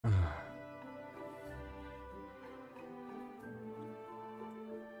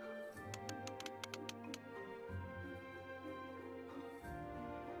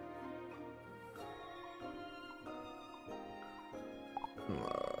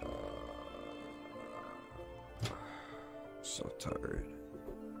So tired.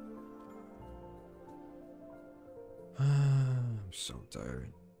 I'm so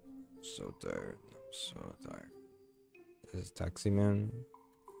tired. So tired. I'm so tired. This is Taxi Man.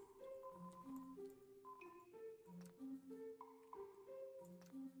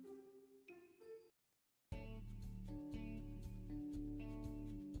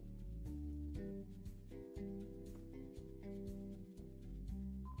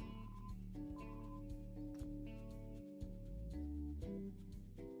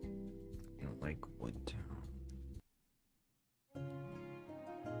 I don't like wood.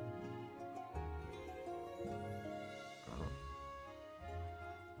 Oh,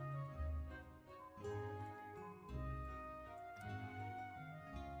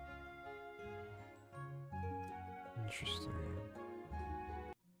 interesting.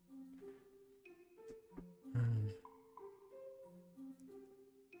 Hmm.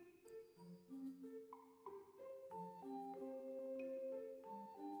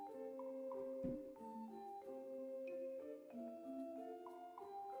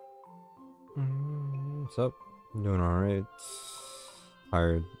 What's up? I'm doing alright.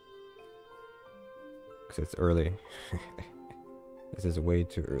 Tired. Because it's early. This is way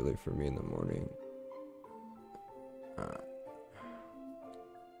too early for me in the morning. Uh,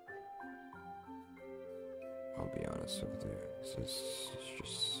 I'll be honest with you. It's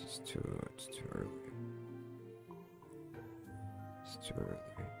too early. It's too early. It's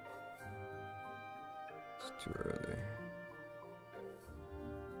too early.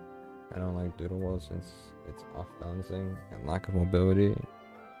 I don't like Doodle since it's off balancing and lack of mobility.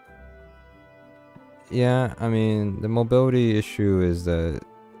 Yeah, I mean the mobility issue is that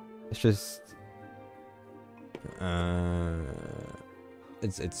it's just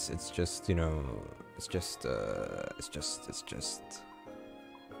it's just, you know, it's just how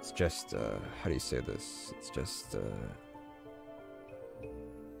do you say this? It's just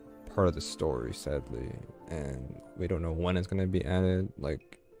part of the story, sadly, and we don't know when it's gonna be added.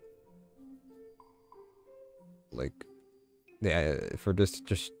 Like they for just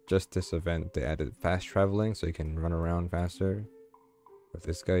this event they added fast traveling so you can run around faster with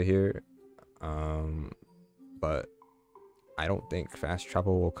this guy here. But I don't think fast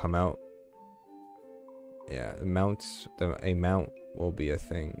travel will come out. Yeah, a mount will be a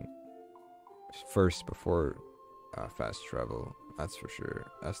thing first before fast travel. That's for sure.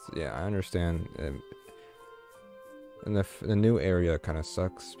 Yeah, I understand. And the new area kind of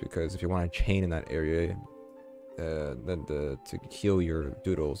sucks because if you want to chain in that area, then to heal your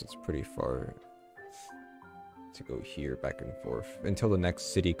doodles, it's pretty far to go here back and forth until the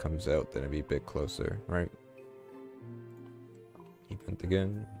next city comes out. Then it'd be a bit closer, right? Event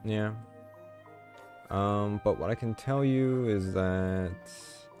again, yeah. But what I can tell you is that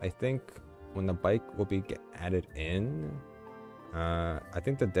I think when the bike will be added in, I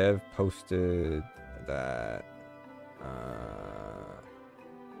think the dev posted that.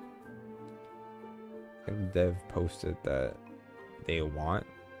 I think the dev posted that they want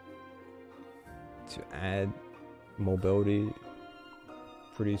to add mobility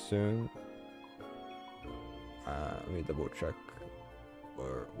pretty soon. Let me double check.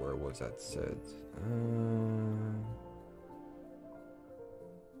 Where was that said?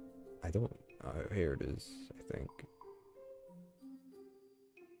 I don't. Here it is. I think.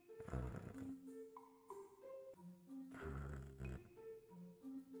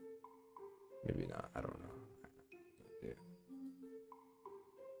 Maybe not. I don't know. Yeah.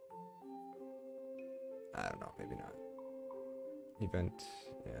 I don't know. Maybe not. Event.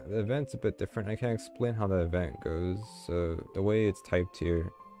 Yeah, the event's a bit different. I can't explain how the event goes. So the way it's typed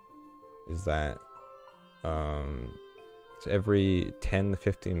here is that so every 10 to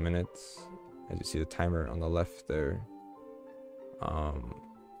 15 minutes, as you see the timer on the left there,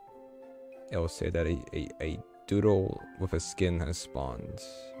 it'll say that a doodle with a skin has spawned,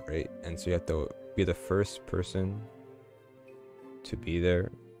 right? And so you have to be the first person to be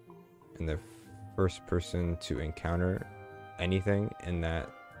there and the first person to encounter anything in that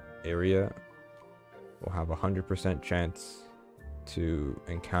area will have 100% chance to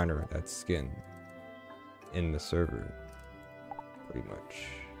encounter that skin in the server. Pretty much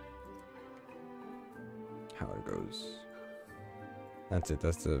how it goes. That's it,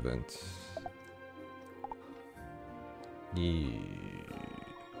 that's the event. Yeah.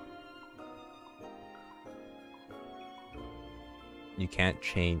 You can't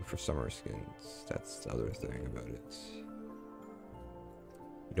chain for summer skins. That's the other thing about it.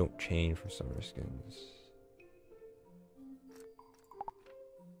 You don't chain for summer skins.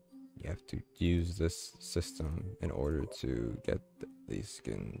 You have to use this system in order to get these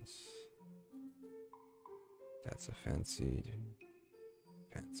skins. That's a fancy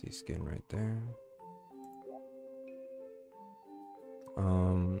skin right there.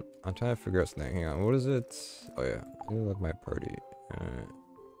 I'm trying to figure out something. Hang on, what is it? Oh yeah, I look my party.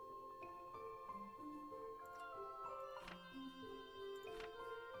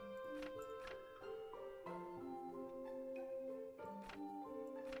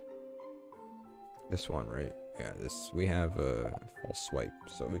 This one, right? Yeah, this we have a full swipe,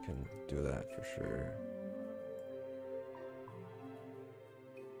 so we can do that for sure.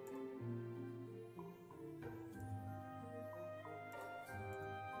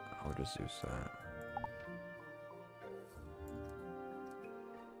 I'll just use that.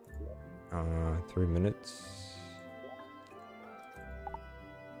 3 minutes.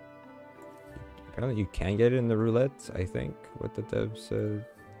 Apparently you can get it in the roulette, I think, what the dev said.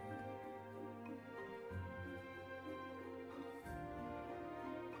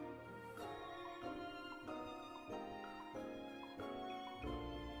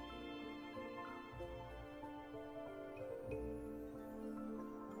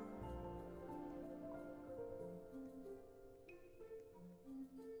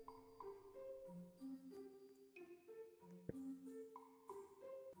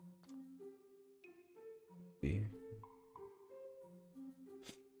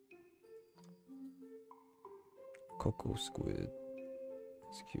 Cocoa squid.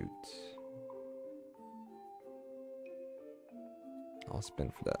 It's cute. I'll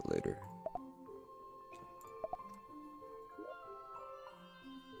spend for that later.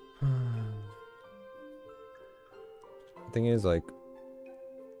 The thing is, like,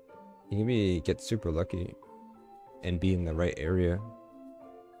 you can get super lucky and be in the right area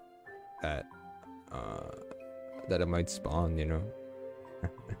that it might spawn, you know.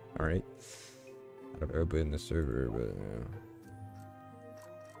 All right. Out of everybody in the server,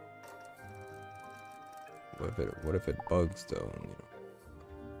 but what if it bugs though? You know,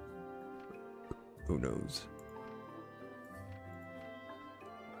 who knows?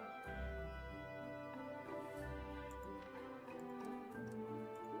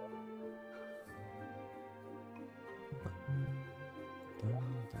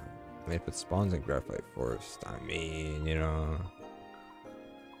 I mean, if it spawns in Graphite Forest, I mean, you know,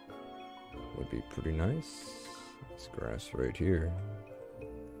 would be pretty nice. This grass right here,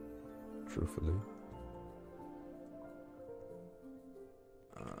 truthfully.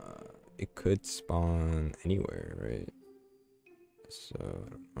 It could spawn anywhere, right? So,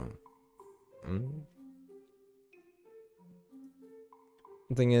 I don't know.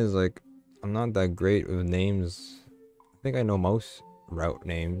 The thing is, like, I'm not that great with names. I think I know most route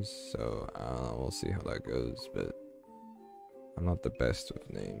names, so we'll see how that goes, but I'm not the best with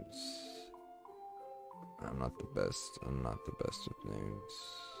names. I'm not the best with names.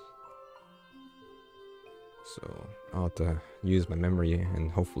 So I'll have to use my memory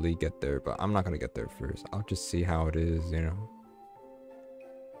and hopefully get there, but I'm not gonna get there first. I'll just see how it is, you know.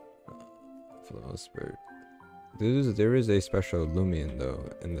 For the most part. There is a special Lumion though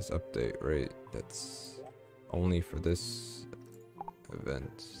in this update, right? That's only for this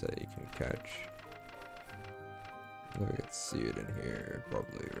event that you can catch. I think I can see it in here,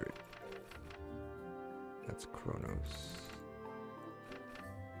 probably, right? That's Kronos.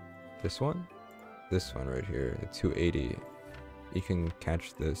 This one? This one right here, the 280. You can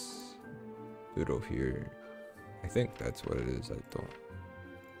catch this Doodle here. I think that's what it is, I don't.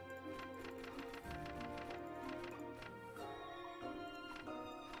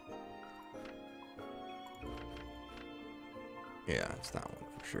 Yeah, it's that one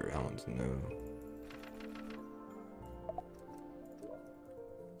for sure. That one's new.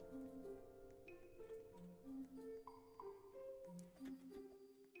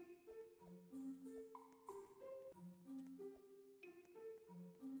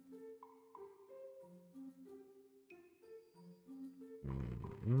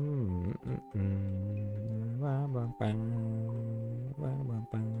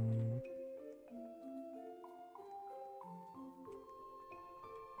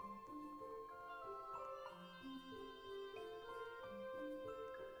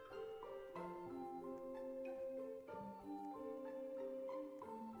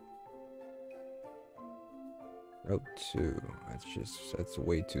 Route 2. That's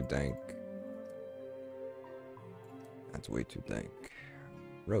way too dank. That's way too dank.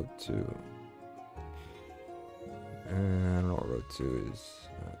 Road 2. I don't know what Road 2 is.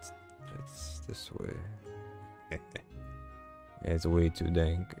 It's this way. Yeah, it's way too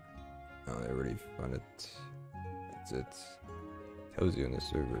dank. Oh, they already found it. That's it. Tells you in the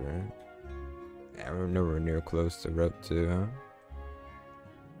server, right? Yeah, we're nowhere near close to Route 2, huh?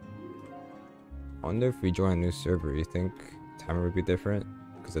 I wonder if we join a new server, you think timer would be different?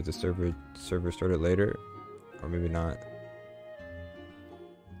 Because if the server started later, or maybe not.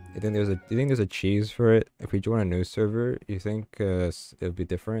 You think there's a cheese for it? If we join a new server, you think it'll be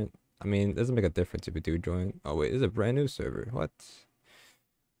different? I mean, it doesn't make a difference if we do join. Oh wait, it's a brand new server. What?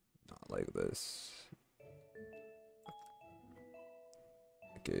 Not like this.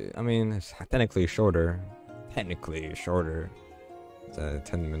 Okay, I mean, it's technically shorter. Technically shorter. It's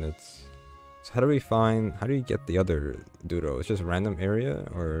 10 minutes. So how do you get the other Doodle? It's just random area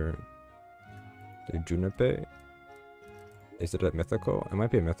or the Juniper? Is it a mythical? It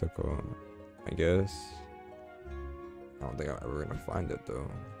might be a mythical, I guess. I don't think I'm ever gonna find it though.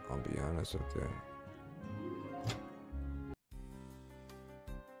 I'll be honest with you.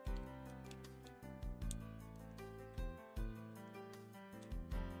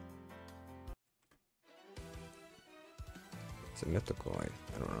 It's a mythical, I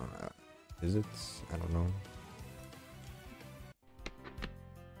don't know. Is it? I don't know.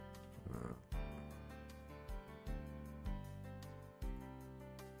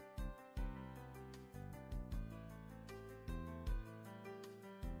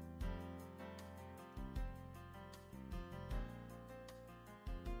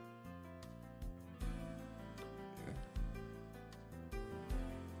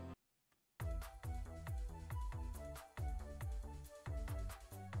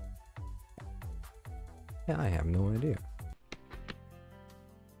 Yeah, I have no idea.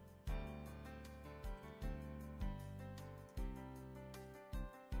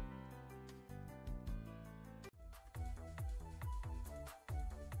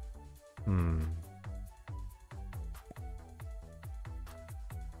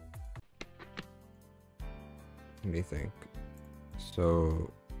 Let me think.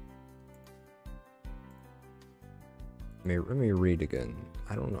 So let me read again.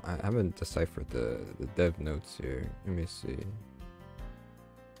 I don't know. I haven't deciphered the dev notes here. Let me see.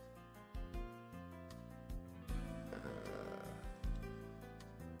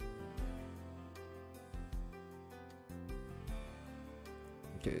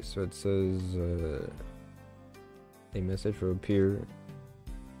 Okay, so it says a message will appear.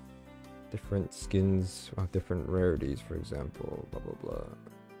 Different skins have different rarities, for example, blah blah blah.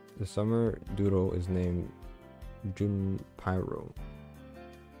 The summer Doodle is named Junpyro.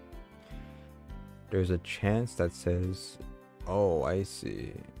 There's a chance that says, oh, I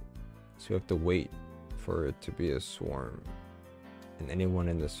see. So you have to wait for it to be a swarm, and anyone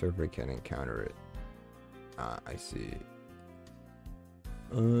in the server can encounter it. I see.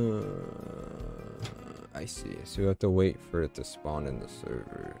 I see. So we have to wait for it to spawn in the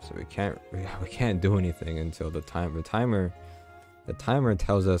server. So we can't do anything until the timer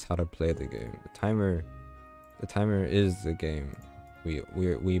tells us how to play the game. The timer is the game. We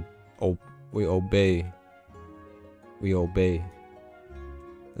obey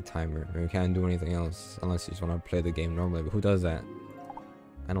the timer. And we can't do anything else unless you just want to play the game normally. But who does that?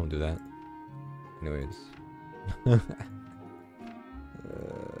 I don't do that. Anyways.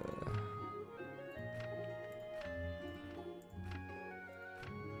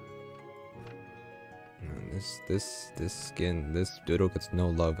 This skin, this Doodle gets no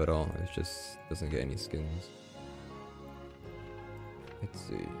love at all. It just doesn't get any skins. Let's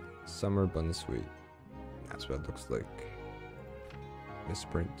see. Summer Bunsweet. That's what it looks like.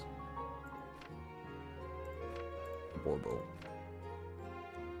 Misprint. Borbo.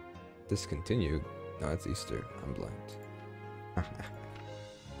 Discontinued. No, it's Easter. I'm blind.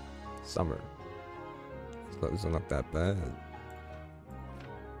 Summer. It doesn't look that bad.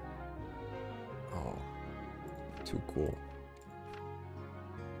 Oh. Too cool.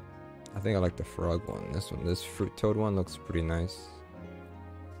 I think I like the frog one. This fruit toad one looks pretty nice.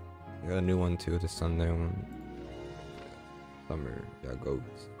 I got a new one too, the Sunday one. Summer, yeah,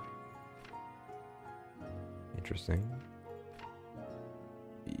 goats. Interesting.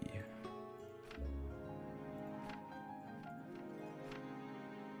 Yeah.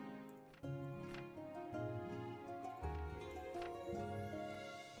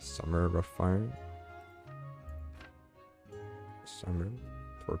 Summer rough fire. Summer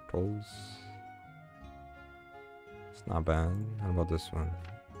turtles. It's not bad. How about this one?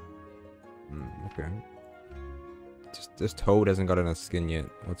 Okay. Just this toad hasn't gotten a skin yet.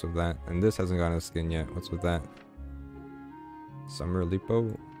 What's with that? And this hasn't gotten a skin yet. What's with that? Summer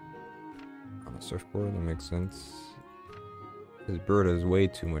Lipo on a surfboard. That makes sense. This bird has way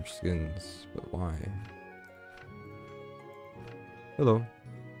too much skins, but why? Hello.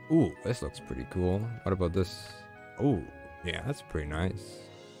 Ooh, this looks pretty cool. What about this? Ooh, yeah, that's pretty nice.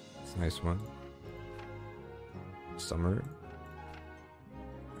 It's a nice one. Summer.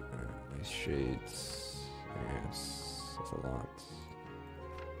 These shades. Yes, that's a lot.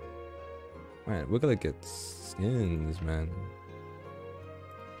 Man, we're gonna get skins, man.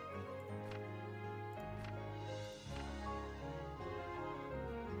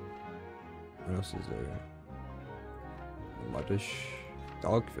 What else is there? Muddish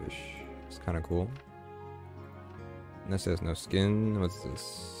dogfish. It's kind of cool. And this has no skin. What's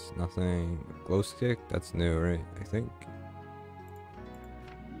this? Nothing. Glow stick? That's new, right? I think.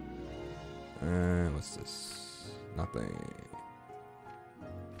 What's this? Nothing.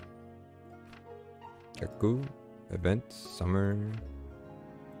 Yaku? Event? Summer?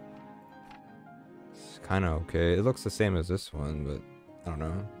 It's kind of okay. It looks the same as this one, but I don't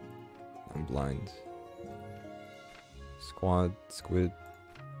know. I'm blind. Squad, squid.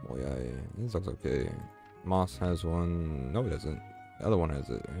 Oh yeah, this looks okay. Moss has one. No, it doesn't. The other one has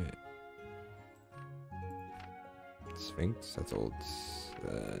it, right? Sphinx, that's old.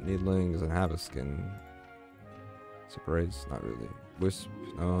 Needling doesn't have a skin. Surprise, not really. Wisp,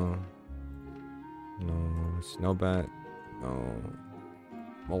 no. No. Snowbat, no.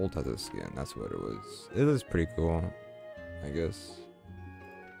 Mold has a skin, that's what it was. It is pretty cool, I guess.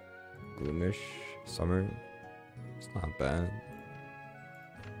 Gloomish, summer. It's not bad.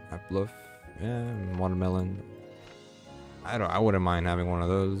 Apluff, yeah, watermelon. I wouldn't mind having one of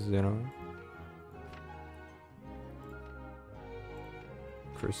those, you know.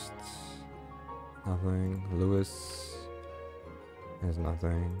 Christ, nothing. Lewis has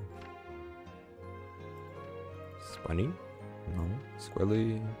nothing. Spunny, no.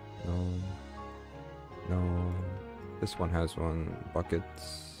 Squilly, no. No. This one has one.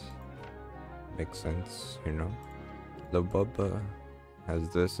 Buckets, makes sense, you know. Lobubba has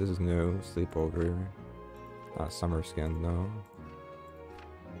this. This is new. Sleepover. Not summer skin, no.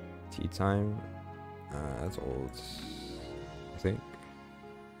 Tea time. That's old. I think.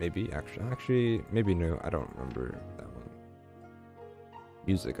 Maybe actually maybe new. I don't remember that one.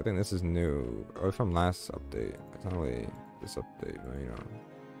 Music. I think this is new. Or from last update. It's not really this update, but you know.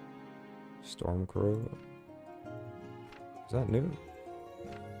 Stormcrow. Is that new?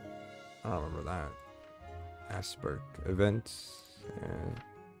 I don't remember that. Asperk events. Yeah.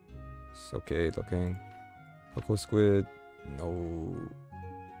 It's okay looking. Cocoa squid. No.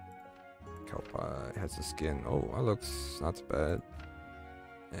 Cowpie has the skin. Oh, that looks not bad.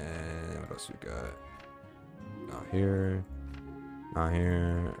 And what else we got? Not here. Not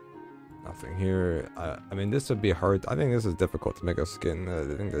here. Nothing here. I mean, this would be hard. I think this is difficult to make a skin. I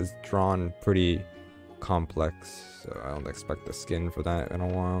think it's drawn pretty complex. So I don't expect a skin for that in a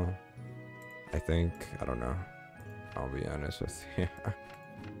while. I think. I don't know. I'll be honest with you.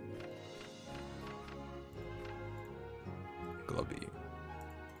 Glubby.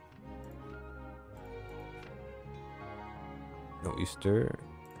 No Easter.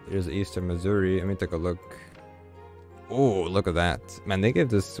 There's Easter, Missouri. Let me take a look. Oh, look at that. Man, they give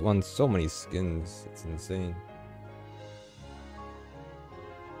this one so many skins. It's insane.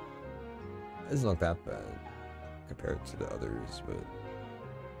 It doesn't look that bad compared to the others, but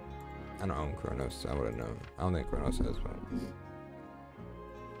I don't own Kronos, so I wouldn't know. I don't think Kronos has one.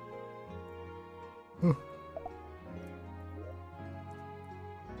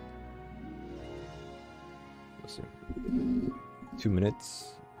 Let's see. 2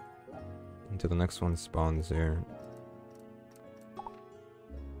 minutes until the next one spawns here.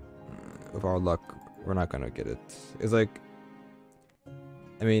 With our luck, we're not gonna get it. It's like,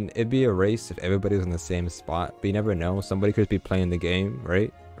 I mean, it'd be a race if everybody was in the same spot, but you never know. Somebody could be playing the game,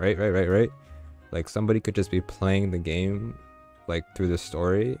 right? Right. Like somebody could just be playing the game, like through the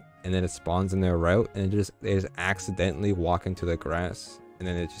story, and then it spawns in their route, and they just accidentally walk into the grass, and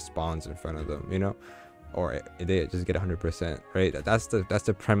then it just spawns in front of them, you know? Or they just get 100%, right? That's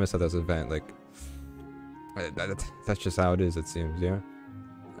the premise of this event. Like, that's just how it is. It seems, yeah.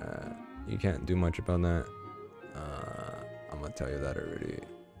 You can't do much about that. I'm gonna tell you that already.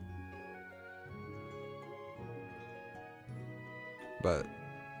 But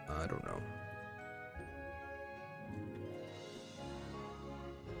I don't know.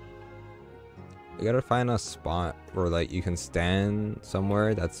 You gotta find a spot where like you can stand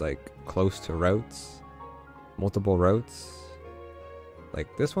somewhere that's like close to routes, multiple routes.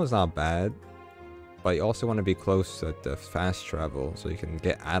 Like this one's not bad, but you also want to be close to the fast travel so you can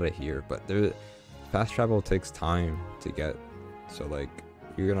get out of here. But fast travel takes time to get, so like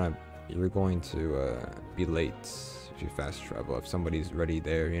you're going to be late if you fast travel if somebody's already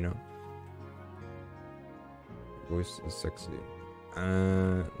there, you know. Voice is sexy.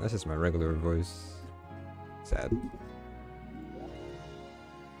 That's just my regular voice. Sad.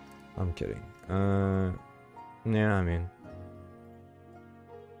 I'm kidding. Yeah, I mean,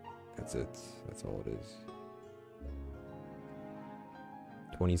 That's it. That's all it is.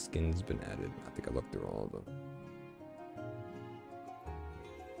 20 skins been added. I think I looked through all of them.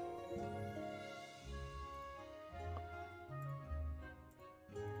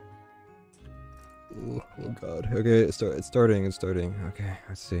 Oh god. Okay, it's starting. Okay,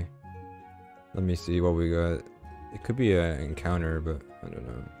 let's see. Let me see what we got. It could be an encounter, but I don't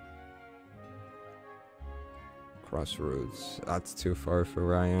know. Crossroads. That's too far for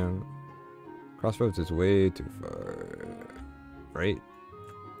where I am. Crossroads is way too far. Right?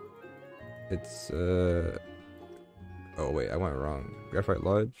 It's oh wait, I went wrong. Graphite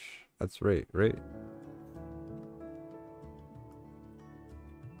Lodge? That's right?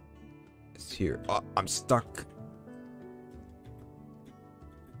 It's here. Oh, I'm stuck.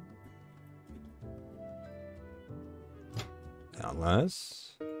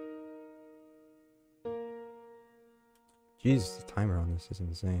 Unless... Jeez, the timer on this is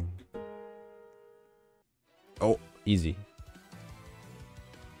insane. Oh, easy.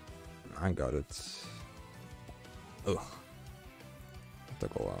 I got it. Ugh.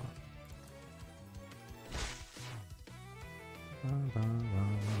 Took a while.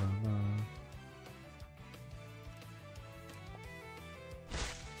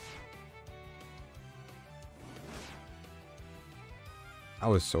 I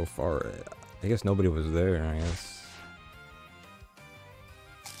was so far. I guess nobody was there, I guess.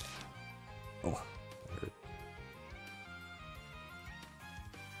 Oh, that hurt.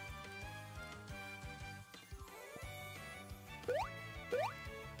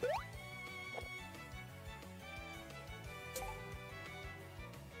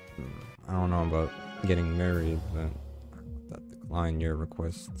 I don't know about getting married, but that decline your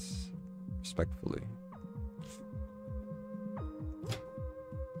requests respectfully.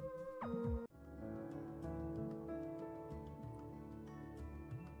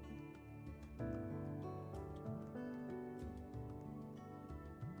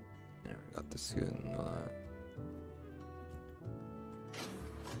 There, we got the skin.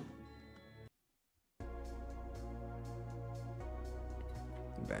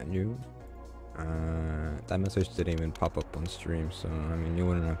 Ban you. That message didn't even pop up on stream, so I mean you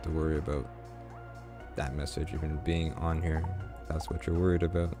wouldn't have to worry about that message even being on here. If that's what you're worried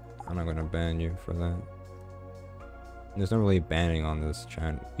about. I'm not gonna ban you for that. There's no really banning on this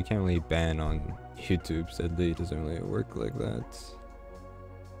channel. You can't really ban on YouTube, sadly. It doesn't really work like that.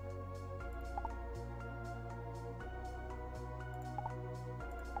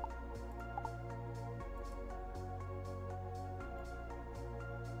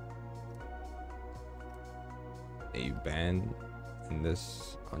 A ban in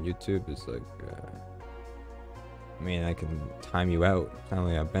this on YouTube is like, I mean, I can time you out. It's not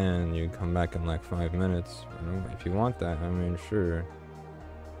really a ban. You come back in like 5 minutes. You know, if you want that, I mean, sure.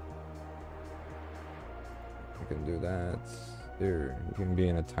 You can do that. There, you can be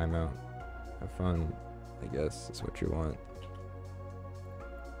in a timeout. Have fun, I guess. That's what you want.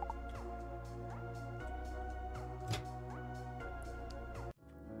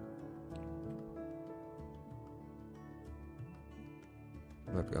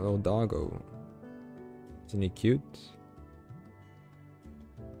 Look, a little doggo. Isn't he cute?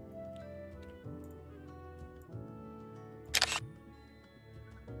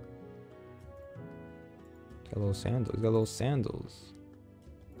 Got little sandals. Got little sandals.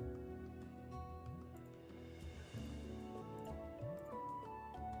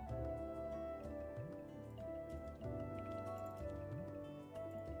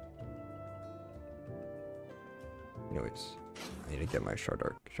 Anyways, I need to get my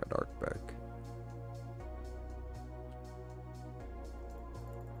Shardark back.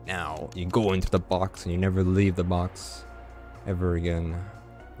 Now you go into the box and you never leave the box ever again.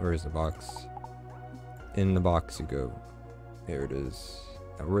 Where is the box? In the box you go. Here it is.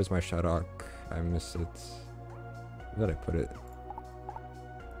 Now where's my Shardark? I missed it. Where did I put it?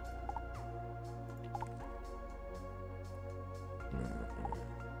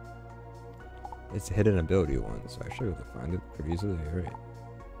 It's a hidden ability one, so I should be able to find it pretty easily, right?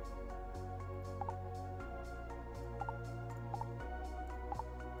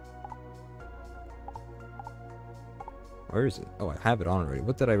 Where is it? Oh, I have it on already.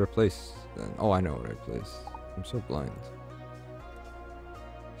 What did I replace then? Oh, I know what I replaced. I'm so blind.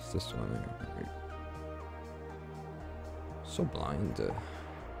 It's this one here. So blind.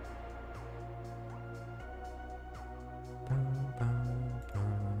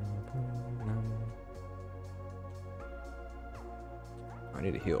 I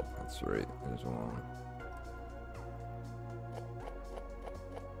need to heal. That's right. There's one.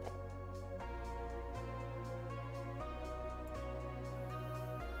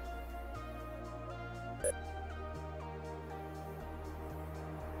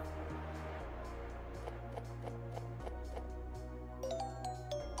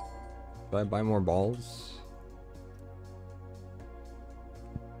 Do I buy more balls?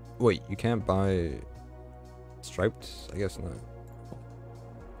 Wait, you can't buy striped? I guess not.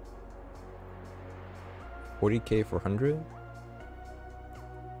 40k for 100?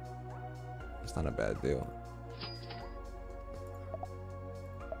 It's not a bad deal.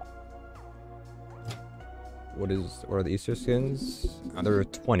 What are the Easter skins? There are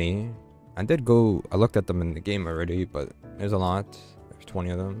 20. I looked at them in the game already, but there's a lot. There's 20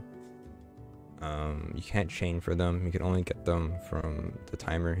 of them. You can't chain for them. You can only get them from the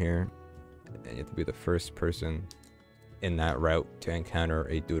timer here. And you have to be the first person in that route to encounter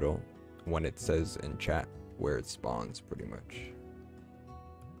a doodle when it says in chat where it spawns, pretty much.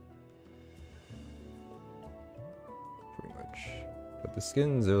 But the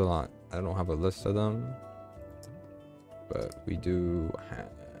skins, there's a lot. I don't have a list of them. But we do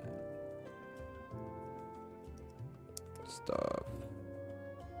have stuff.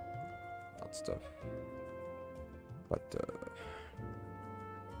 Not stuff. But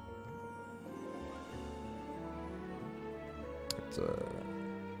it's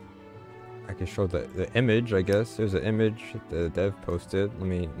I can show the image, I guess. There's an image the dev posted. Let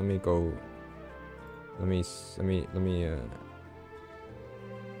me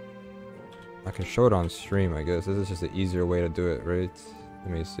I can show it on stream, I guess. This is just an easier way to do it, right? Let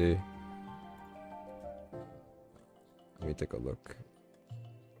me see. Let me take a look.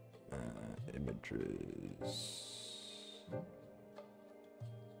 Images.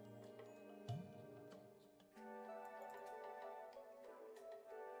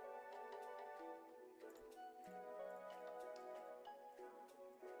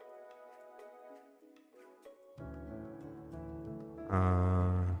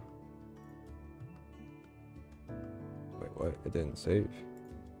 Wait, what? It didn't save.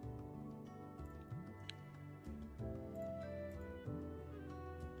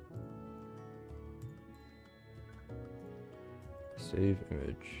 Save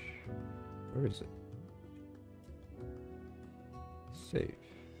image. Where is it? Save.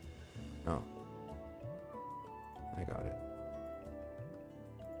 Oh. I got it.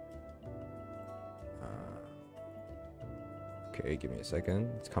 Okay, give me a second.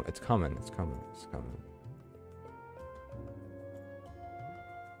 It's coming.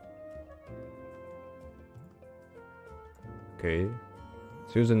 Okay.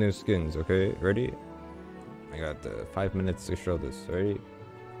 So here's the new skins, okay? Ready? I got 5 minutes to show this, ready?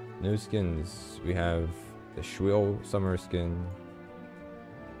 New skins. We have the Shwil summer skin.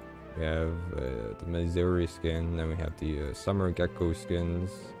 We have the Missouri skin. Then we have the summer gecko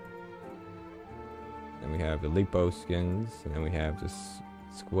skins. Then we have the Lipo skins, and then we have the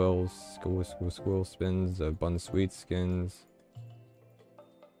squill spins, the Bun Sweet skins.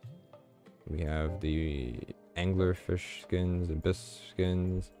 We have the anglerfish skins, the bisque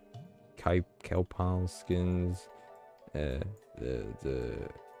skins, kelpal skins, the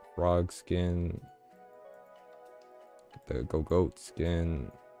frog skin, the goat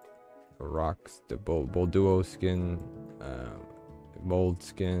skin, the rocks, the bolduo skin, mold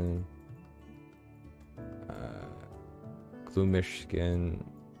skin. Gloomish skin,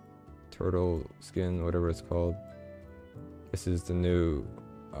 turtle skin, whatever it's called. This is the new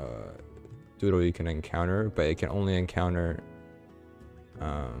doodle you can encounter, but it can only encounter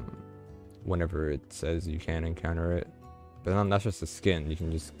whenever it says you can encounter it. But then that's just a skin, you can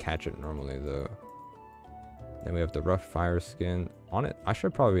just catch it normally though. Then we have the rough fire skin. On it, I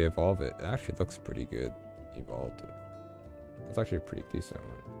should probably evolve it. It actually looks pretty good evolved. It's actually a pretty decent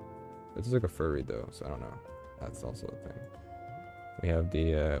one. It's like a furry though, so I don't know. That's also a thing. We have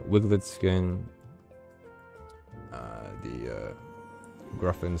the Wiglet skin, the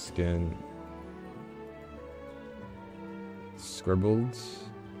Gruffin skin, Scribbled,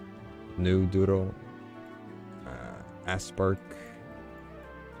 new doodle, Aspark,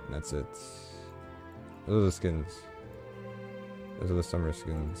 and that's it. Those are the skins. Those are the summer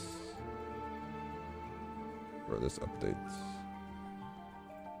skins for this update.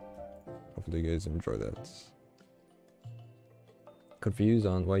 Hopefully you guys enjoy that. Confused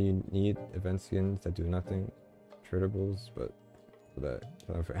on why you need event skins that do nothing. Tradables, but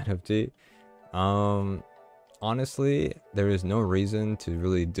for NFT. Honestly, there is no reason to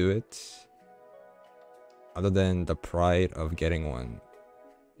really do it other than the pride of getting one.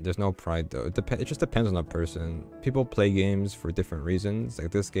 There's no pride though. It just depends on the person. People play games for different reasons. Like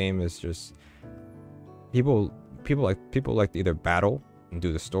this game is just people like to either battle and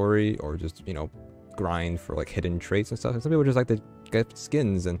do the story, or just, you know, grind for like hidden traits and stuff. And some people just like to get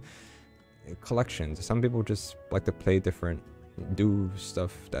skins and collections. Some people just like to play different, do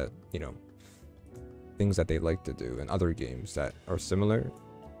stuff that, you know, things that they like to do in other games that are similar.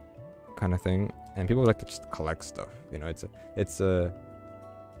 kind of thing, and people like to just collect stuff. You know, it's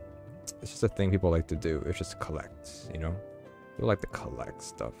just a thing people like to do. It's just collect. You know, people like to collect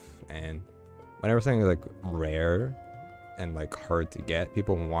stuff, and whenever something is like rare and like hard to get,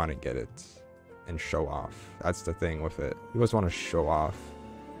 people want to get it and show off. That's the thing with it. People just want to show off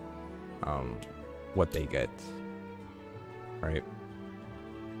what they get, right?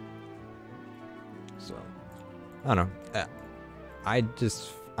 So I don't know. I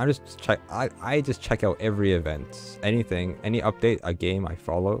just check out every event, anything, any update, a game I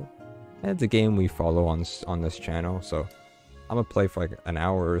follow, and it's a game we follow on this channel. So I'm gonna play for like an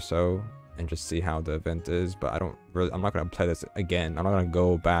hour or so and just see how the event is. But I'm not gonna play this again. I'm not gonna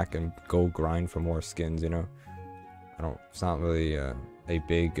go back and go grind for more skins. You know, it's not really a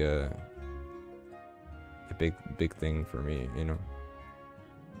big thing for me. You know.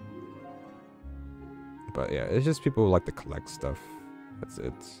 But yeah, it's just people who like to collect stuff.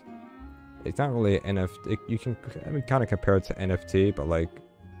 It's not really NFT. You can kind of compare it to NFT, but like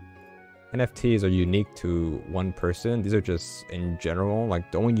NFTs are unique to one person. These are just in general.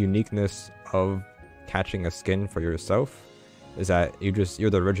 Like the only uniqueness of catching a skin for yourself is that you're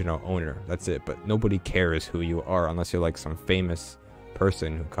the original owner. That's it. But nobody cares who you are unless you're like some famous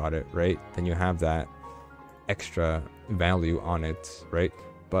person who caught it, right? Then you have that extra value on it, right?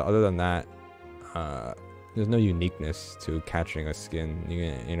 But other than that, there's no uniqueness to catching a skin.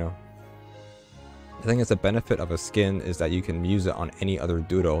 You know, I think it's the benefit of a skin is that you can use it on any other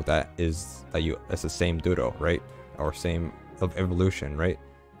doodle it's the same doodle, right? Or same of evolution, right?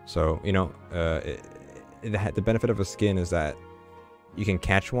 So you know, the benefit of a skin is that you can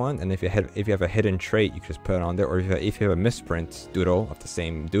catch one, and if you have a hidden trait, you can just put it on there. Or if you have a misprint doodle of the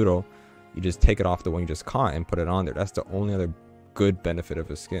same doodle, you just take it off the one you just caught and put it on there. That's the only other good benefit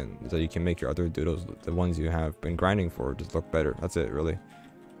of a skin, is that you can make your other doodles, the ones you have been grinding for, just look better. That's it, really,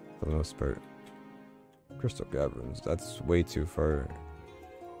 for the most part. Crystal Caverns, that's way too far.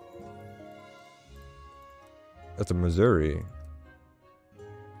 That's a Missouri.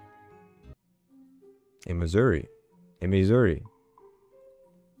 In Missouri.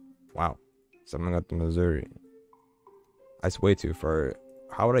 Wow, someone got the Missouri. That's way too far.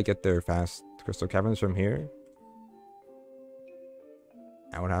 How would I get there fast? Crystal Caverns from here?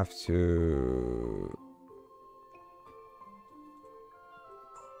 I would have to...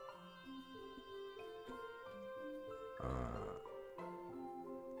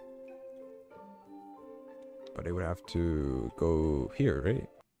 but I would have to go here, right?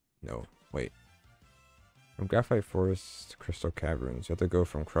 No, wait. From Graphite Forest to Crystal Caverns, you have to go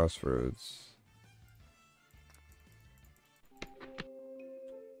from Crossroads.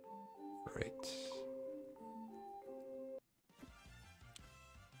 Right.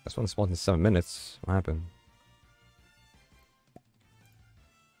 This one spawned in 7 minutes. What happened?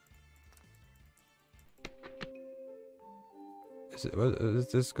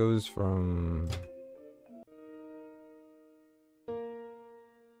 This goes from...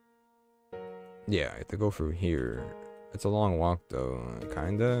 Yeah, I have to go through here. It's a long walk though,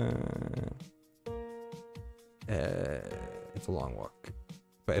 kinda. It's a long walk.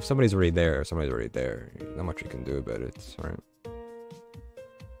 But if somebody's already there, not much you can do about it, right?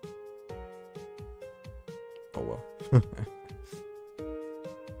 Oh well.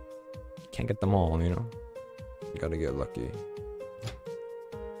 Can't get them all, you know? You gotta get lucky.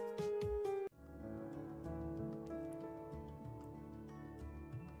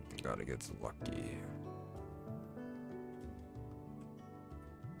 Gotta get lucky.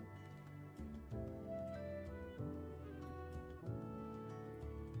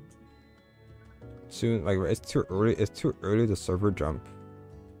 Soon, like it's too early. It's too early to server jump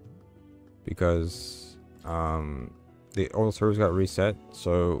because the old servers got reset.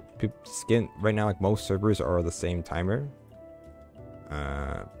 So skin right now, like most servers are the same timer.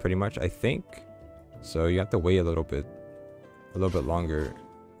 Pretty much, I think. So you have to wait a little bit longer.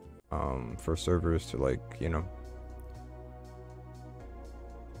 For servers to, like, you know,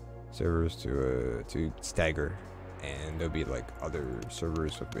 servers to stagger, and there'll be like other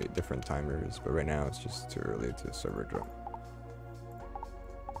servers with different timers, but right now it's just too early to server jump.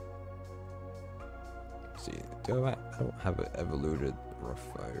 Let's see, I don't have an evoluted rough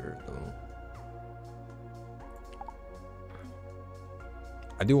fire though.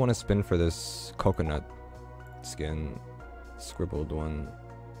 I do want to spin for this coconut skin, scribbled one.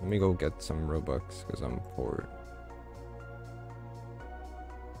 Let me go get some Robux because I'm poor.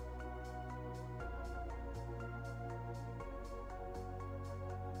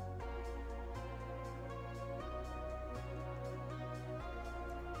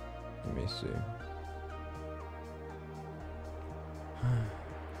 Let me see.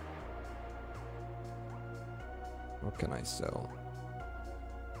 What can I sell?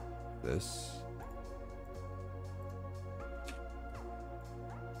 This.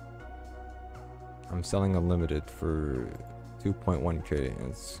 I'm selling unlimited for 2.1k.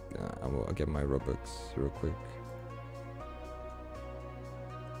 It's I'll get my Robux real quick.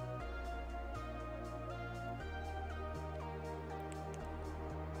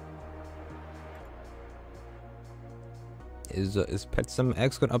 Is Pet Sim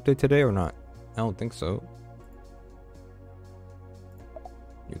X gonna update today or not? I don't think so.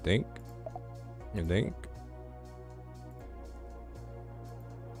 You think? You think?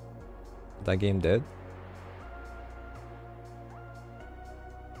 Is that game dead?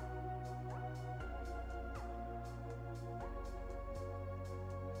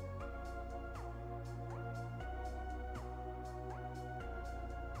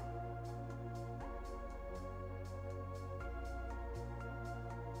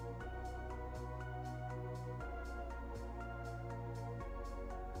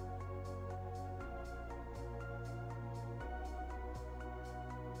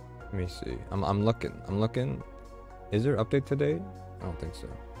 Let me see. I'm looking. Is there an update today? I don't think so.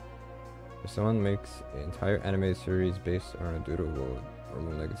 If someone makes an entire anime series based on a Doodle world or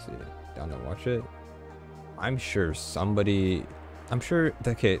Moon Legacy, down to watch it. I'm sure somebody. I'm sure.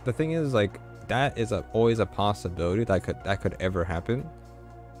 Okay, the thing is, like, that is always a possibility that could ever happen.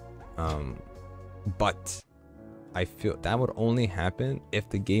 But I feel that would only happen if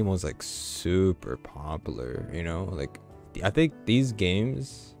the game was like super popular. You know, like I think these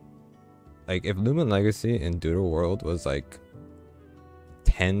games. Like if Lumen Legacy and Doodle World was like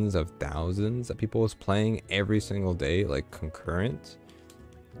tens of thousands that people was playing every single day, like concurrent,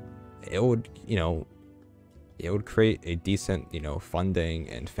 it would, you know, it would create a decent, you know, funding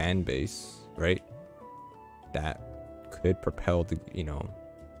and fan base, right? That could propel the, you know,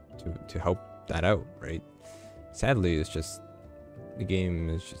 to help that out, right? Sadly, it's just the game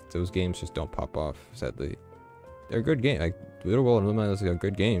is just those games just don't pop off. Sadly, they're good games. Like Doodle World and Lumen Legacy are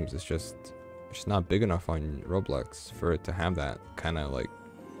good games. It's just not big enough on Roblox for it to have that kind of like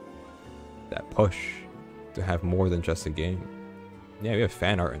that push to have more than just a game. Yeah, we have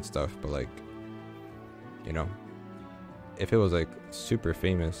fan art and stuff, but like, you know, if it was like super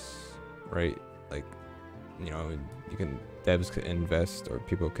famous, right? Like, you know, devs could invest, or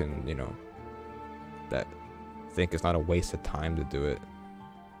people can, you know, that think it's not a waste of time to do it,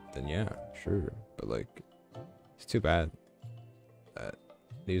 then yeah, sure. But like, it's too bad that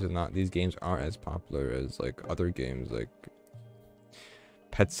these games aren't as popular as like other games like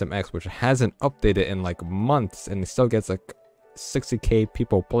Pet Sim X, which hasn't updated in like months and it still gets like 60k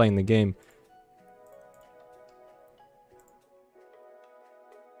people playing the game.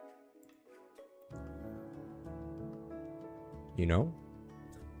 You know?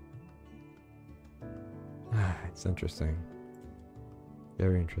 It's interesting.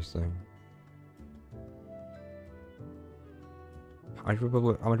 Very interesting. How much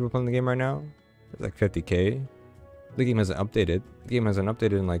people playing the game right now? It's like 50k. The game hasn't updated. The game hasn't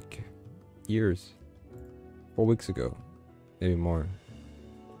updated in like years. 4 weeks ago. Maybe more.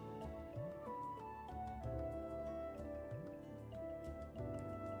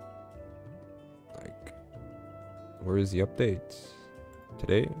 Like, where is the update?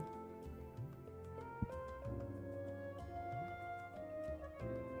 Today?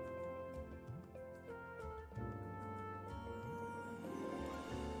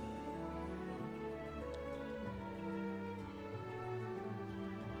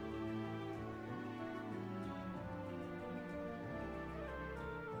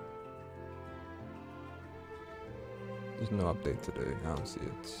 There's no update today. I don't see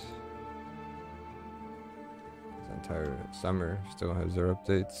it. The entire summer still has their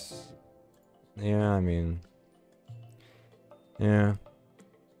updates. Yeah, I mean, yeah.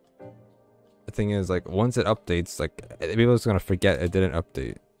 The thing is, like, once it updates, like, people's gonna forget it didn't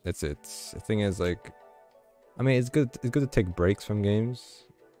update. That's it. The thing is, like, I mean, it's good. It's good to take breaks from games,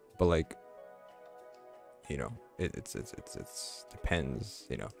 but like, you know, it's depends.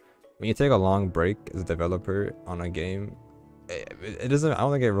 You know. When you take a long break as a developer on a game, it doesn't. I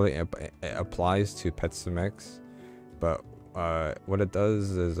don't think it really applies to Pet Sim X, but what it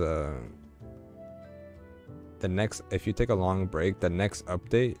does is if you take a long break, the next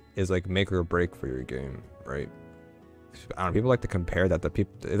update is like make or break for your game, right? I don't know. People like to compare that.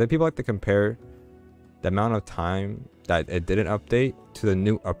 People like to compare the amount of time that it didn't update to the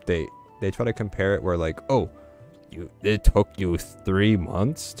new update. They try to compare it where like, oh, it took you 3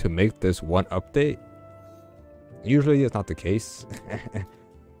 months to make this one update. Usually it's not the case.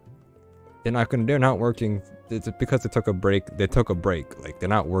 They're not working. It's because they took a break. They took a break. Like, they're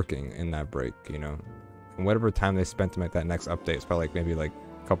not working in that break, you know. And whatever time they spent to make that next update, it's probably like maybe like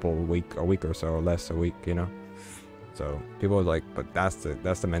a week or so, or less a week, you know. So people are like, but that's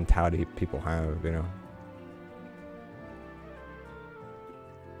the mentality people have, you know.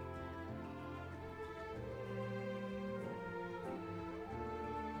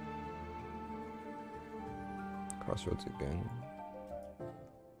 Crossroads again.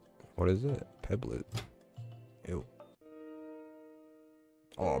 What is it? Pebblet. Ew.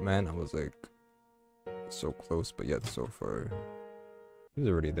 Oh man, I was like so close, but yet so far. He was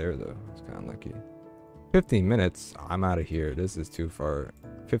already there though. It's kind of lucky. 15 minutes. I'm out of here. This is too far.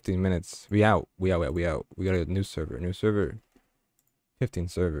 15 minutes. We out. We got a new server.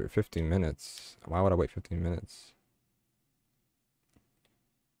 15 minutes. Why would I wait 15 minutes?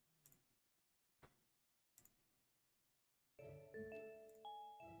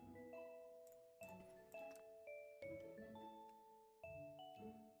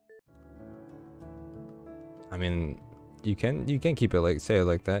 I mean, you can keep it like, say it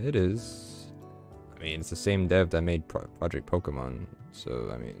like that. It is. I mean, it's the same dev that made Project Pokemon,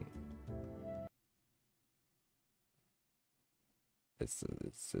 so I mean, it's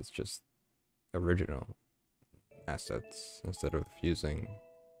just original assets instead of using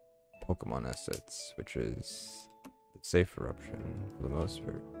Pokemon assets, which is the safer option for the most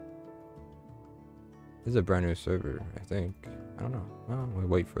part. This is a brand new server, I think. I don't know. Well, we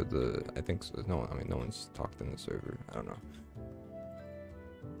wait for the. I think so. No, I mean, no one's talked in the server. I don't know.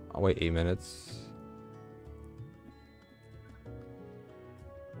 I'll wait 8 minutes.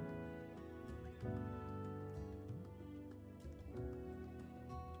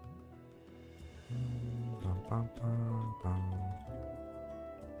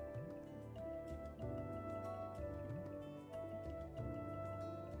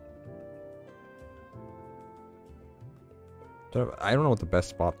 I don't know what the best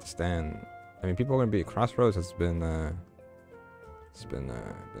spot to stand. I mean, people are gonna be at Crossroads. Has been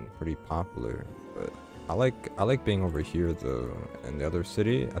pretty popular, but I like being over here though, in the other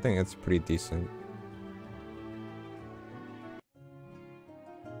city. I think it's pretty decent.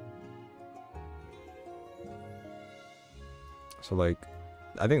 So like,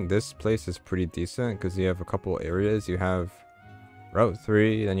 I think this place is pretty decent because you have a couple areas. You have Route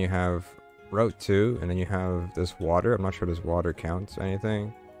 3, then you have Route 2, and then you have this water. I'm not sure this water counts or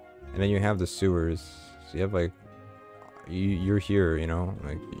anything. And then you have the sewers. So you have like, you're here, you know,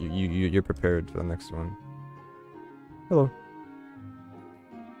 like you're prepared for the next one. Hello.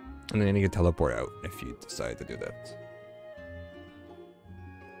 And then you can teleport out if you decide to do that.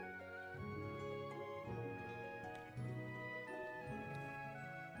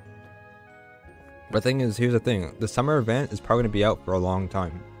 The thing is, here's the thing. The summer event is probably going to be out for a long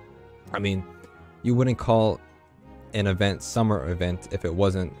time. I mean, you wouldn't call an event summer event if it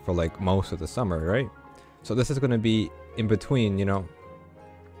wasn't for like most of the summer, right? So this is going to be in between, you know,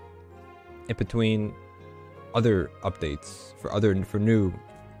 in between other updates for new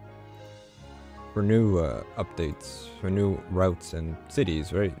updates, for new routes and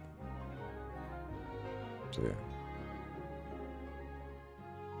cities, right? So yeah.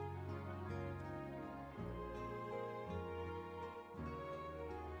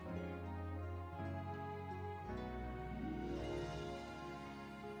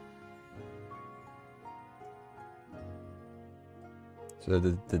 So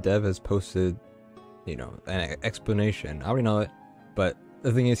the dev has posted, you know, an explanation. I already know it, but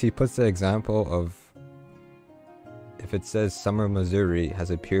the thing is, he puts the example of if it says Summer Missouri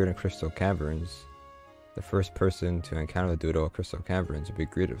has appeared in Crystal Caverns, the first person to encounter the Doodle at Crystal Caverns would be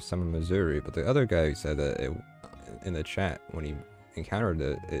greeted with Summer Missouri. But the other guy said that in the chat when he encountered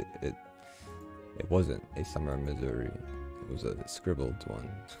it, it wasn't a Summer Missouri. It was a scribbled one.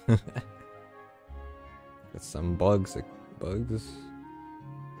 With some bugs.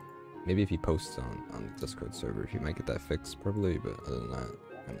 Maybe if he posts on the Discord server, he might get that fixed, probably, but other than that,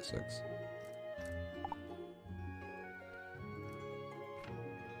 kinda sucks.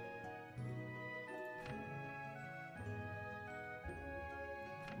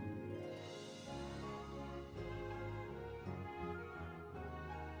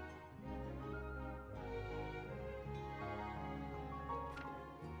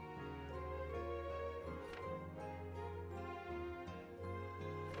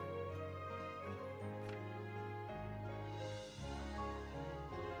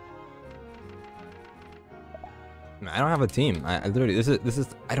 I don't have a team. I literally this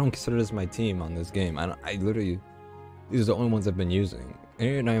is I don't consider this my team on this game. I literally, these are the only ones I've been using. And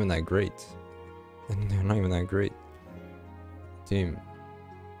they're not even that great. And they're not even that great. Team.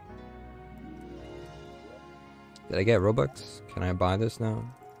 Did I get Robux? Can I buy this now?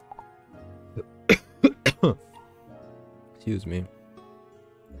 Excuse me.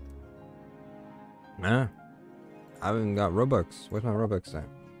 Nah, I haven't got Robux. Where's my Robux at?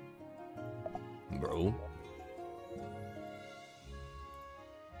 Bro.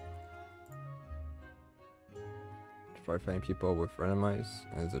 Try fighting people with randomize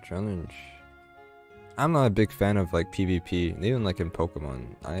as a challenge. I'm not a big fan of like PvP, even like in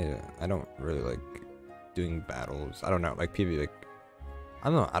Pokemon. I don't really like doing battles. I don't know, like PvP. Like,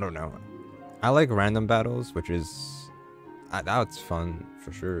 I don't know. I like random battles, which is that's fun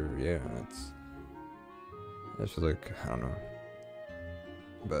for sure. Yeah, it's just like I don't know,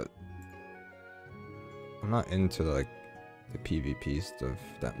 but I'm not into like the PvP stuff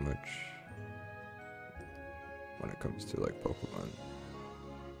that much when it comes to like Pokemon.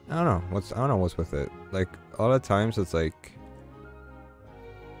 I don't know what's with it. Like a lot of times it's like,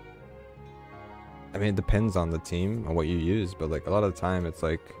 I mean it depends on the team and what you use, but like a lot of the time it's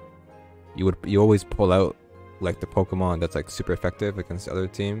like you always pull out like the Pokemon that's like super effective against the other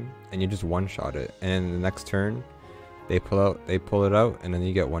team, and you just one shot it, and then the next turn they pull it out, and then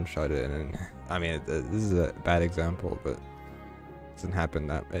you get one shot it, and then I mean this is a bad example, but it doesn't happen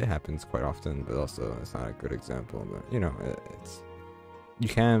that it happens quite often, but also it's not a good example. But you know, it's you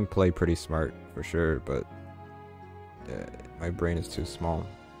can play pretty smart for sure, but my brain is too small.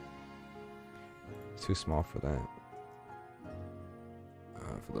 It's too small for that.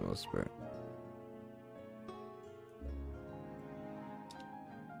 For the most part.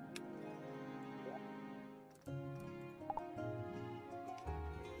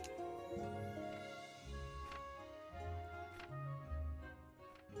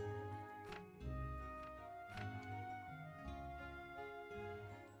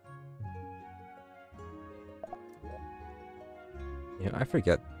 Yeah, I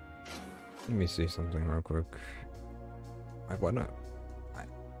forget. Let me see something real quick. Like, what not?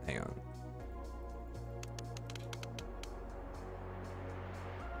 Hang on.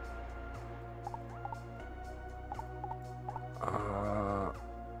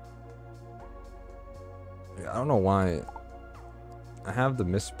 Yeah, I don't know why. I have the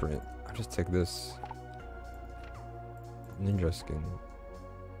misprint. I'll just take this ninja skin.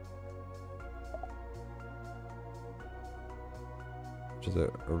 Which is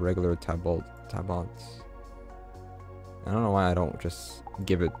a regular tabot. I don't know why I don't just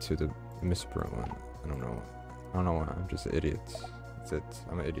give it to the misprint one. I don't know why. I'm just an idiot. That's it.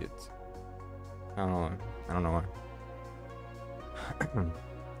 I'm an idiot. I don't know why. I don't know why.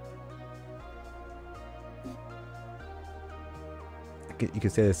 You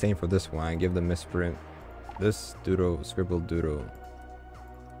could say the same for this one. I give the misprint this doodle, scribbled doodle,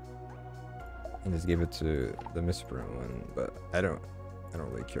 and just give it to the misprint one. But I don't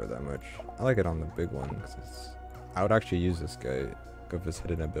really care that much. I like it on the big one because I would actually use this guy because his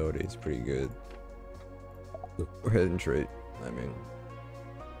hidden ability is pretty good. Or hidden trait, I mean.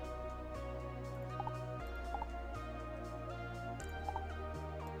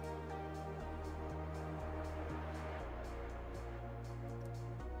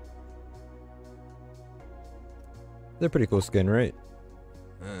 They're pretty cool skin, right?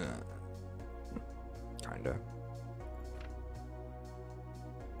 Kinda.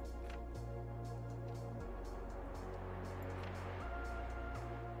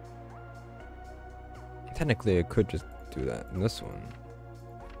 Technically, I could just do that in this one.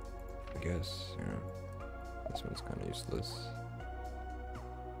 I guess, yeah. This one's kind of useless.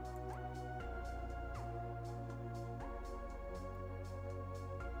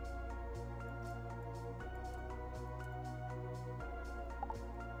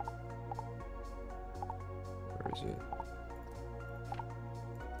 Where is it?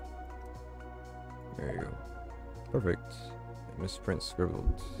 There you go. Perfect. Misprint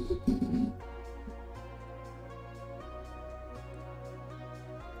scribbled.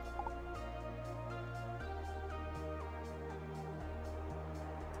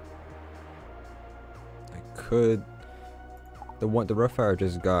 Could the rough fire I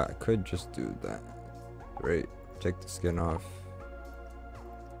just got, I could just do that, right? Take the skin off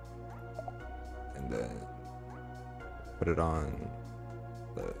and then put it on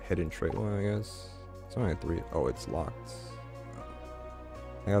the hidden trait one, I guess. It's only 3. Oh, it's locked.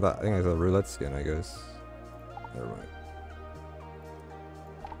 I think it's a roulette skin, I guess. Never mind.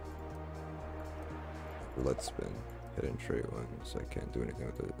 Roulette spin, hidden trait one, so I can't do anything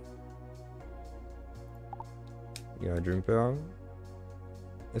with it. Yeah, dream pill.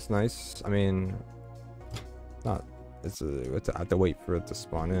 It's nice. I mean, not. I have to wait for it to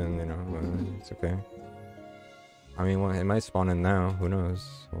spawn in, you know. But it's okay. I mean, well, it might spawn in now. Who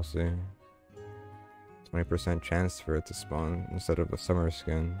knows? We'll see. 20% chance for it to spawn instead of a summer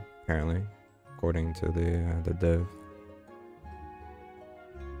skin, apparently, according to the dev.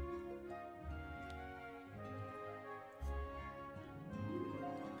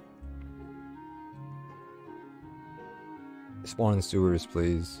 Spawn in sewers,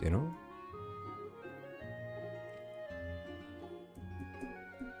 please, you know?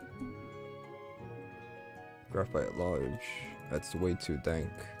 Graphite large. That's way too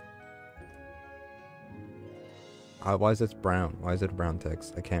dank. Why is this brown? Why is it brown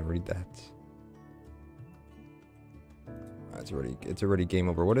text? I can't read that. It's already game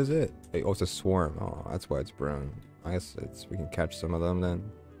over. What is it? Hey, oh, it's a swarm. Oh, that's why it's brown. I guess we can catch some of them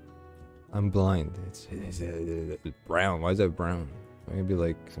then. I'm blind. It's brown. Why is that brown? Maybe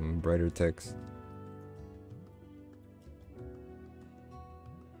like some brighter text.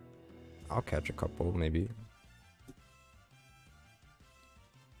 I'll catch a couple maybe.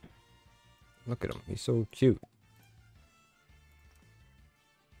 Look at him. He's so cute.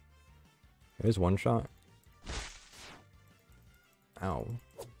 Here's one shot. Ow.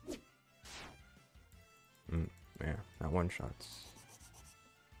 Yeah, not one shots.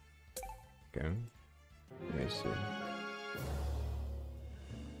 Okay. Let me see.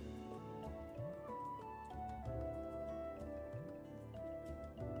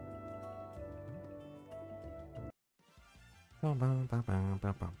 I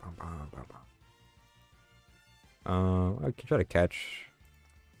can try to catch.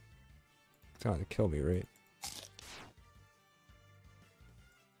 It's gonna kill me, right?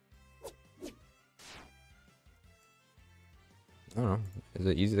 I don't know. Is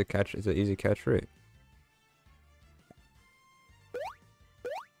it easy to catch? Is it easy catch rate?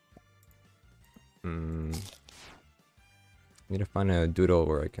 Need to find a doodle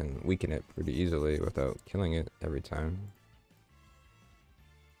where I can weaken it pretty easily without killing it every time.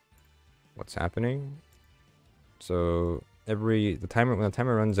 What's happening? So when the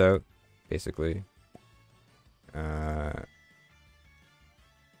timer runs out, basically,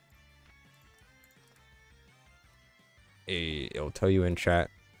 it'll tell you in chat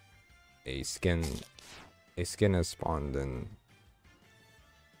a skin has spawned, and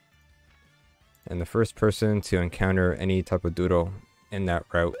the first person to encounter any type of doodle in that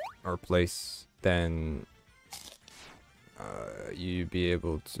route or place, then you'd be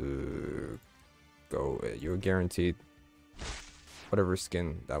able to go. You're guaranteed whatever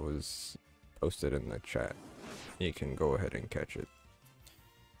skin that was posted in the chat. You can go ahead and catch it,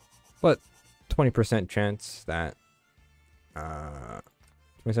 but 20% chance that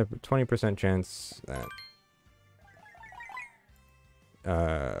 20% chance that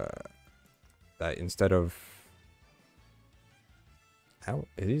that instead of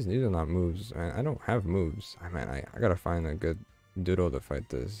these are not moves, man. I don't have moves. I gotta find a good doodle to fight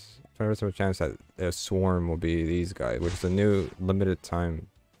this. 20% chance that a swarm will be these guys, which is a new limited time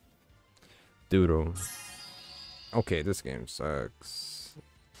doodle. Okay, this game sucks.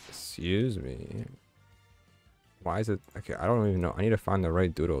 Excuse me. Why is it okay? I don't even know. I need to find the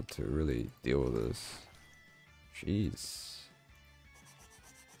right doodle to really deal with this. Jeez.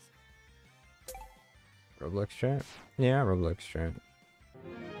 Roblox chat? Yeah, Roblox chat.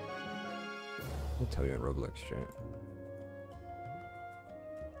 I'll tell you in Roblox chat.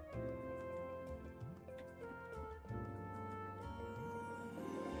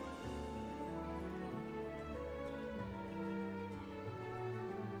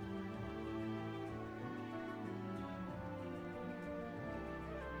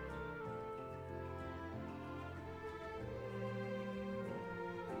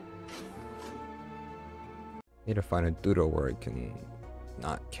 Need to find a doodle where I can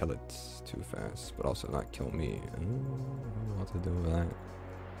not kill it too fast, but also not kill me. I don't know what to do with that.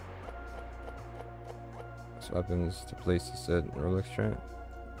 So weapons to place is said in Roblox chat.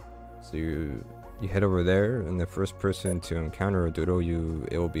 So you head over there, and the first person to encounter a doodle,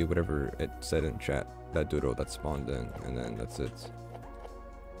 it will be whatever it said in chat. That doodle that spawned in, and then that's it.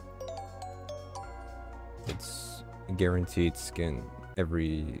 It's a guaranteed skin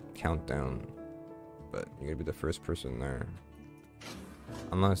every countdown. But you're gonna be the first person there,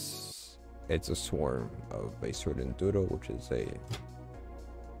 unless it's a swarm of a certain doodle, which is a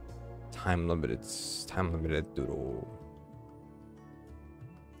time limited doodle,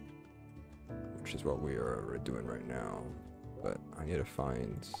 which is what we're doing right now. But I need to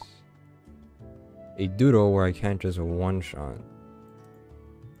find a doodle where I can't just one shot.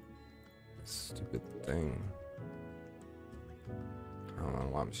 Stupid thing. I don't know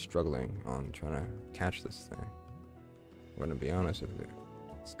why I'm struggling on trying to catch this thing. I'm gonna be honest with you.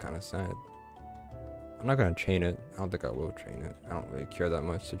 It's kind of sad. I'm not gonna chain it. I don't think I will chain it. I don't really care that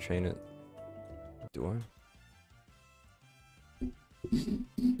much to chain it. Do I?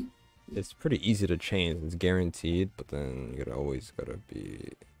 It's pretty easy to chain. It's guaranteed, but then you gotta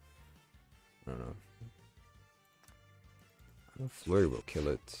be... I don't know. I don't know if Flurry will kill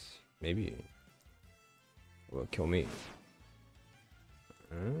it. Maybe. Will kill me.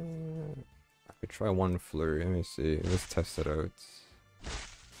 I could try one flurry. Let me see. Let's test it out.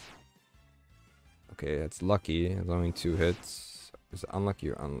 Okay, it's lucky. It's only 2 hits. Is it unlucky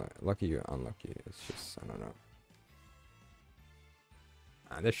or unlucky? Lucky or unlucky? It's just, I don't know.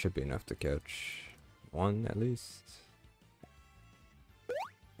 This should be enough to catch 1 at least.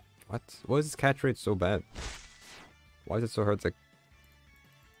 What? Why is this catch rate so bad? Why is it so hard to...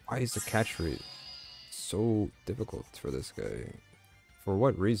 Why is the catch rate so difficult for this guy? For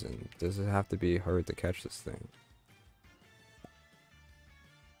what reason does it have to be hard to catch this thing?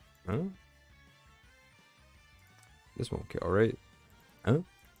 Huh? This won't kill, right? Huh?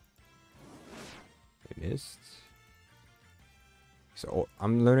 I missed. So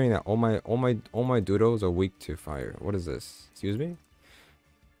I'm learning that all my doodles are weak to fire. What is this? Excuse me?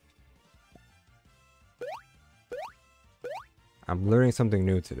 I'm learning something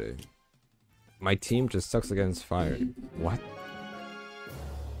new today. My team just sucks against fire. What?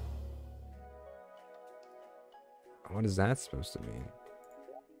 What is that supposed to mean?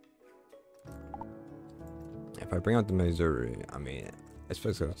 If I bring out the Missouri, I mean, I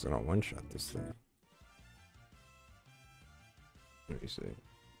suppose it's gonna one-shot this thing. Let me see.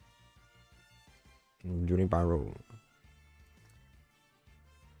 Judy Barrow.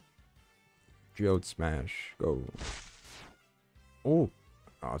 Geode Smash. Go. Oh!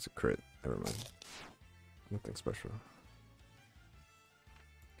 Oh, it's a crit. Never mind. Nothing special.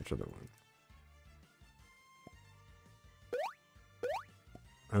 Which other one?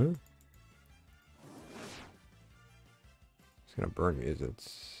 Huh? It's gonna burn me, is it?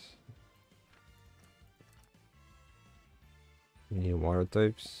 You need water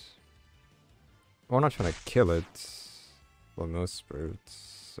types? Well, I'm not trying to kill it. Well, most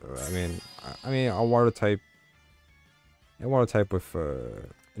spirits. So, I mean, a water type with a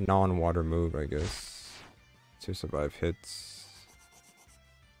non-water move, I guess, to survive hits.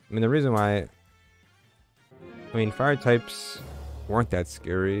 I mean, the reason why... I mean, fire types weren't that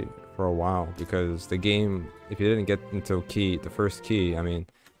scary for a while, because the game, if you didn't get into the first key, I mean,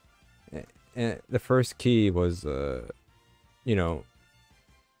 the first key was, you know,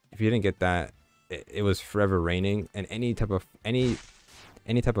 if you didn't get that, it was forever raining, and any type of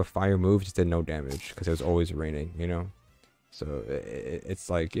fire move just did no damage, because it was always raining, you know? So it's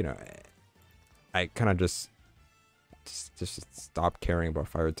like, you know, I kind of just stopped caring about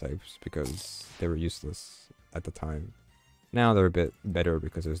fire types because they were useless at the time. Now they're a bit better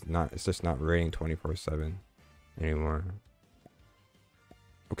because it's just not raining 24/7 anymore.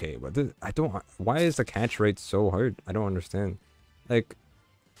 Okay, but why is the catch rate so hard? I don't understand. Like,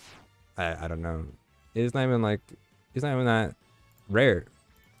 I don't know. It's not even that rare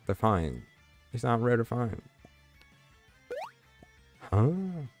to find. It's not rare to find. Huh?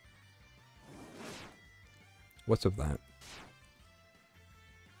 What's up that?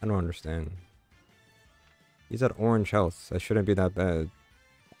 I don't understand. He's at orange health. That shouldn't be that bad.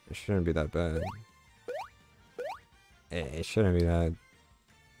 It shouldn't be that bad. It shouldn't be that.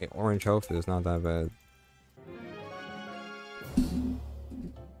 Orange health is not that bad.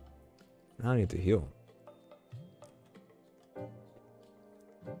 I need to heal.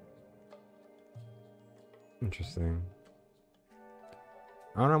 Interesting.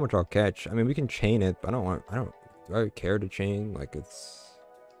 I don't know how much I'll catch. I mean, we can chain it, but do I care to chain? Like,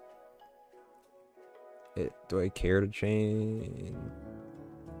 do I care to chain?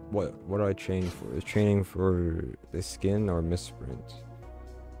 What do I chain for? Is training for the skin or misprint?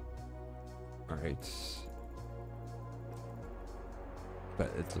 Alright.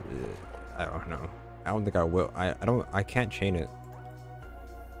 But it's, I don't know. I don't think I will. I can't chain it.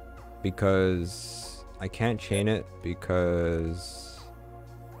 Because I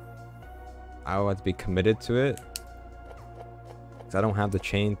I'll have to be committed to it. Cause I don't have the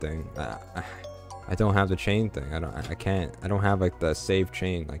chain thing. I don't have the chain thing. I don't have like the save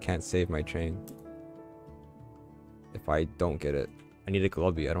chain. I can't save my chain if I don't get it. I need a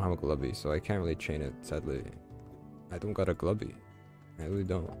glubby. I don't have a glubby, so I can't really chain it, sadly. I don't got a glubby. I really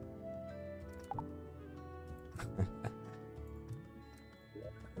don't.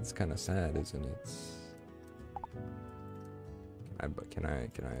 It's kind of sad, isn't it? Can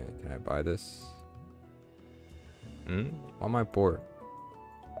I buy this? Why am I poor?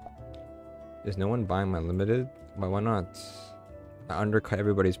 Is no one buying my limited? Why not? I undercut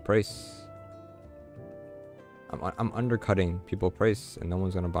everybody's price. I'm undercutting people's price and no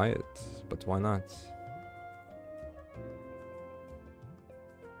one's gonna buy it. But why not?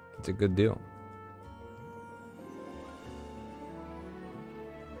 It's a good deal.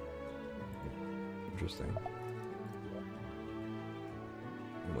 Interesting.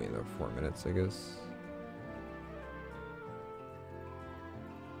 Wait there 4 minutes, I guess.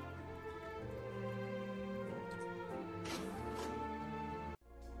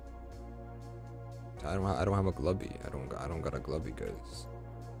 I don't have a glubby. I don't got a glubby, guys.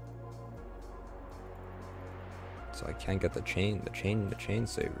 So I can't get the chain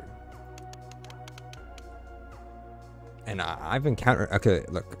saver. And I've encountered, okay,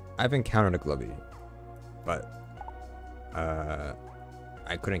 look, I've encountered a glubby, but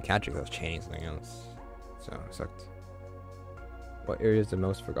I couldn't catch it because I was chaining something else, so it sucked. What area is the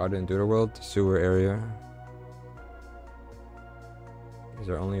most forgotten in Doodle World? The sewer area. Is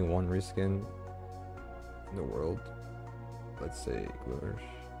there only one reskin in the world? Let's say Gloomish.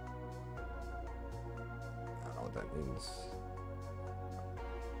 I don't know what that means.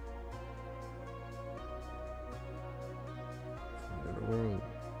 In the world.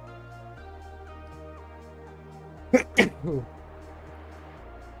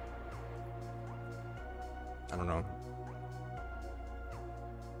 I don't know.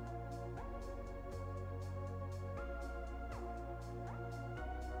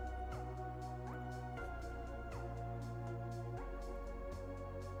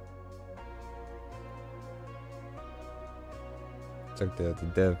 It's like the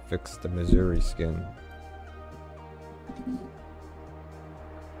dev fixed the Missouri skin.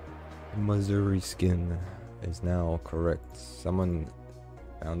 The Missouri skin is now correct. Someone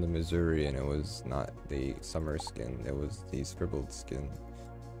found the Missouri and it was not the summer skin, it was the scribbled skin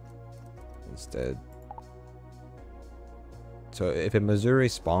instead. So if a Missouri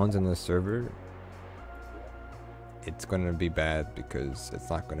spawns in the server, it's gonna be bad because it's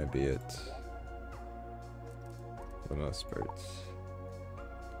not gonna be it for the most part.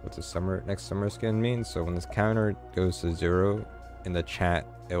 What's the next summer skin mean? So when this counter goes to 0 in the chat,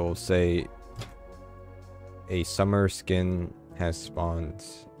 it will say a summer skin has spawned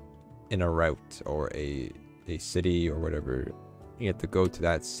in a route or a city or whatever. You have to go to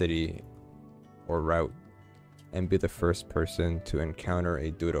that city or route and be the first person to encounter a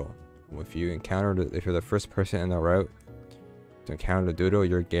doodle. If you're the first person in the route to encounter the doodle,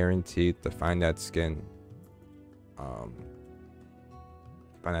 you're guaranteed to find that skin.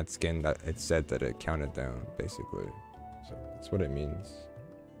 Find that skin that it said that it counted down, basically. So that's what it means.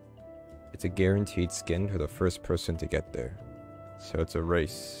 It's a guaranteed skin for the first person to get there. So it's a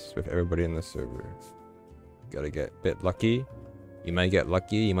race with everybody in the server. You gotta get a bit lucky. You might get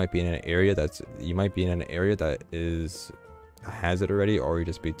lucky. You might be in an area that has it already, or you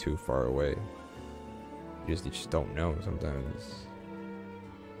just be too far away. You just don't know sometimes.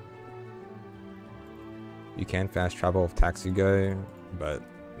 You can fast travel with Taxi Guy, but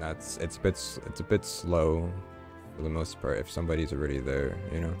it's a bit slow for the most part if somebody's already there,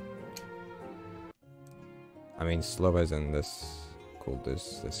 you know. I mean slow as in this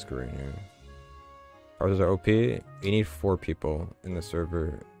screen here. Ours are OP. You need 4 people in the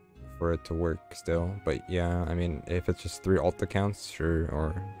server for it to work still, but yeah, I mean if it's just 3 alt accounts, sure,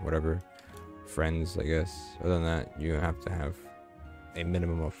 or whatever, friends, I guess. Other than that, you have to have a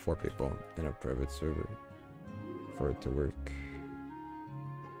minimum of 4 people in a private server for it to work.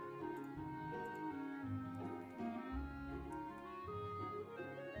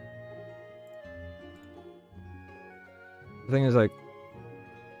 The thing is, like,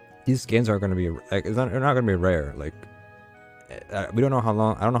 these skins aren't gonna be like they're not gonna be rare. Like, we don't know how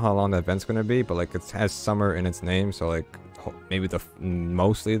long. I don't know how long the event's gonna be, but like it has summer in its name, so like maybe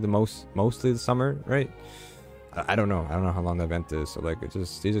mostly the summer, right? I don't know. I don't know how long the event is. So like it's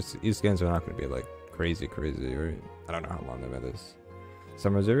just these skins are not gonna be like crazy, right? I don't know how long the event is.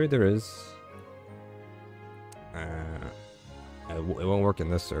 Some Missouri there is. It won't work in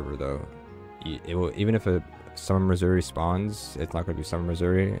this server though. It will, even if a Summer Missouri spawns, it's not going to be Summer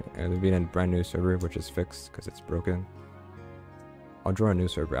Missouri. It'll be in a brand new server, which is fixed because it's broken. I'll join a new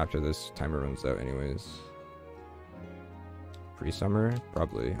server after this timer runs out anyways. Pre-summer?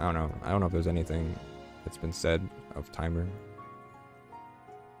 Probably. I don't know. I don't know if there's anything that's been said of timer.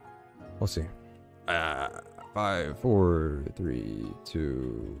 We'll see. 5, 4, 3,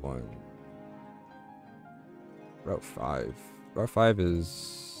 2, 1. Route 5. Route 5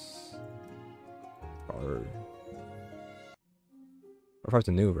 is... Or if it's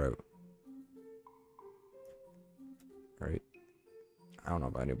a new route, right? I don't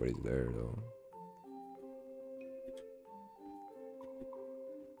know if anybody's there though.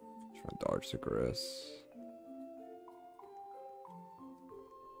 Trying to dodge the grass.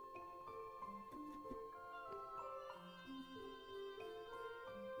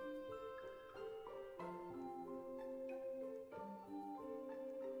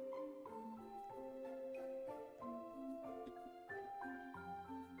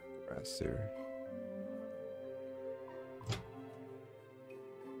 Here.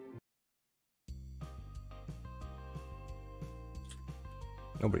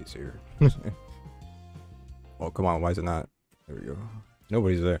 Nobody's here. Oh, come on. Why is it not? There we go.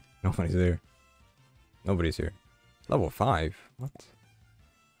 Nobody's there. Nobody's there. Nobody's here. Level 5? What?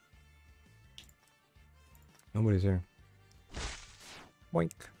 Nobody's here.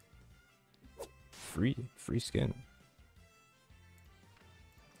 Boink. Free skin.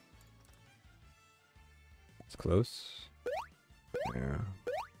 It's close. Yeah. There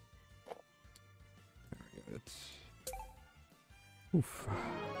we go. It's... Oof.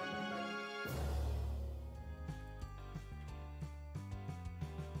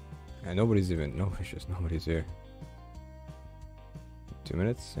 And nobody's here. 2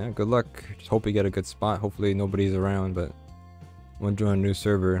 minutes? Yeah, good luck. Just hope you get a good spot. Hopefully nobody's around, but I'm gonna join a new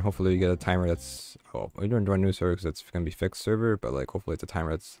server and hopefully you get a timer that's... Oh, we're gonna join a new server because it's gonna be fixed server, but like hopefully it's a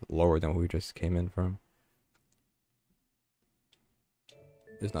timer that's lower than what we just came in from.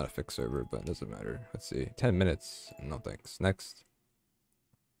 It's not a fixed server, but it doesn't matter. Let's see. 10 minutes. No thanks. Next.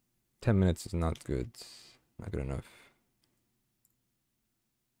 10 minutes is not good. Not good enough.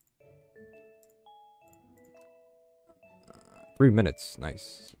 Three minutes.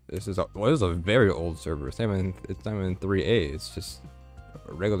 Nice. This is a very old server. It's not even 3A. It's just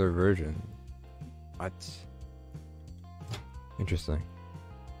a regular version. What? Interesting.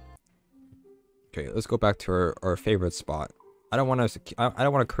 Okay, let's go back to our favorite spot. I don't want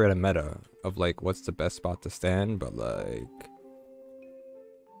to create a meta of like what's the best spot to stand, but like,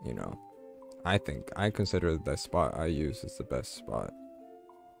 you know, I consider the spot I use is the best spot,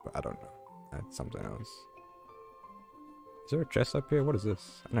 but I don't know. That's something else. Is there a chest up here? What is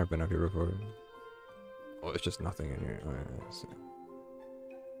this? I've never been up here before. Oh, it's just nothing in here. Oh, yeah, let's see.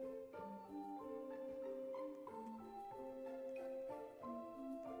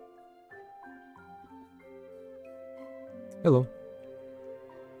 Hello.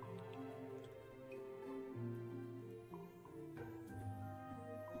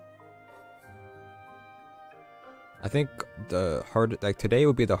 I think today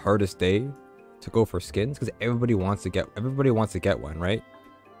would be the hardest day to go for skins because everybody wants to get one, right?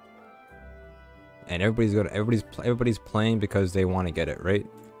 And everybody's playing because they want to get it, right?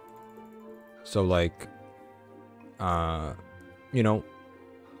 So like, you know,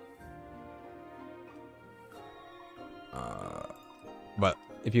 but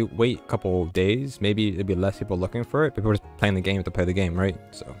if you wait a couple of days, maybe there'll be less people looking for it. People are just playing the game to play the game, right?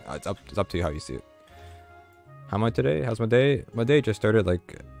 So it's up to you how you see it. How am I today? How's my day? My day just started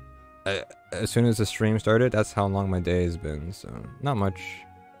like as soon as the stream started. That's how long my day has been. So not much.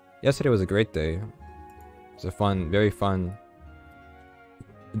 Yesterday was a great day. It's a very fun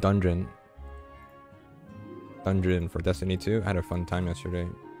dungeon for Destiny 2. I had a fun time yesterday,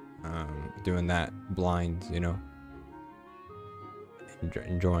 doing that blind, you know,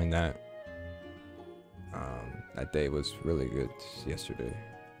 enjoying that. That day was really good yesterday.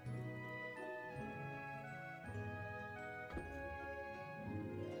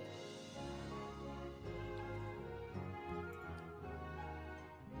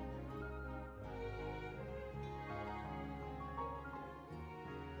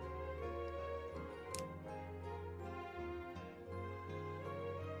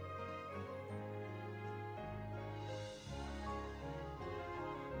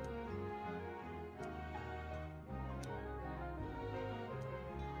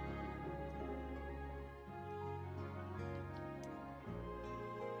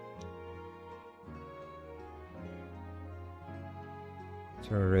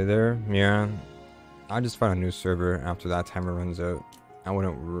 Right there, yeah. I just find a new server after that timer runs out. I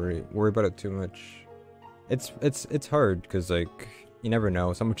wouldn't worry about it too much. It's hard because like you never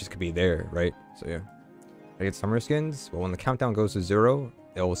know. Someone just could be there, right? So yeah. I get summer skins. Well, when the countdown goes to 0,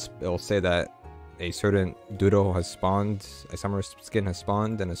 it'll say that a certain Doodle has spawned, a summer skin has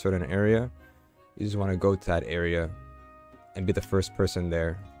spawned in a certain area. You just want to go to that area and be the first person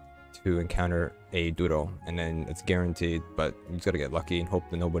there to encounter a Doodle, and then it's guaranteed, but you just gotta get lucky and hope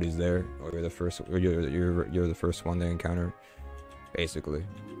that nobody's there, or you're the first, or you're the first one they encounter, basically.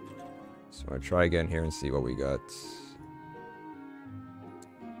 So I try again here and see what we got.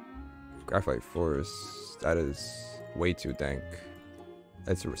 Graphite Forest, that is way too dank.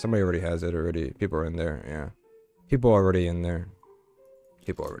 That's somebody already has it already. People are in there, yeah. People already in there.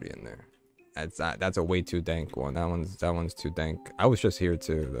 That's a way too dank one. That one's too dank. I was just here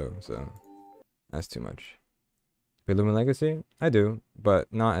too though, so that's too much. Lumen Legacy? I do,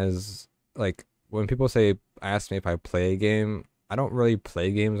 but not as like when people ask me if I play a game, I don't really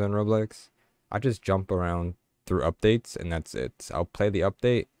play games on Roblox. I just jump around through updates and that's it. I'll play the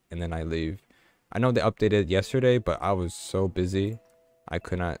update and then I leave. I know they updated yesterday, but I was so busy I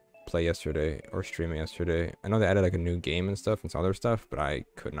could not play yesterday or stream it yesterday. I know they added like a new game and stuff and some other stuff, but I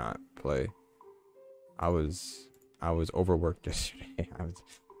could not play. I was overworked yesterday.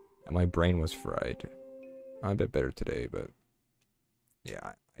 My brain was fried. I'm a bit better today, but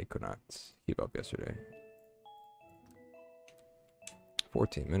yeah, I could not keep up yesterday.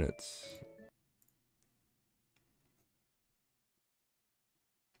 14 minutes.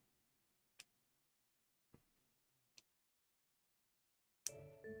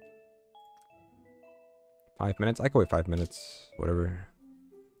 Five minutes? I can wait 5 minutes. Whatever.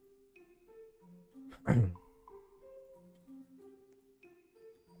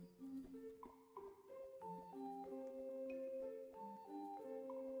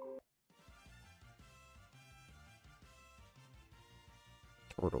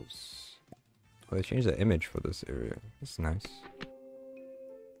 Turtles. Oh, they changed the image for this area. That's nice.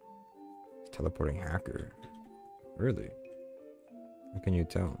 Teleporting hacker. Really? How can you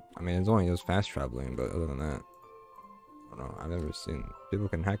tell? I mean, it's only just fast traveling, but other than that, I don't know. I've never seen people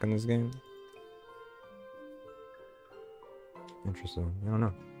can hack in this game. Interesting. I don't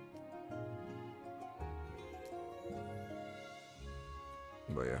know.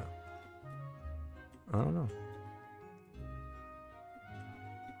 But yeah. I don't know.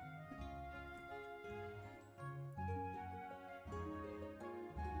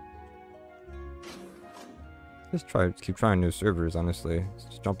 Keep trying new servers, honestly.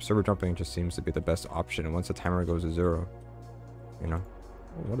 Server jumping just seems to be the best option, and once the timer goes to 0, you know.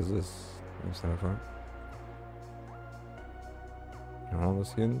 Oh, what is this? What's that for? All the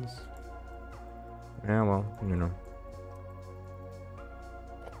skins? Yeah, well, you know.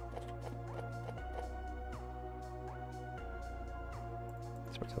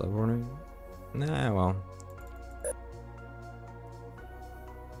 Start teleporting? Nah, well.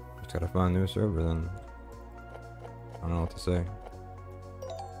 Just gotta find a new server then. I don't know what to say.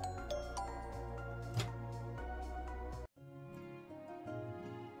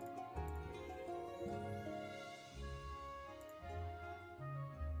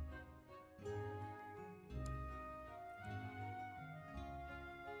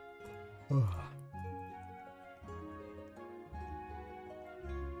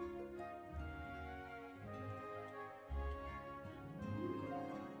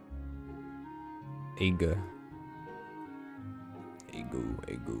 Ega. Ego.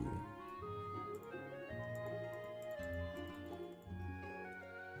 Ega.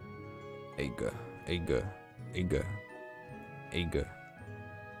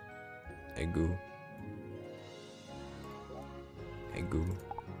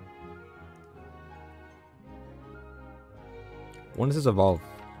 When does this evolve?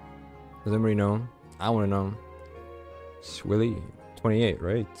 Does anybody know? I want to know. Swilly, 28,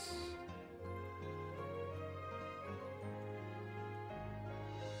 right?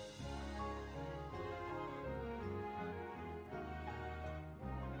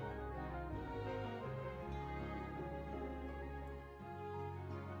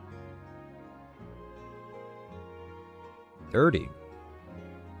 $30.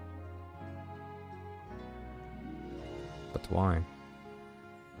 But why?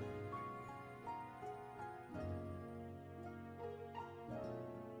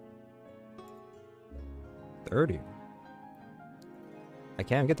 $30. I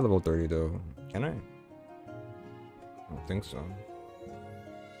can't get to level 30 though. Can I? I don't think so.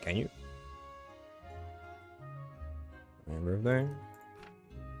 Can you? My birthday?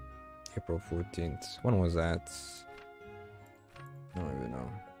 April 14th. When was that? I don't even know.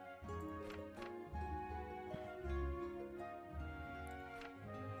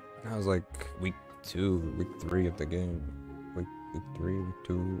 That was like week 2, week 3 of the game. Week 3, week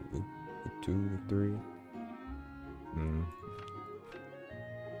 2, week 2, week 3.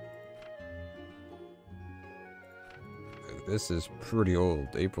 This is pretty old.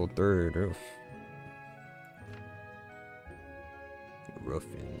 April 3rd. Oof.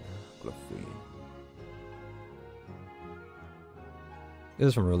 Fluffy. This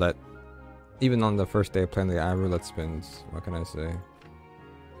is from roulette. Even on the first day of playing the roulette spins. What can I say?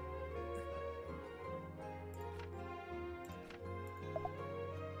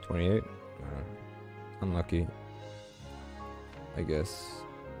 $28. Unlucky. I guess.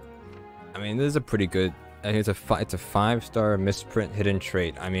 I mean, this is a pretty good. I think it's a 5-star misprint hidden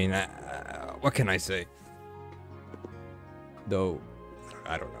trait. I mean, what can I say? Though,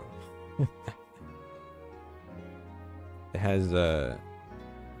 I don't know. It has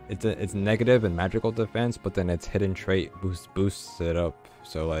it's negative and magical defense, but then its hidden trait boosts it up.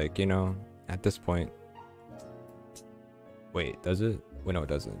 So like, you know, at this point. Wait, does it? Wait, no, it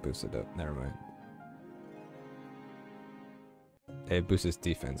doesn't boost it up. Never mind. It boosts its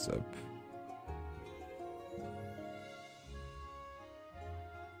defense up.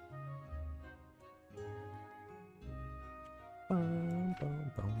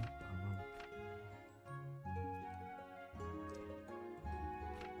 boom, boom.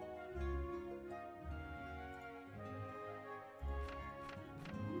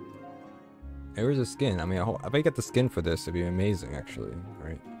 Hey, where's the skin? I mean, if I get the skin for this, it'd be amazing, actually,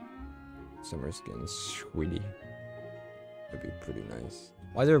 right? Summer skin, sweetie. That'd be pretty nice.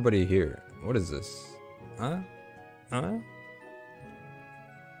 Why is everybody here? What is this? Huh? Huh?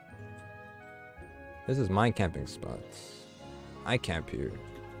 This is my camping spot. I camp here.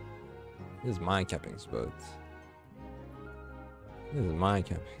 This is my camping spot. This is my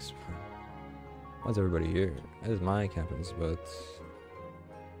camping spot. Why is everybody here? This is my camping spot.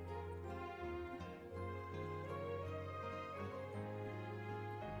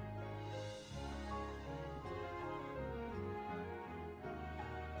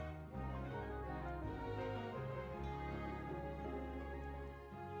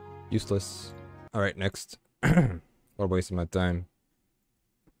 Useless. Alright, next. What a waste of my time.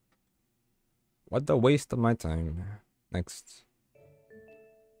 What the waste of my time. Next.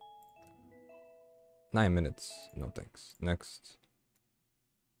 9 minutes. No thanks. Next.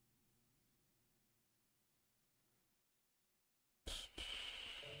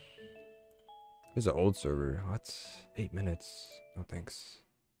 Here's an old server. What? 8 minutes. No thanks.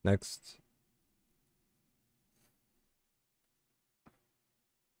 Next.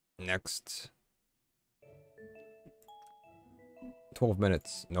 Next. 12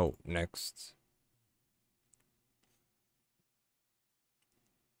 minutes. No, next.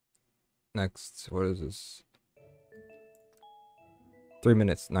 Next. What is this? 3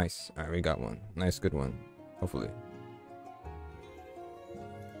 minutes. Nice. Alright, we got one. Nice, good one. Hopefully.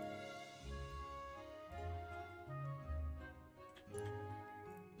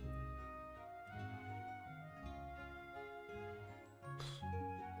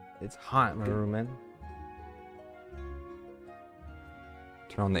 It's hot in my room, man.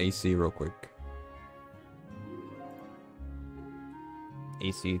 Turn on the AC real quick.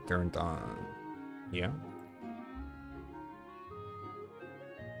 AC turned on. Yeah.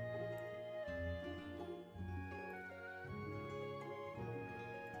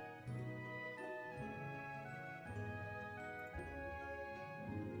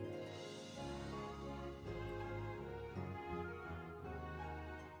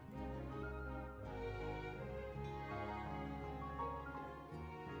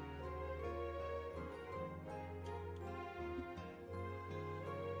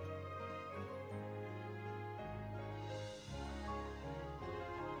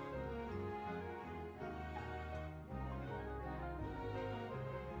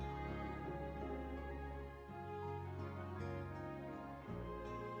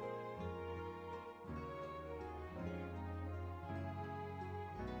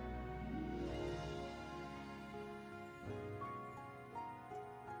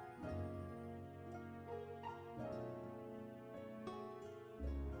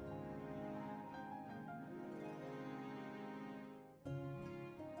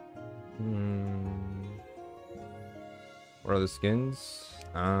 What are the skins?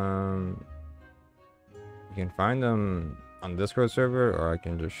 You can find them on the Discord server, or I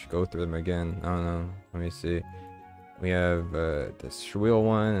can just go through them again. I don't know. Let me see. We have the Shrill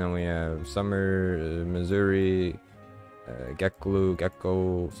one, and we have Summer, Missouri,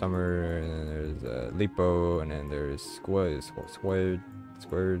 Gecko, Summer, and then there's Lipo, and then there's Squid,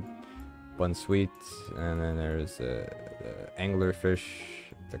 Bun Sweet, and then there's the Anglerfish,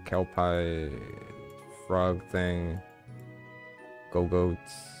 the Kelpie, Frog thing,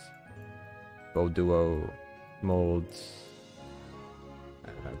 Go-Goats, Bow Duo, Molds,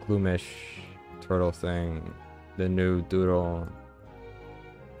 Gloomish, Turtle thing, the new Doodle,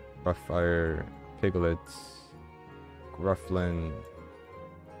 Roughfire, Piglets, Grufflin,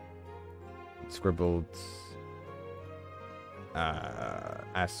 Scribbled,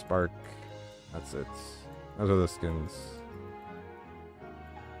 Aspark. That's it. Those are the skins.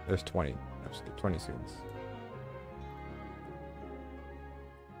 There's 20. There's 20 skins.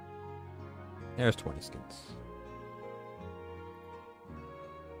 There's 20 skins.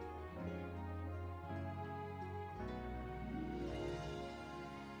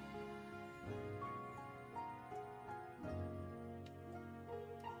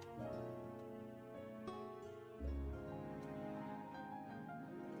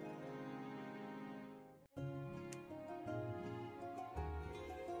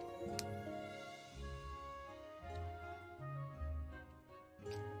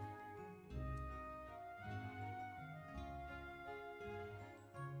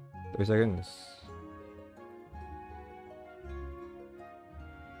 Seconds.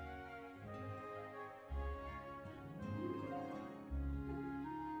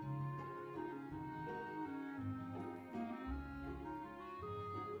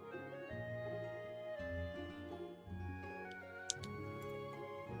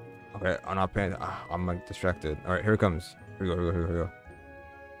 Okay, I'm not paying. I'm like distracted. All right, here it comes. Here we go. Here we go. Here we go.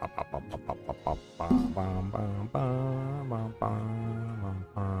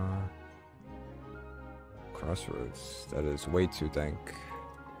 Crossroads. That is way too dank.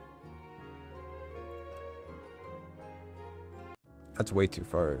 That's way too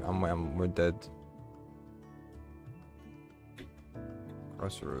far. We're dead.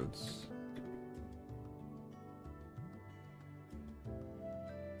 Crossroads.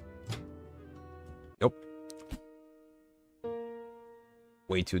 Yep.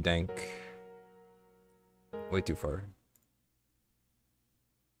 Way too dank. Way too far.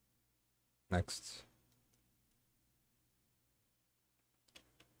 Next.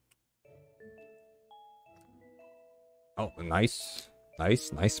 Oh, nice.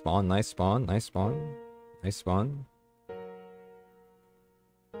 Nice spawn, nice spawn, nice spawn. Nice spawn.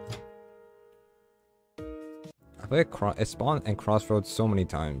 I feel like it spawned in Crossroads so many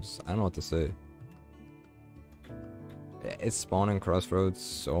times. I don't know what to say. It's spawned in Crossroads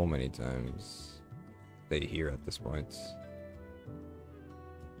so many times. They hear at this point.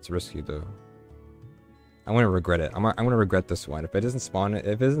 It's risky though. I'm gonna regret it. I'm gonna regret this one. If it doesn't spawn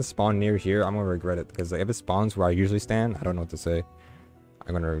near here, I'm gonna regret it because like, if it spawns where I usually stand, I don't know what to say.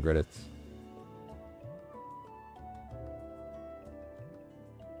 I'm gonna regret it.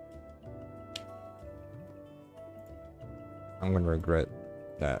 I'm gonna regret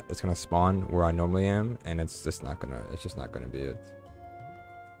that it's gonna spawn where I normally am, and it's just not gonna be it.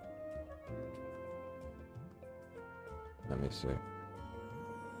 Let me see.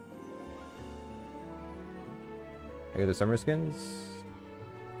 Hey, the summer skins.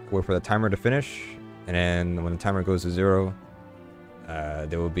 Wait for the timer to finish, and then when the timer goes to 0,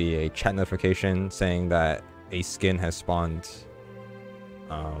 there will be a chat notification saying that a skin has spawned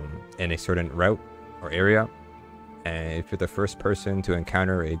in a certain route or area. And if you're the first person to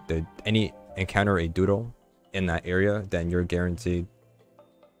encounter a doodle in that area, then you're guaranteed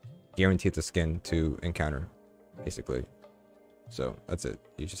the skin to encounter, basically. So that's it.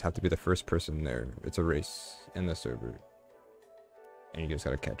 You just have to be the first person there. It's a race in the server, and you just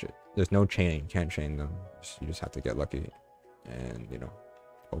gotta catch it. There's no chaining. You can't chain them. You just have to get lucky, and you know,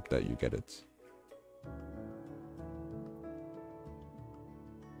 hope that you get it.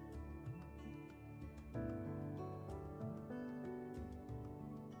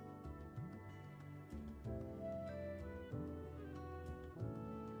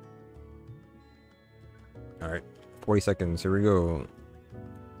 All right, 40 seconds. Here we go.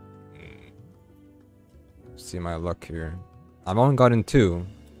 See my luck here. I've only gotten 2,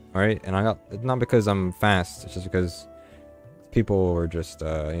 all right, and I got it's not because I'm fast. It's just because people were just,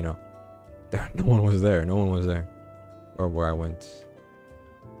 you know, no one was there. No one was there, or where I went.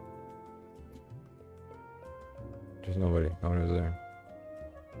 There's nobody. No one was there.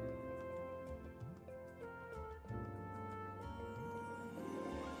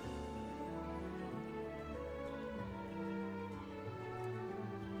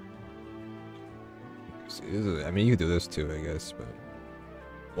 I mean, you could do this too, I guess, but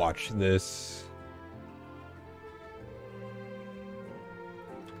watch this.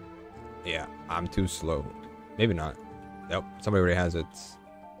 Yeah, I'm too slow. Maybe not. Nope, somebody already has it.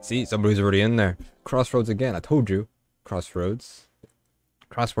 See, somebody's already in there. Crossroads again. I told you. Crossroads.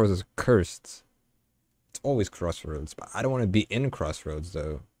 Crossroads is cursed. It's always Crossroads, but I don't want to be in Crossroads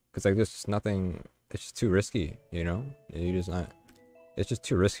though, because like there's just nothing. It's just too risky, you know. You just not. It's just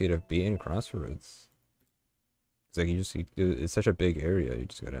too risky to be in Crossroads. It's like it's such a big area. You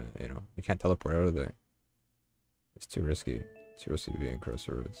just gotta, you know, you can't teleport out of there. It's too risky. It's too risky to be in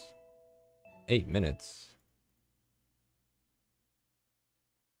Crossroads. 8 minutes.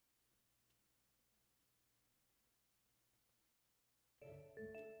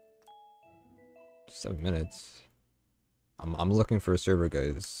 Seven minutes. I'm looking for a server,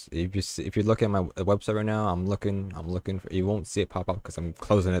 guys. If you look at my website right now, I'm looking for. You won't see it pop up because I'm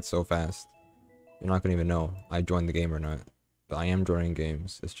closing it so fast. You're not gonna even know I joined the game or not. But I am joining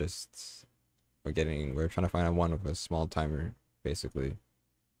games. It's just we're trying to find one with a small timer, basically.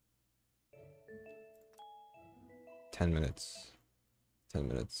 10 minutes. 10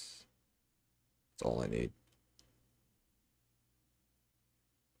 minutes. That's all I need.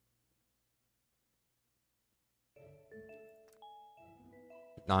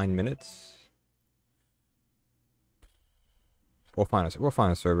 Nine minutes. We'll find a server. We'll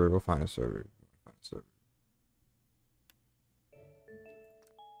find a server.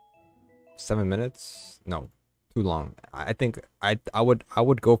 7 minutes? No, too long. I think I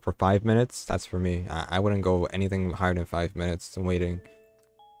would go for 5 minutes. That's for me. I wouldn't go anything higher than 5 minutes. I'm waiting.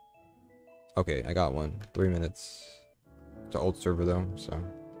 Okay, I got one. 3 minutes. It's an old server though, so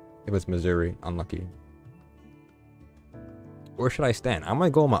It was Missouri. Unlucky. Where should I stand? I'm gonna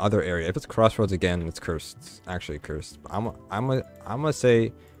go in my other area. If it's Crossroads again, it's cursed. It's actually cursed. I'm gonna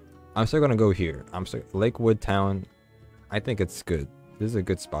say I'm still gonna go here. Lakewood Town. I think it's good. This is a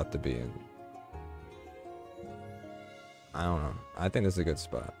good spot to be in. I don't know. I think this is a good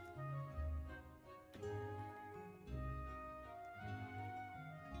spot.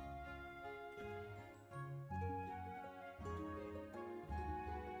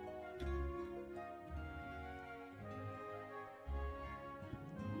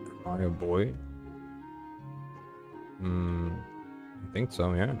 Mario boy. I think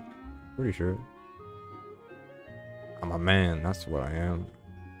so, yeah. Pretty sure. I'm a man, that's what I am.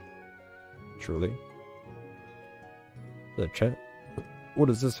 Truly. The chest. What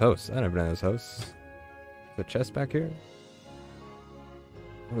is this house? I never been in this house. The chest back here?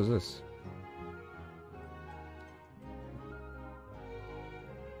 What is this?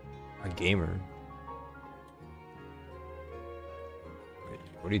 A gamer. Wait,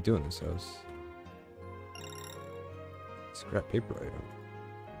 what do you do in this house? Scrap paper item.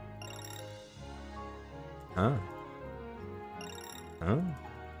 Huh? Huh?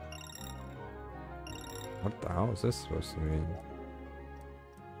 What the hell is this supposed to mean?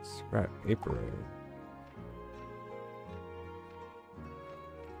 Scrap paper item.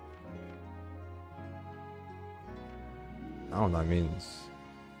 I don't know what that means.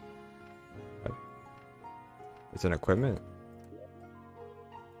 What? It's an equipment?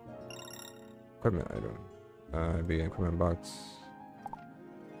 Equipment item. It'd be an equipment box.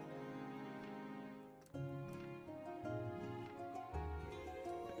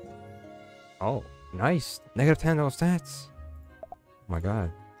 Oh, nice! Negative 10 no stats! Oh my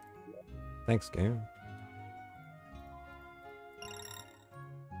god. Thanks, game.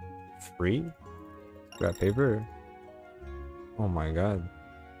 Free? Scrap paper? Oh my god.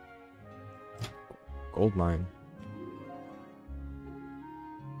 Gold mine.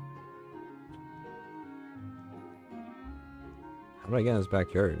 How do I get in this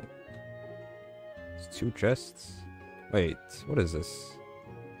backyard? It's 2 chests? Wait, what is this?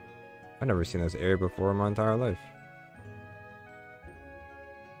 I've never seen this area before in my entire life.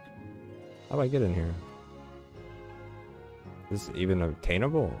 How do I get in here? Is this even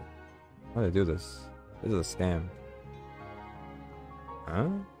obtainable? How do I do this? This is a scam. Huh?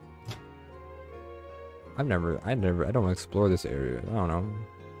 I don't explore this area. I don't know.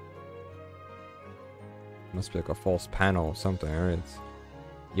 Must be like a false panel or something, right?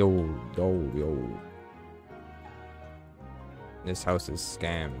 Yo. This house is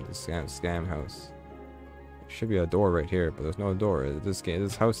scammed. This scam house. There should be a door right here, but there's no door.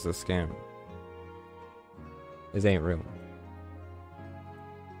 This house is a scam. This ain't real.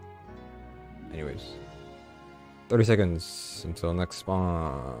 Anyways. 30 seconds until next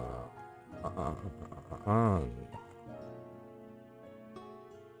spawn.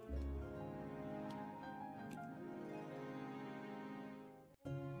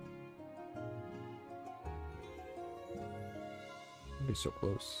 Be so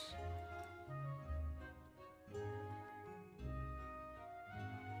close.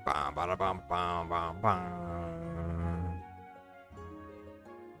 Bam, bada, bam, bam, bam, bam.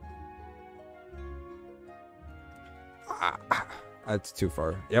 That's too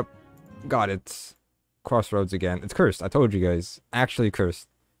far. Yep. Got it. Crossroads again. It's cursed. I told you guys. Actually cursed.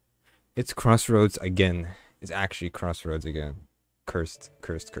 It's Crossroads again. It's actually Crossroads again. Cursed.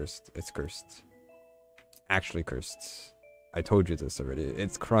 Cursed. Cursed. It's cursed. Actually cursed. I told you this already.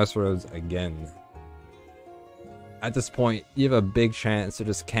 It's Crossroads again. At this point, you have a big chance to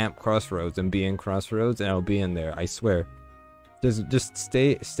just camp Crossroads and be in Crossroads, and I'll be in there. I swear. Just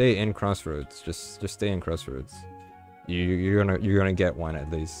stay in Crossroads. Just stay in Crossroads. You're gonna get one at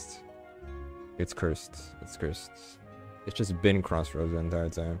least. It's cursed. It's cursed. It's just been Crossroads the entire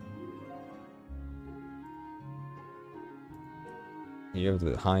time. You have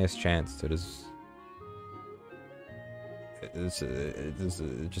the highest chance to just. It's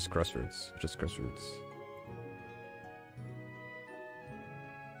just Crossroads. Just Crossroads.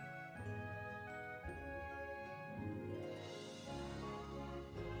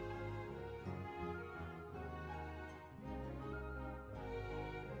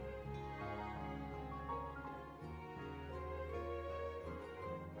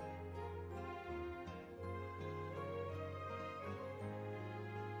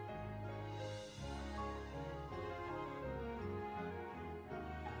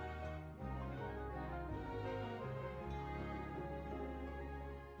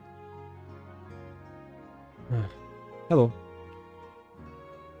 Hello.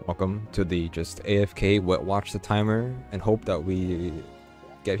 Welcome to the just AFK watch the timer and hope that we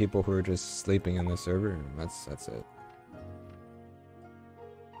get people who are just sleeping in the server. That's it.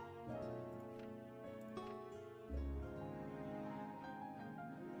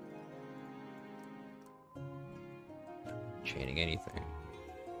 Chaining anything.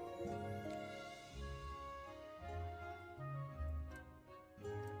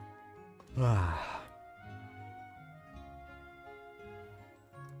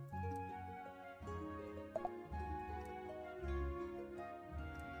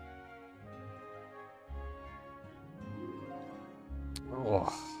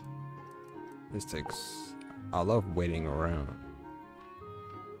 Oh, this takes. I love waiting around.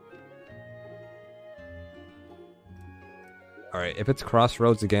 Alright, if it's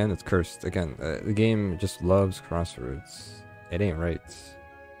crossroads again, it's cursed. Again, the game just loves crossroads. It ain't right.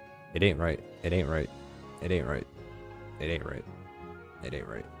 It ain't right. It ain't right. It ain't right. It ain't right. It ain't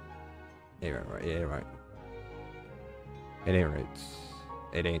right. It ain't right. It ain't right. It ain't right.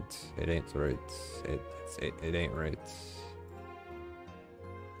 It ain't. It ain't right. It ain't right.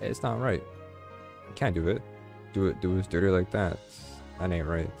 It's not right. You can't do it. Do it dirty like that. That ain't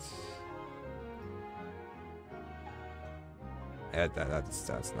right. Yeah,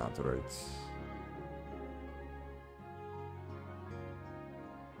 that's not right.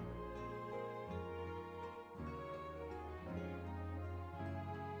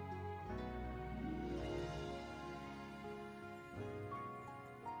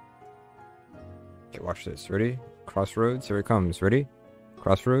 Okay, watch this. Ready? Crossroads. Here it comes. Ready?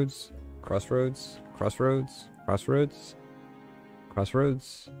 Crossroads. Crossroads. Crossroads. Crossroads.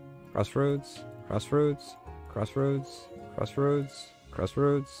 Crossroads. Crossroads. Crossroads. Crossroads. Crossroads.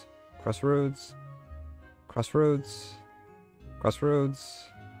 Crossroads. Crossroads. Crossroads. Crossroads.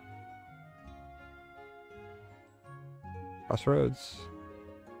 Crossroads.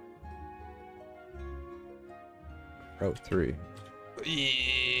 Route 3.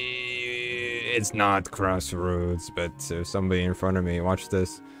 It's not crossroads, but there's somebody in front of me. Watch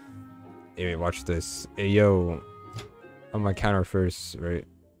this. Hey, watch this. Hey, yo. On my counter first, right?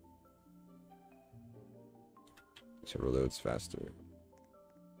 So it reloads faster.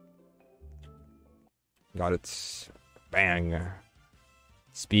 Got it. Bang.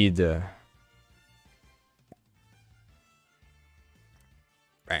 Speed.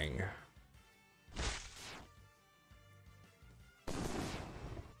 Bang.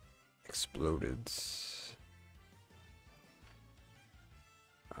 Exploded.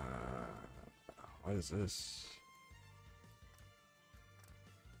 What is this?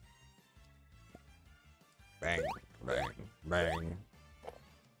 Bang, bang, bang.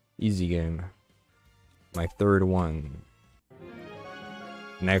 Easy game. My third one.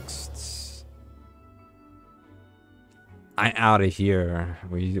 Next. I'm out of here.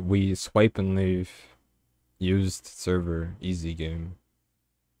 We swipe and leave. Used server. Easy game.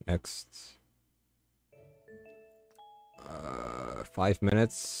 Next. 5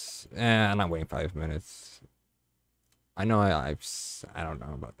 minutes. I'm not waiting 5 minutes. I know I don't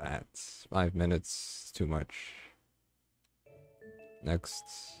know about that. 5 minutes, too much. Next.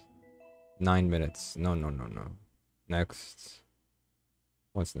 9 minutes. No. Next.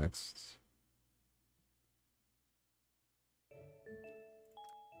 What's next?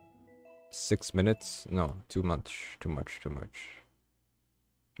 Six minutes? No, too much.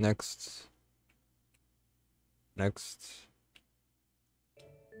 Next. Next.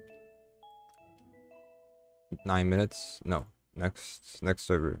 9 minutes? No. Next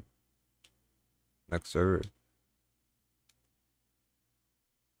server. Next server.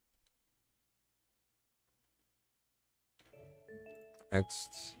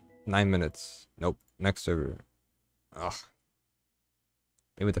 Next 9 minutes. Nope. Next server. Ugh.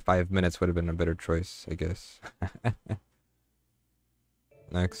 Maybe the 5 minutes would have been a better choice, I guess.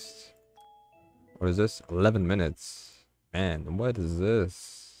 Next. What is this? 11 minutes. Man, what is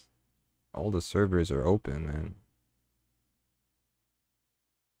this? All the servers are open, man.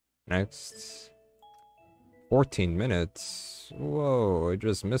 Next. 14 minutes. Whoa, I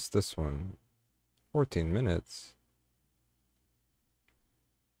just missed this one. 14 minutes.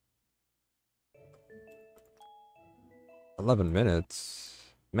 $11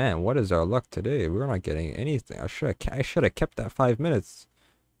 minutes. Man, what is our luck today? We're not getting anything. I should have kept that 5 minutes.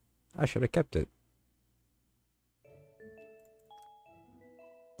 I should have kept it.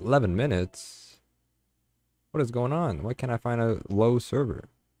 11 minutes. What is going on? Why can't I find a low server?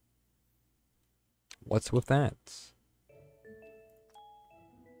 What's with that?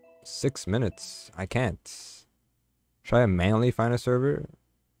 6 minutes. I can't. Should I manually find a server?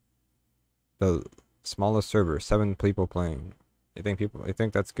 The smallest server, 7 people playing. I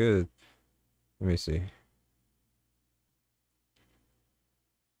think that's good. Let me see.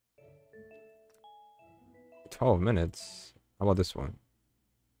 12 minutes. How about this one?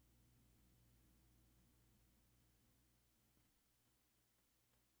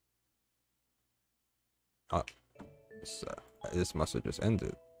 Oh, this must have just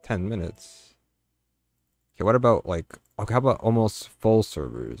ended. 10 minutes. Okay, what about like, okay, how about almost full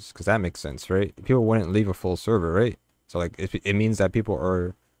servers? Because that makes sense, right? People wouldn't leave a full server, right? So like, it means that people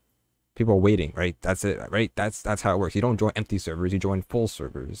are waiting, right? That's it, right? That's how it works. You don't join empty servers, you join full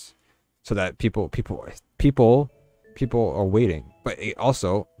servers, so that people are waiting. But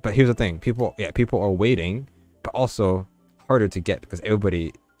here's the thing: people are waiting, but also harder to get because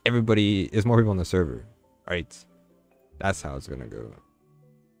everybody is more people on the server, right? That's how it's gonna go.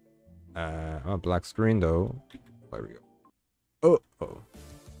 Black screen though. There we go.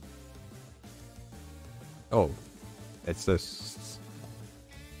 Oh, it's this.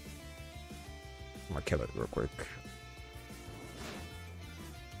 I'm gonna kill it real quick.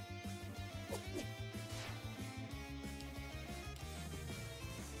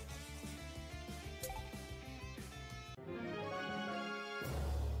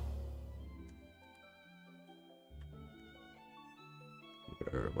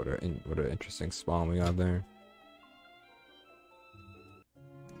 What an interesting spawn we got there.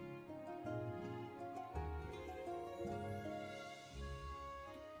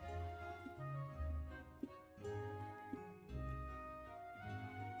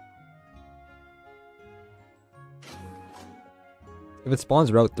 If it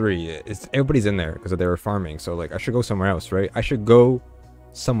spawns Route 3, everybody's in there because they were farming. So like, I should go somewhere else, right? I should go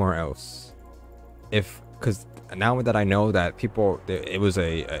somewhere else. Because now that I know that it was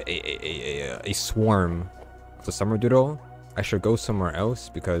a swarm of the summer doodle, I should go somewhere else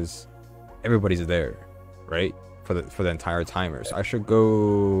because everybody's there, right? For the entire timer. So I should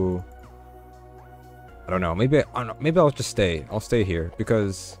go. I don't know. Maybe I'll just stay. I'll stay here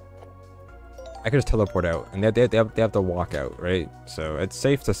because I could just teleport out, and they have to walk out, right? So it's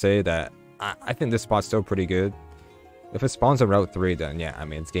safe to say that I think this spot's still pretty good. If it spawns on Route 3, then yeah, I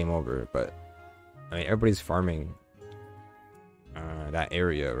mean, it's game over. But I mean, everybody's farming that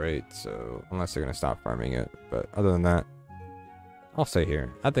area, right? So unless they're gonna stop farming it, but other than that, I'll stay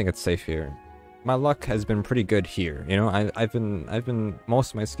here. I think it's safe here. My luck has been pretty good here. You know, I've been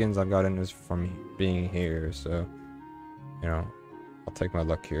most of my skins I've gotten is from being here. So you know, I'll take my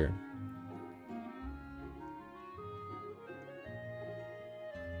luck here.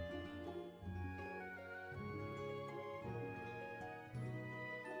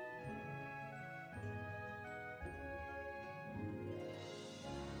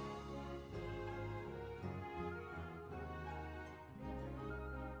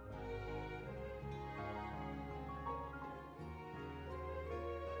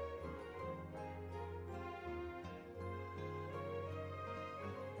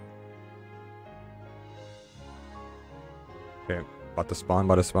 Okay, about to spawn.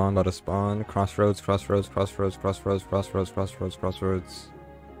 Crossroads.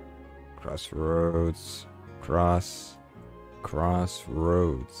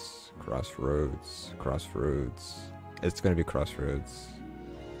 It's gonna be crossroads.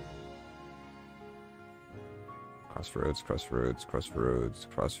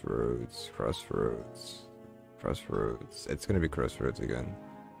 Crossroads. It's gonna be crossroads again.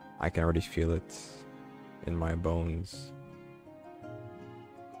 I can already feel it in my bones.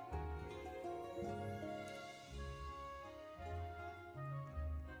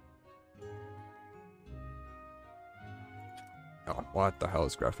 Oh, what the hell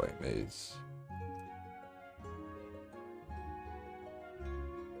is Graphite Maze?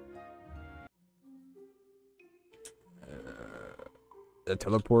 The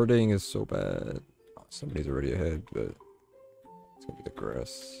teleporting is so bad. Oh, somebody's already ahead, but it's gonna be the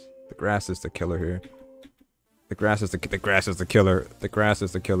grass. The grass is the killer here. The grass is the killer. The grass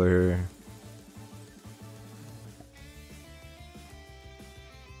is the killer here.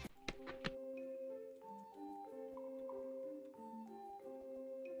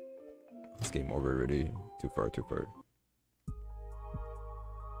 It's game over already. Too far.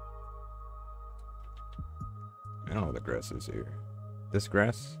 I don't know what the grass is here. This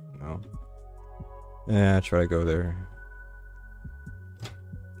grass? No. Yeah, try to go there.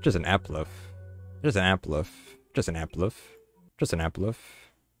 Just an Aplif.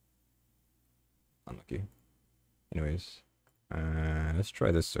 Unlucky. Anyways. Let's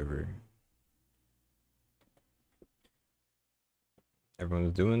try this server.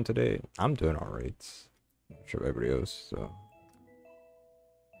 Everyone's doing today? I'm doing alright. I'm sure everybody else, so.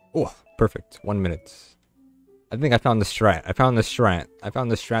 Oh, perfect. 1 minute. I think I found the strat. I found the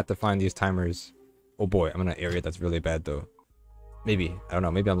strat to find these timers. Oh boy, I'm in an area that's really bad though. Maybe. I don't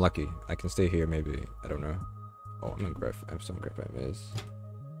know. Maybe I'm lucky. I can stay here maybe. I don't know. Oh, I'm still in graphite maze.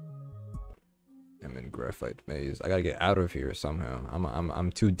 I'm in graphite maze. I gotta get out of here somehow.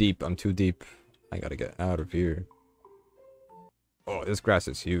 I'm too deep. I'm too deep. I gotta get out of here. Oh, this grass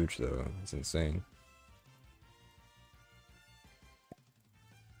is huge though. It's insane.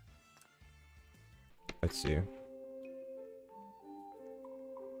 Let's see.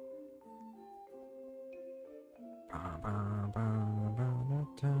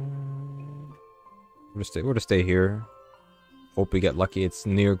 We'll just stay here. Hope we get lucky. It's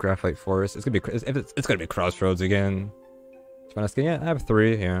near Graphite Forest. It's gonna be Crossroads again. Yeah, I have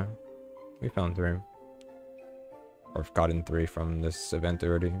 3. Yeah, we found 3, or I've gotten 3 from this event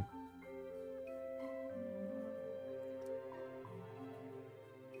already.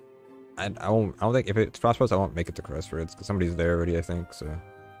 I don't think if it's Crossroads, I won't make it to Crossroads because somebody's there already. I think so,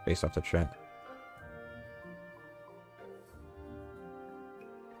 based off the chat.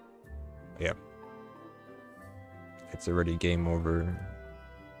 Yep. It's already game over.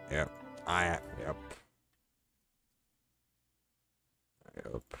 Yep. Yep.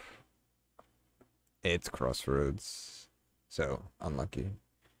 Yep. It's Crossroads. So, unlucky.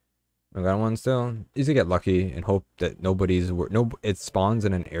 I got one still. Easy to get lucky and hope that it spawns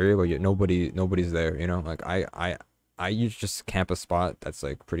in an area where nobody's there, you know? Like I usually just camp a spot that's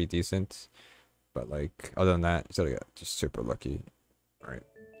like pretty decent. But like other than that, you gotta get just super lucky. Alright.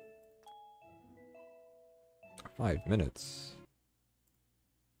 5 minutes.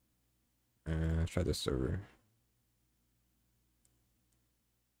 Try this server.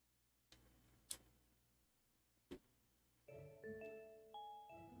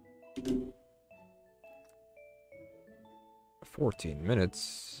 For 14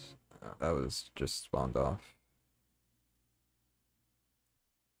 minutes. That was just spawned off.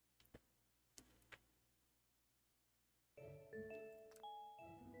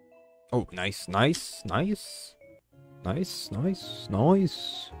 Oh, nice. Nice. It's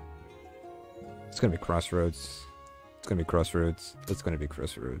gonna be Crossroads.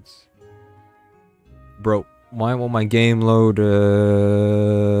 Bro, why won't my game load?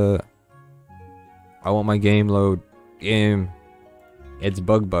 I want my game load. Game. It's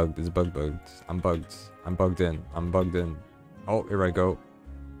bugged. I'm bugged in. Oh, here I go.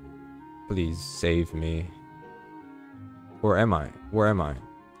 Please save me. Where am I?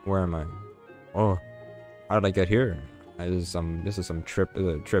 Oh, how did I get here? This is some trip.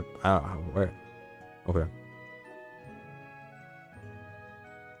 Where? Okay.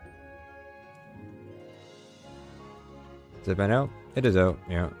 Has it been out? It is out,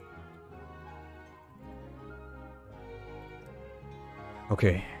 yeah.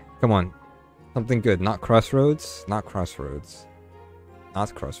 Okay, come on. Something good. Not Crossroads. Not Crossroads.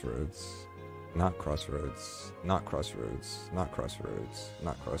 Not Crossroads. Not Crossroads. Not Crossroads. Not Crossroads.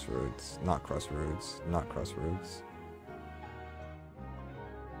 Not Crossroads. Not Crossroads. Not Crossroads.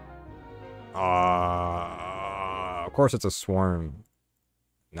 Of course it's a swarm.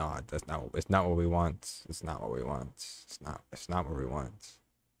 No, that's not. It's not what we want. It's not what we want. It's not what we want.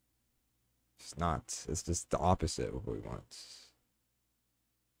 It's not. It's just the opposite of what we want.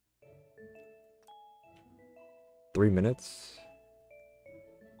 3 minutes.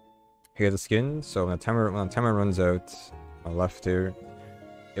 Here the skin. So when the timer runs out, on left here,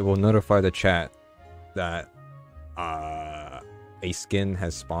 it will notify the chat that a skin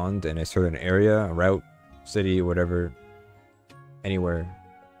has spawned in a certain area, route, city, whatever, anywhere,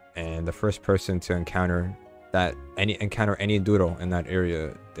 and the first person to encounter any doodle in that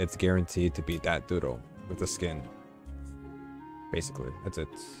area, it's guaranteed to be that doodle with the skin. Basically, that's it.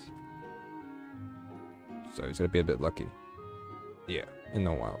 So he's gonna be a bit lucky. Yeah, in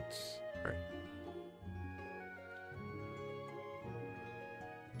the wilds. Right.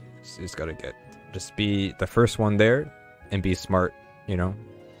 So he's gotta just be the first one there and be smart, you know?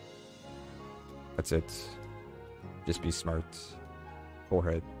 That's it. Just be smart.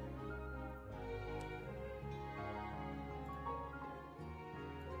 Forehead.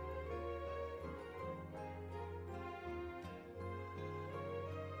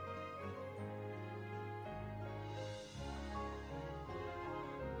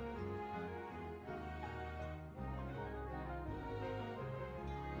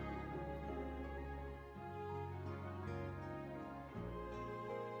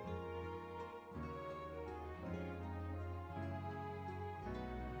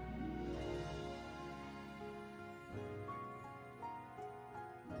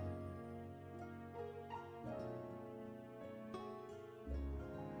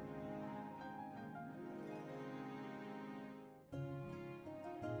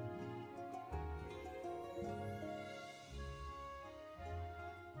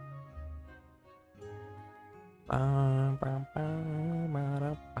 2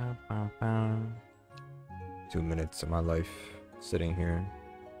 minutes of my life sitting here.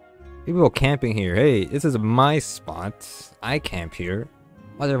 People camping here. Hey, this is my spot. I camp here.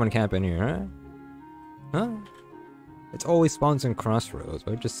 Why is everyone camping here, huh? Huh? It's always spawns in crossroads.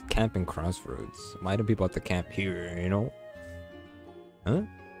 Why just camping crossroads? Why do people have to camp here, you know? Huh?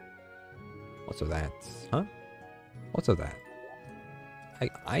 What's with that? Huh? What's with that?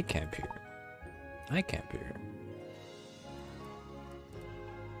 I camp here. I camp here.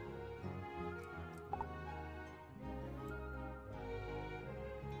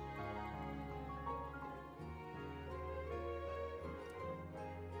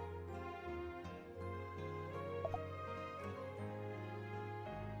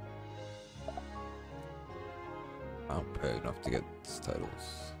 I'm paid enough to get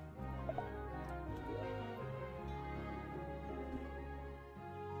titles.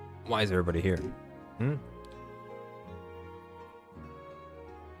 Why is everybody here? Hmm?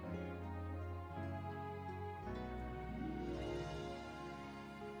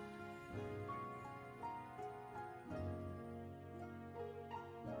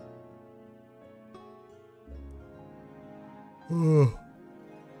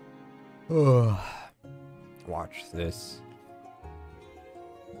 Watch this.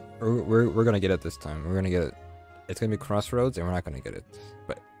 We're gonna get it this time. We're gonna get it. It's gonna be crossroads, and we're not gonna get it.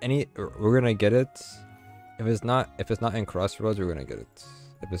 But we're gonna get it. If it's not in crossroads, we're gonna get it.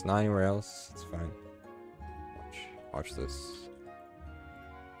 If it's not anywhere else, it's fine. Watch this.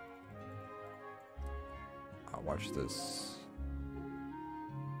 I'll watch this.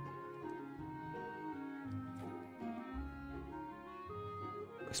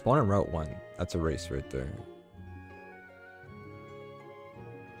 Spawn in Route 1. That's a race right there.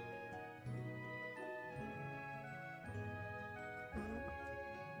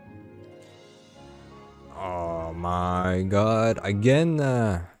 Oh my god. Again.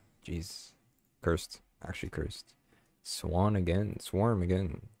 Jeez. Cursed. Actually cursed. Swan again. Swarm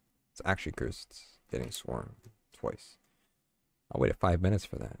again. It's actually cursed. Getting swarm twice. I waited 5 minutes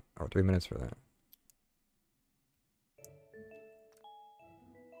for that. Or 3 minutes for that.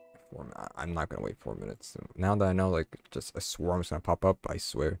 I'm not gonna wait 4 minutes. Now that I know, like, just a swarm's gonna pop up, I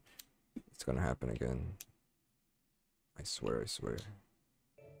swear it's gonna happen again. I swear.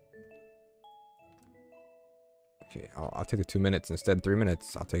 Okay, I'll take the 2 minutes instead. 3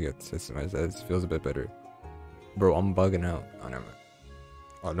 minutes. I'll take it. It feels a bit better. Bro, I'm bugging out. Oh, never mind.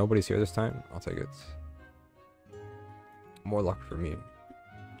 Oh, nobody's here this time? I'll take it. More luck for me.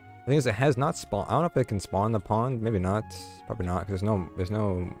 The thing is, it has not spawned. I don't know if it can spawn in the pond. Maybe not. Probably not. Because there's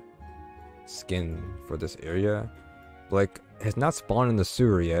no skin for this area. But, like, it has not spawned in the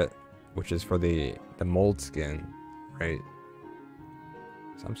sewer yet, which is for the mold skin, right?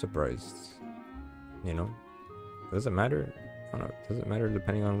 So I'm surprised. You know? Does it matter? I don't know. Does it matter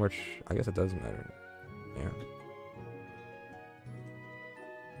depending on which? I guess it does matter. Yeah.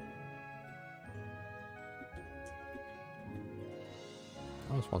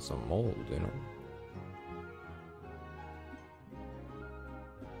 I just want some mold, you know?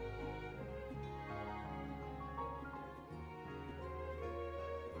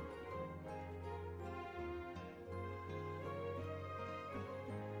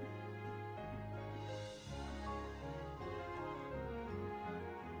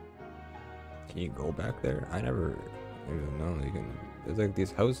 Can you go back there? I never even know. You can. There's like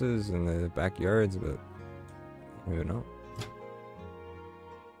these houses in the backyards, but I don't even know.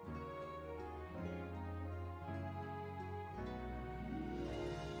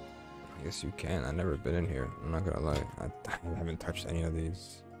 I guess you can. I've never been in here. I'm not gonna lie. I haven't touched any of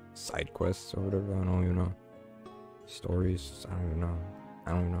these side quests or whatever. I don't even know. Stories. I don't even know.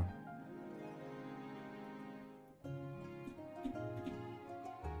 I don't even know.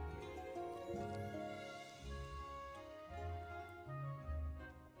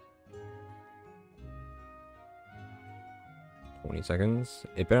 Seconds.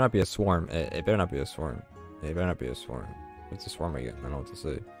 It better not be a swarm. It better not be a swarm. It better not be a swarm. It's a swarm again. I don't know what to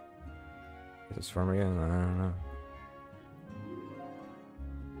say. It's a swarm again? I don't know.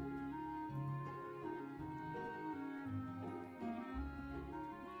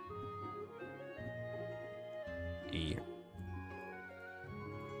 E.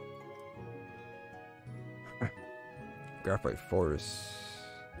 Graphite Forest.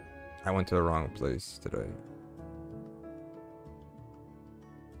 I went to the wrong place today.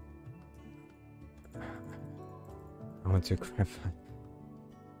 I went to graphite.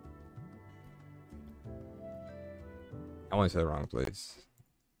 I went to the wrong place.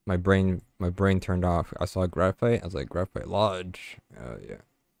 My brain turned off. I saw graphite. I was like, Graphite Lodge. Yeah.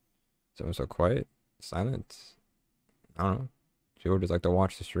 So it was so quiet, silent. I don't know. People just like to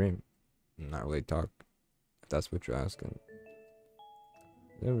watch the stream, and not really talk. If that's what you're asking.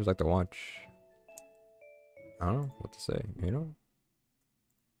 They just like to watch. I don't know what to say. You know.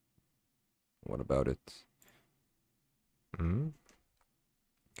 What about it? Hmm.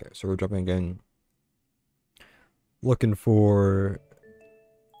 Okay, so we're jumping again. Looking for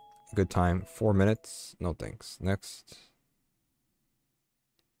a good time. 4 minutes. No thanks. Next.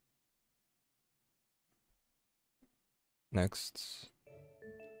 Next.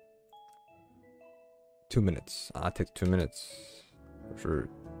 2 minutes. I'll take 2 minutes. For sure.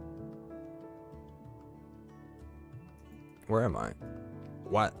 Where am I?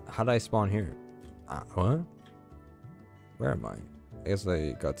 What? How did I spawn here? What? Where am I? I guess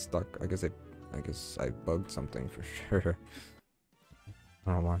I got stuck. I guess I bugged something for sure.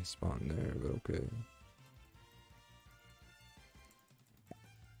 I don't know why I spawned there, but okay.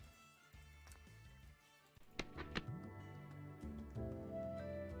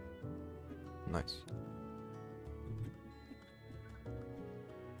 Nice.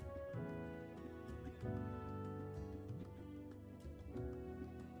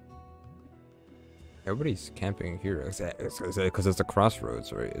 Everybody's camping here. It's because it's the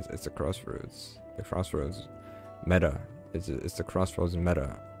crossroads, right? It's the crossroads. The crossroads meta. It's the crossroads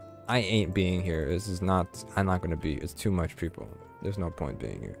meta. I ain't being here. This is not. I'm not gonna be. It's too much people. There's no point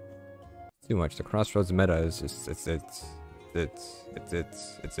being here. It's too much. The crossroads meta is just it's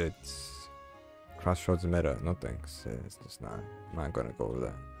crossroads meta. No thanks. It's just not. I'm not gonna go over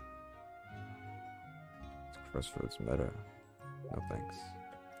that. It's crossroads meta. No thanks.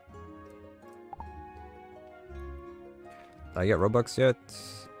 Did I get Robux yet?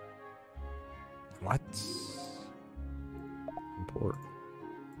 What? Import.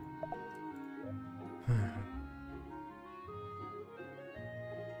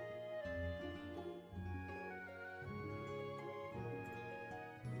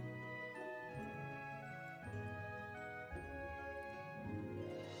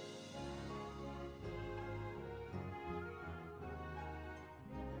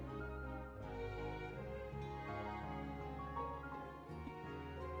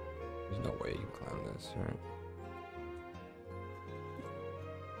 There's no way you can climb this, right?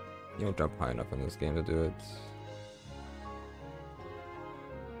 You don't jump high enough in this game to do it.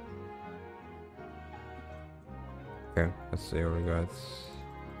 Okay, let's see what we got.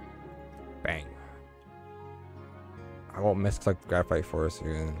 Bang. I won't misclick Graphite Forest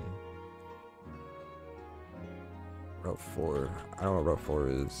again. Route 4. I don't know what Route 4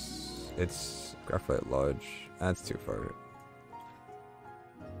 is. It's Graphite Lodge. That's too far.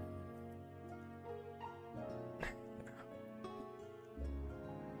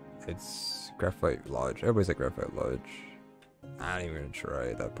 It's Graphite Lodge. Everybody's at Graphite Lodge. I don't even try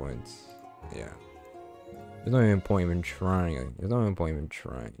at that point. Yeah. There's no even point even trying. There's no even point even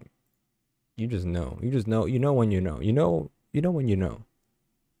trying. You just know. You just know. You know when you know. You know when you know.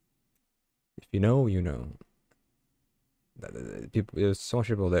 If you know, you know. People, there's so much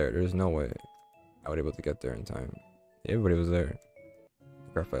people there. There's no way I would be able to get there in time. Everybody was there.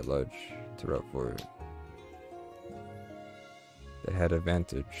 Graphite Lodge to Route 4. They had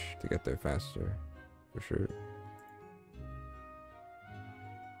advantage to get there faster, for sure.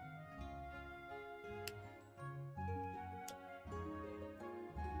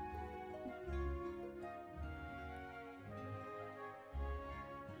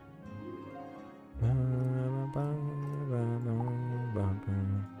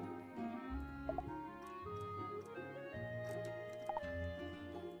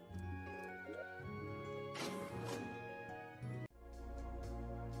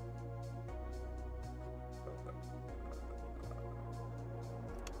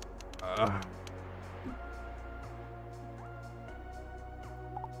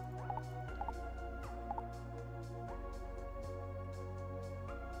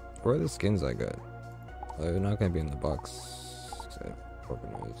 Where are the skins I got? They're not gonna be in the box. I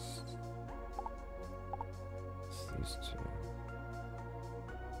organized these two.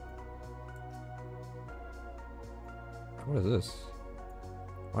 What is this?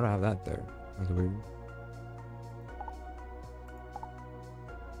 Why do I have that there? That's weird.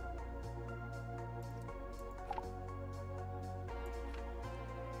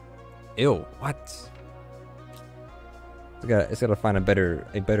 Ew, what? It's gotta find a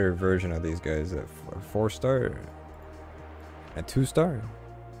better version of these guys. A 4-star, a 2-star.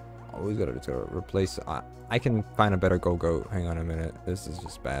 Always gotta replace. I can find a better go. Hang on a minute. This is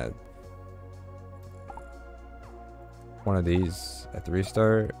just bad. One of these, a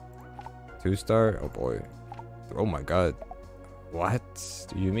 3-star, 2-star. Oh boy. Oh my god. What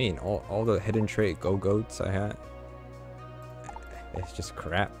do you mean? All the hidden trait go-goats I had? It's just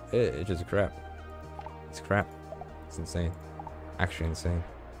crap. It's just crap. It's crap. It's insane. Actually insane.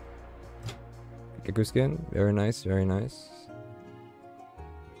 Geku skin, very nice, very nice.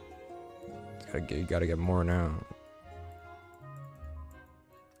 You gotta get more now.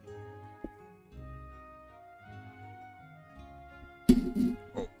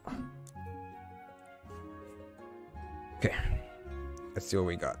 Oh. Okay, let's see what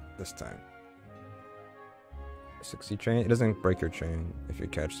we got this time. 60 chain. It doesn't break your chain if you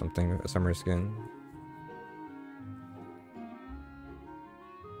catch something, a summer skin.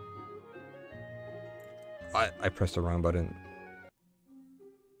 I pressed the wrong button.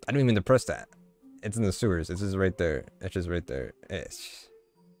 I didn't mean to press that. It's in the sewers. It's just right there. It's just right there. It's...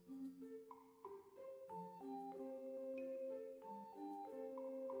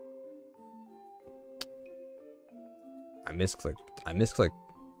 I misclicked. I misclicked.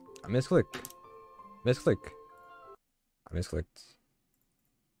 I misclicked. Misclick. I misclicked.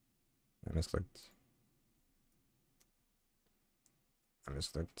 I misclicked. I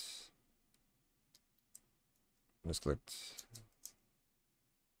misclicked. Misclicked.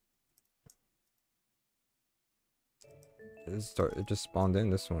 It just spawned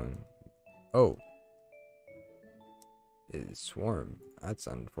in this one. Oh. It's swarm. That's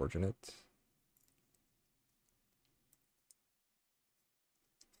unfortunate.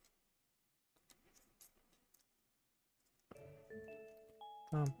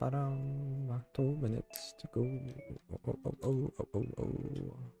 Ba-dum, 2 minutes to go. Oh.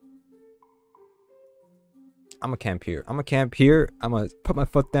 I'm gonna camp here. I'm gonna put my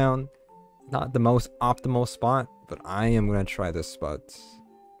foot down. Not the most optimal spot, but I am gonna try this spot.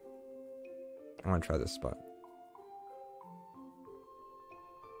 I'm gonna try this spot.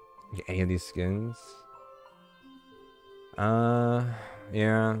 Get any of these skins?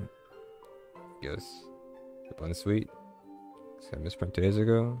 Yeah. Yes. The blend suite. Got a misprint 2 days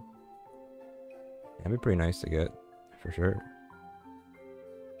ago. That'd be pretty nice to get, for sure.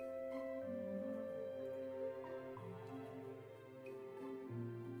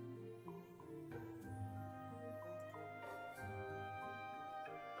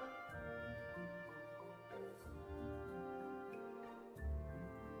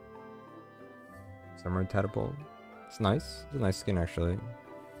 Summer Tadpole. It's nice. It's a nice skin, actually.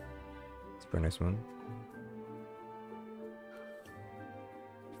 It's a pretty nice one.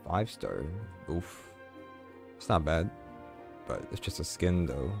 5-star. Oof. It's not bad. But it's just a skin,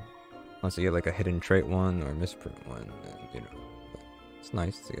 though. Unless you get like a hidden trait one or a misprint one, and, you know. It's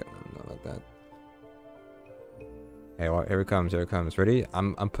nice to get one like that. Hey, well, here it comes. Here it comes. Ready?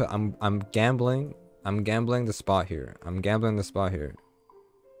 I'm gambling. I'm gambling the spot here. I'm gambling the spot.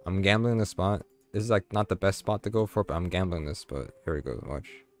 This is like not the best spot to go for, but I'm gambling this spot. Here we go. Watch.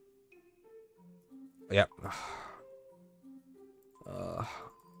 Yep.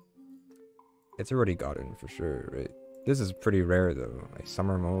 It's already gotten for sure, right? This is pretty rare though. Like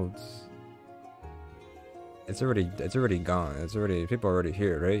summer modes. It's already gone. People are already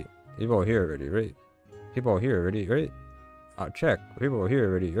here, right? People are here already, right? People are here already, right? I'll check. People are here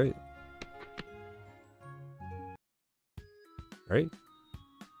already, right? Right?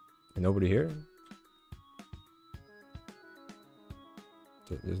 And nobody here?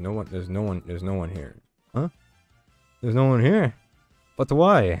 There's no one here. Huh? There's no one here? But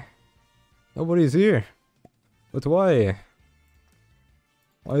why? Nobody's here. But why?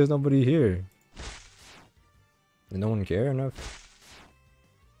 Why is nobody here? Did no one care enough?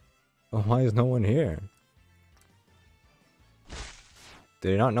 Well, why is no one here? Do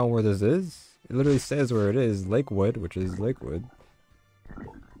they not know where this is? It literally says where it is. Lakewood, which is Lakewood.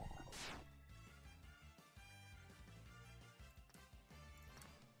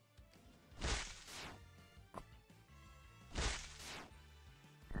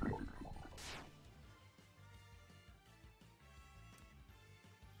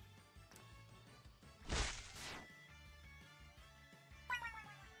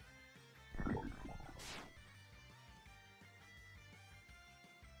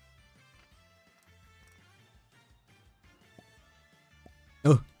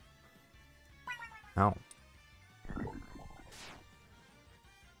 Oh. Ow.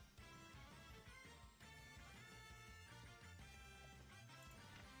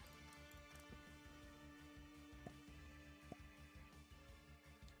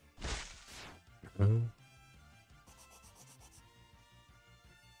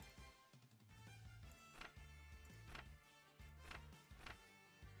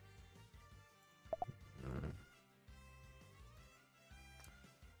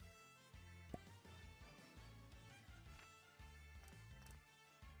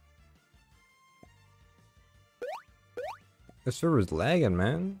 The server's lagging,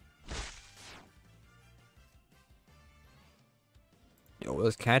 man. Yo,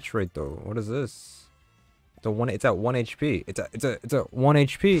 what's catch rate though? What is this? It's at 1 HP. It's at 1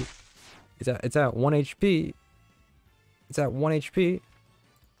 HP. It's at 1 HP. It's at 1 HP.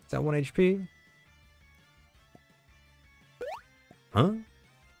 It's at 1 HP. Huh?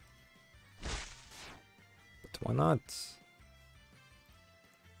 But why not?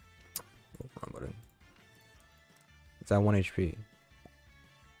 Oh, wrong button. It's at 1 HP.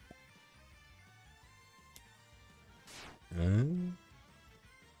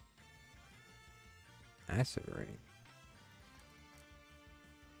 Acid rain.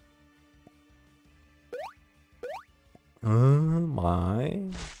 Oh my.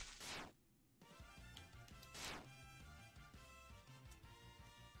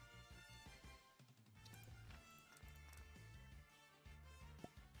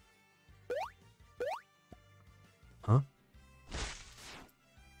 Huh?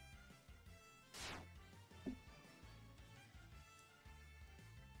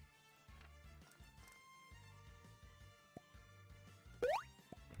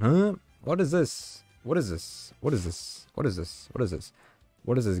 Huh? What is this? What is this? What is this? What is this? What is this?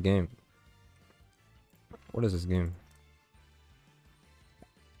 What is this game? What is this game?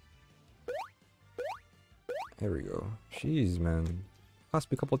 Here we go. Jeez, man.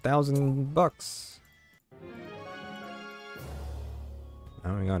 Cost me a couple $1,000. I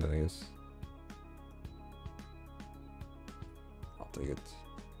don't got it, I guess. I'll take it.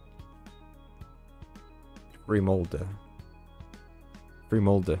 Free molde. Free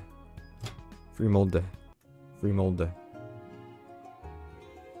molde. Free molde. Free molde.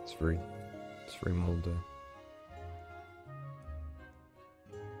 It's free. It's free molde.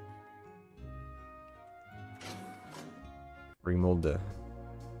 Free molde.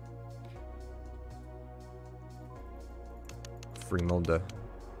 Free molde.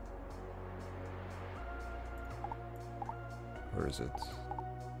 Where is it?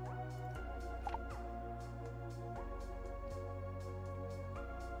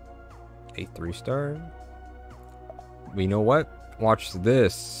 A 3-star. But you know what? Watch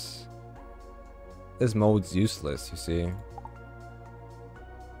this. This mode's useless, you see.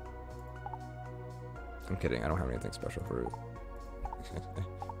 I'm kidding, I don't have anything special for it.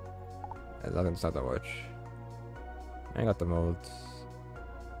 It's not that much. I got the modes.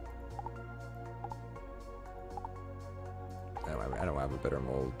 I don't have a better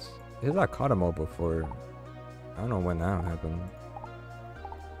mold. I caught a mode before. I don't know when that happened.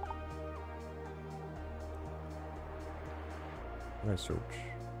 How do I search?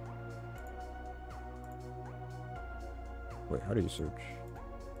 Wait, how do you search?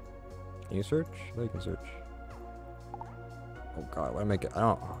 Can you search? No, you can search. Oh god, what I make it? I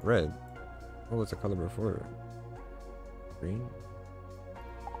don't. Red. What was the color before? Green?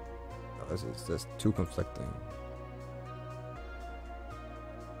 Oh, this is just too conflicting.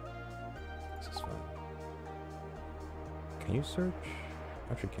 This is fine. Can you search?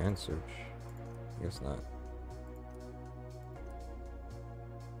 Actually, can search. I guess not.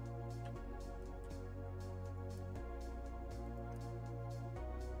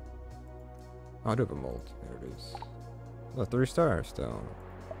 Oh, I do have a mold. There it is. Oh, 3-star still.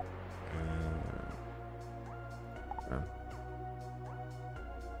 Oh.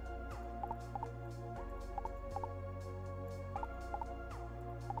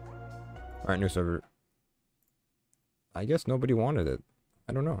 Alright, new server. I guess nobody wanted it.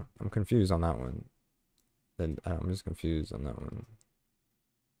 I don't know. I'm confused on that one. Then I'm just confused on that one.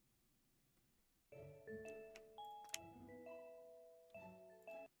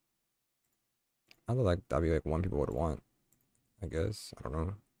 I feel like that'd be like one people would want. I guess. I don't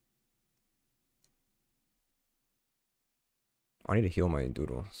know. I need to heal my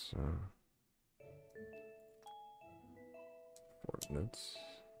doodle, so 4 minutes.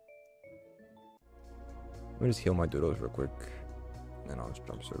 Let me just heal my doodles real quick. And then I'll just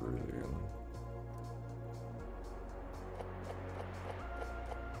jump servers again.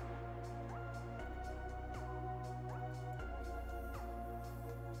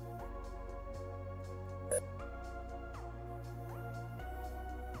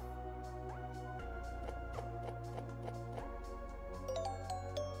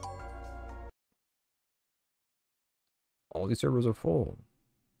 All these servers are full.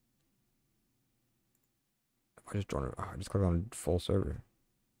 I just joined. I just clicked on full server.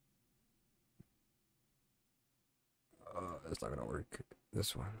 It's not gonna work.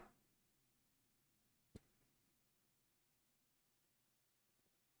 This one.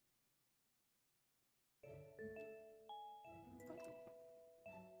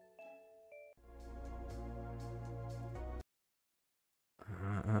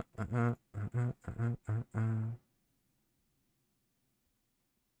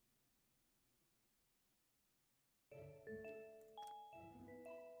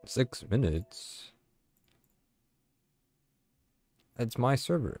 6 minutes? It's my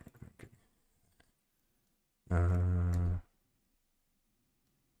server. Okay.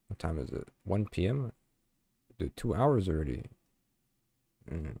 What time is it? 1 p.m.? Dude, 2 hours already.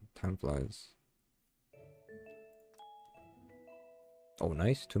 Time flies. Oh,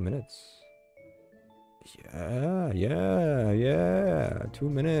 nice. 2 minutes. Yeah. 2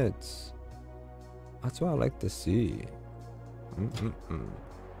 minutes. That's what I like to see.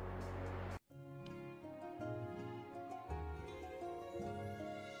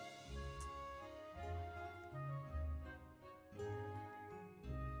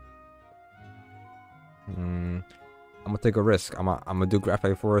 I'm gonna take a risk. I'm gonna do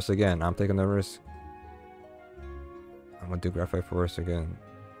Graphite Forest again. I'm taking the risk. I'm gonna do Graphite Forest again.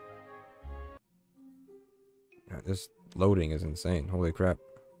 This loading is insane. Holy crap.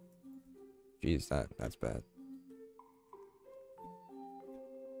 Jeez, that's bad.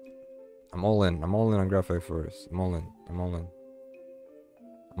 I'm all in. I'm all in on Graphite Forest. I'm all in. I'm all in.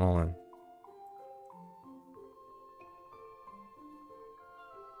 I'm all in.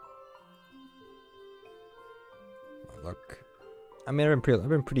 Luck. I mean, I've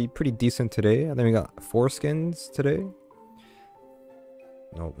been pretty decent today. I think we got 4 skins today.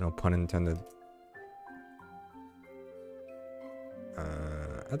 No pun intended.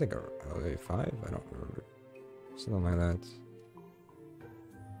 I think maybe 5. I don't remember. Something like that.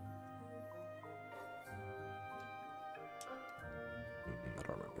 I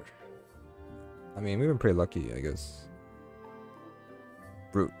don't remember. I mean, we've been pretty lucky, I guess.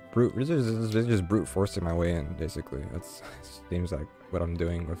 This is just brute forcing my way in, basically. That's seems like what I'm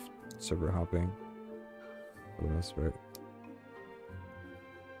doing with server hopping for the most part.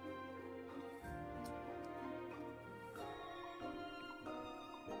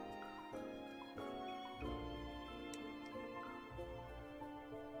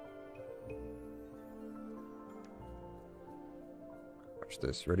 Watch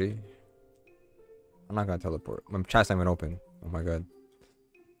this. Ready? I'm not gonna teleport. My chat's not even open. Oh my god.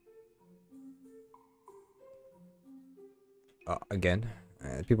 Again,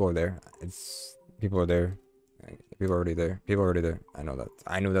 people are there. People are there. People are already there. People are already there. I know that.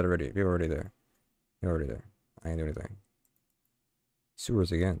 I knew that already. People are already there. People are already there. I ain't do anything.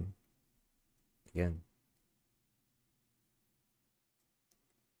 Sewers again. Again.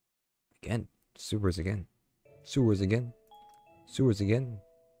 Sewers again. Sewers again. Sewers again.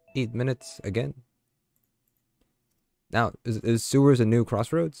 8 minutes again. Now, is sewers a new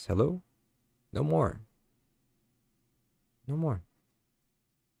crossroads? Hello? No more. No more.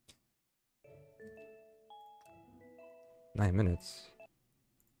 9 minutes.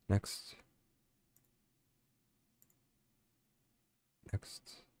 Next.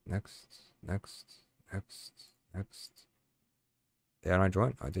 Next. Did I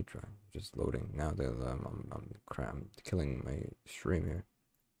join? I did join. Just loading. Now I'm killing my stream here.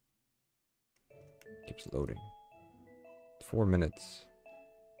 Keeps loading. 4 minutes.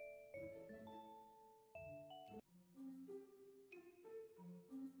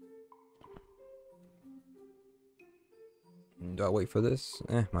 Do I wait for this?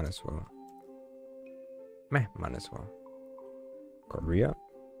 Might as well. Might as well. Korea?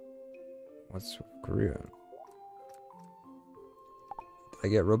 What's Korea? Did I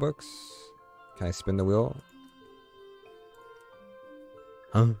get Robux? Can I spin the wheel?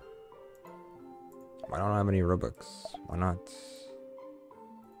 Huh? Why don't I have any Robux? Why not?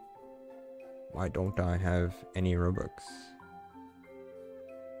 Why don't I have any Robux?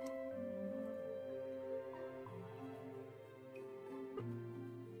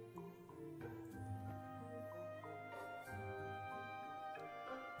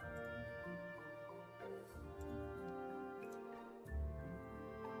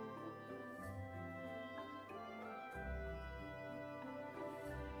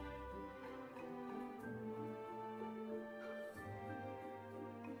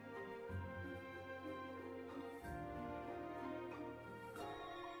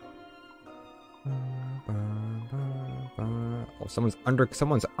 Oh,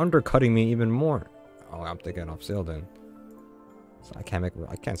 someone's undercutting me even more. Oh, I'm taking off sale then. So I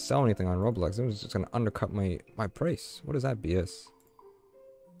can't sell anything on Roblox. It was just gonna undercut my price. What is that BS?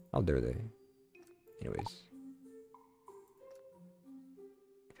 How dare they? Anyways,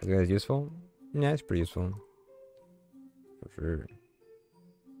 is it guys useful? Yeah, it's pretty useful. For sure.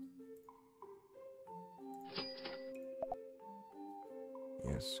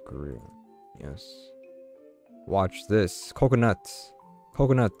 Yes, Korea. Yes. Watch this. Coconuts.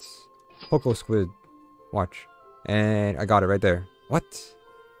 Coco squid. Watch. And I got it right there. What?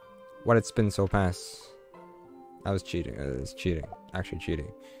 Why did it spin so fast? I was cheating. It's cheating. actually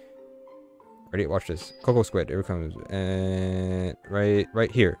cheating. Ready? Watch this. Coco Squid. Here it comes. And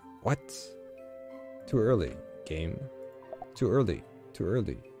right here. What? Too early. Game. Too early. Too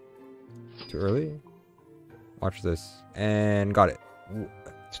early. Too early. Watch this. And got it.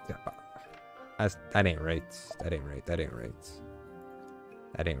 That ain't right. That ain't right. That ain't right.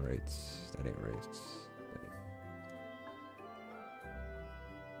 That ain't right. That ain't right.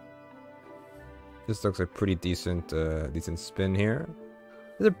 This looks like pretty decent, decent spin here.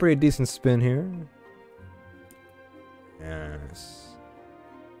 There's a pretty decent spin here. Yes.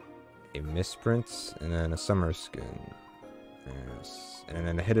 A misprint and then a summer skin. Yes. And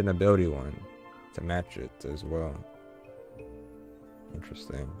then a hidden ability one to match it as well.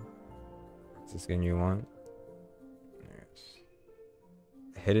 Interesting. What's the skin you want? Yes.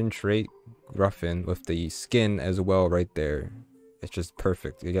 A hidden trait Gruffin with the skin as well right there. It's just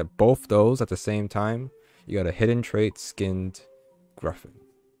perfect. You get both those at the same time. You got a hidden trait skinned Gruffin.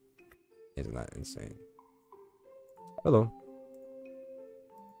 Isn't that insane? Hello.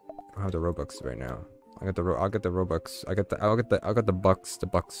 I don't have the Robux right now. I'll get the Robux. I'll get the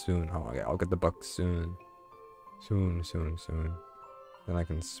bucks soon. Oh, I'll get the bucks soon. Soon. Then I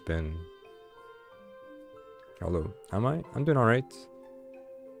can spin. Hello. I'm doing alright.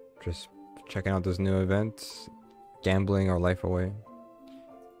 Just checking out this new event. Gambling our life away.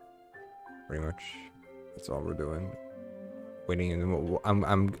 Pretty much. That's all we're doing. Waiting.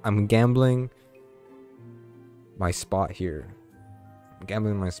 I'm gambling my spot here. I'm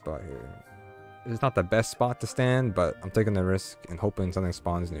gambling my spot here. It's not the best spot to stand, but I'm taking the risk and hoping something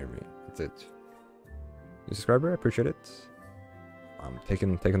spawns near me. That's it. New subscriber, I appreciate it. I'm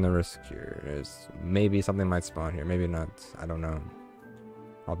taking the risk here. There's maybe something might spawn here, maybe not. I don't know.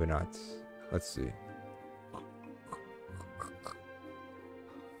 Probably not. Let's see.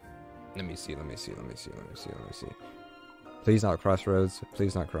 Let me see. Please not crossroads.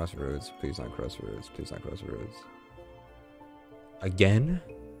 Please not crossroads. Please not crossroads. Please not crossroads. Again?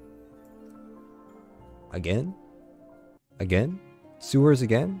 Again? Sewers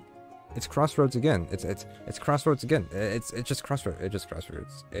again? It's crossroads again. It's crossroads again. It's just crossroads. It's just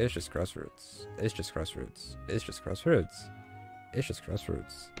crossroads. It's just crossroads. It's just crossroads. It's just crossroads. It's just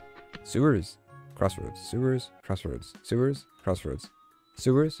crossroads. Sewers. Crossroads. Sewers. Crossroads. Sewers. Crossroads.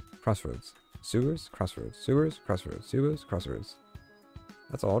 Sewers. Crossroads. Sewers. Crossroads. Sewers. Crossroads. Sewers. Crossroads.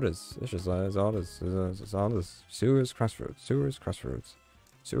 That's all it is. It's just that's all it is. It's all it is. Sewers. Crossroads. Sewers. Crossroads.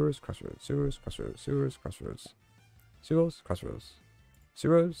 Sewers. Crossroads. Sewers. Crossroads. Sewers. Crossroads. Sewers. Crossroads.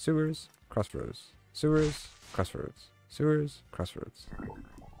 Sewers. Crossroads. Sewers. Crossroads. Sewers. Crossroads.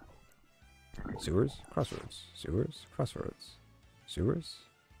 Sewers. Crossroads. Sewers. Crossroads. Sewers.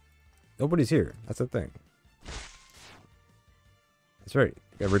 Nobody's here. That's the thing. That's right.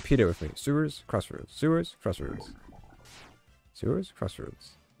 You gotta repeat it with me. Sewers. Crossroads. Sewers. Crossroads. Sewers.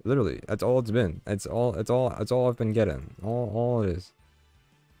 Crossroads. Literally, that's all it's been. It's all I've been getting. All it is.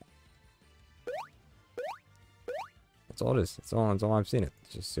 That's all it is. That's all I've seen it.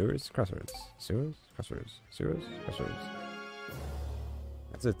 It's just sewers, crossroads. Sewers, crossroads. Sewers, crossroads.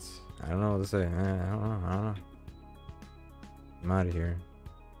 That's it. I don't know what to say. I don't know. I'm out of here.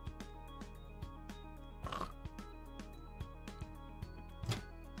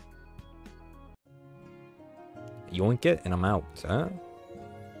 Yoink it and I'm out, huh?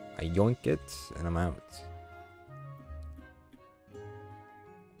 I yoink it and I'm out.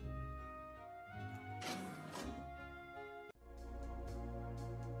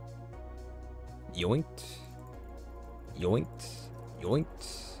 Yoinked. Yoinked.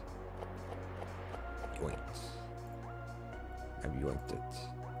 Yoinked. Yoinked. I've yoinked it.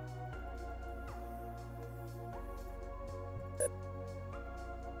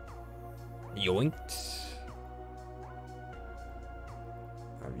 Yoinked.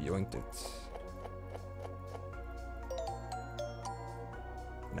 I've yoinked it.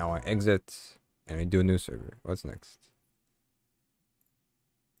 Now I exit and I do a new server. What's next?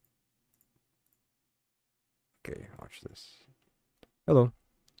 Okay, watch this. Hello.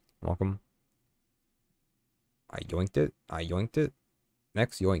 Welcome. I yoinked it. I yoinked it.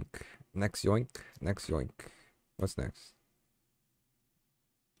 Next yoink. Next yoink. Next yoink. What's next?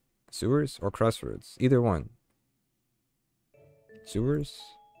 Sewers or crossroads? Either one. Sewers?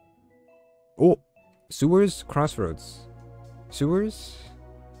 Oh! Sewers, crossroads. Sewers?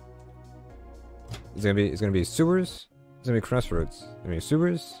 It's gonna be sewers. It's gonna be crossroads. It's gonna be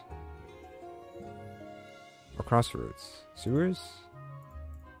sewers. Or crossroads. Sewers?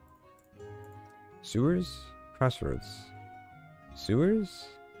 Sewers? Crossroads. Sewers?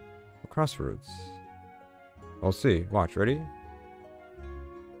 Or crossroads? We'll see. Watch. Ready?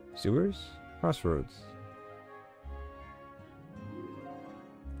 Sewers? Crossroads.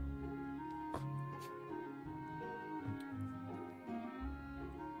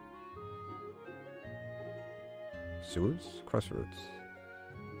 Sewers? Crossroads.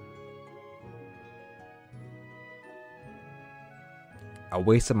 I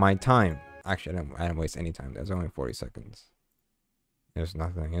wasted my time. Actually, I didn't waste any time. There's only 40 seconds. It was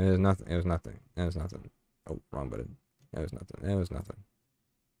nothing. It was nothing. It was nothing. It was nothing. Oh, wrong button. It was nothing. It was nothing.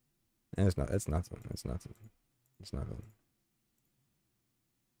 It was not. It's nothing. It's nothing. It's nothing.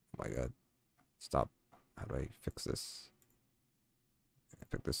 Oh my god. Stop. How do I fix this? I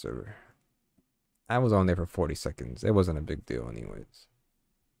picked this server. I was on there for 40 seconds. It wasn't a big deal anyways.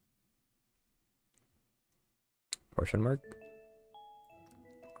 Question mark?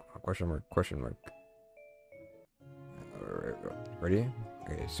 Question mark, question mark. Ready?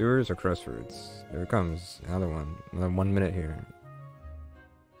 Okay, sewers or crossroads? Here it comes. Another one. Another 1 minute here.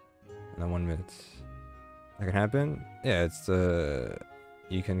 Another 1 minute. That can happen? Yeah, it's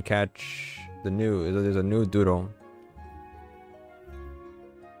you can catch the new. There's a new doodle.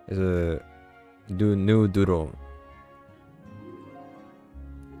 There's a new doodle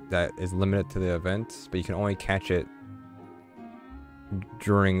that is limited to the event, but you can only catch it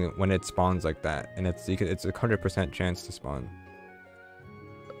during when it spawns like that, and it's a 100% chance to spawn.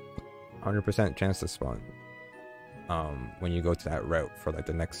 100% chance to spawn. When you go to that route for like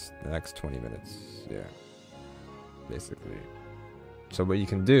the next 20 minutes, yeah, basically. So what you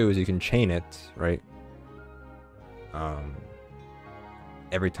can do is you can chain it, right?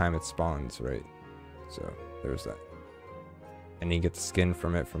 Every time it spawns, right? So there's that, and you get the skin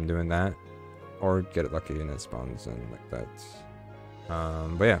from it from doing that, or get it lucky and it spawns and like that.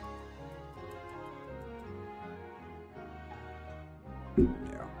 But yeah.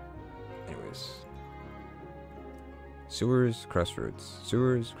 Yeah. Anyways. Sewers, crossroads.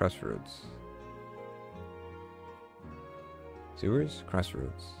 Sewers, crossroads. Sewers,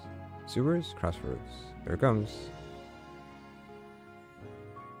 crossroads. Sewers, crossroads. There it comes.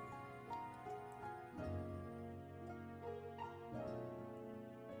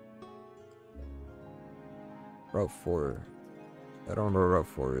 Route 4. I don't remember what Route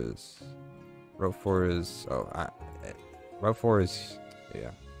 4 is. Route 4 is... Oh, Route 4 is...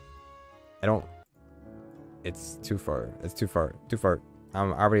 Yeah. I don't... It's too far. It's too far. Too far. I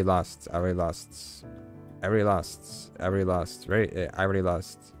already lost. I already lost. I already lost. I already lost. Right? Yeah, I already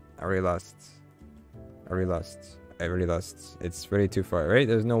lost. I already lost. I already lost. I already lost. It's really too far, right?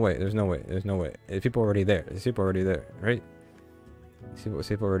 There's no way. There's no way. There's no way. There's people already there. There's people already there, right? There's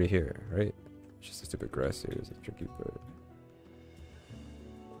people already here, right? It's just a stupid grass here. It's a tricky part.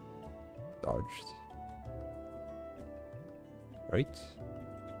 Dodged. Right?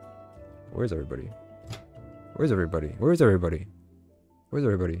 Where's everybody? Where's everybody? Where's everybody? Where's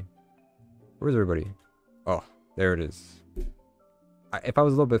everybody? Where's everybody? Oh, there it is. If I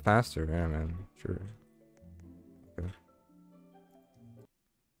was a little bit faster, yeah, man, sure. Okay.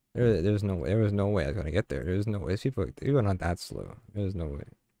 There's no way. There was no way I was gonna get there. There's no way. People are not that slow. There's no way.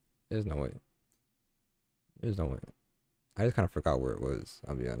 There's no way. There's no way. I just kind of forgot where it was.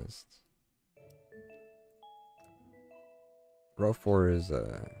 I'll be honest. Row 4 is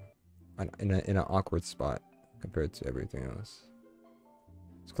in an awkward spot compared to everything else.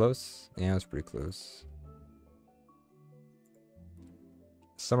 It's close. Yeah, it's pretty close.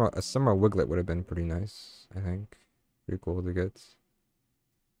 A summer wiglet would have been pretty nice, I think. Pretty cool to get.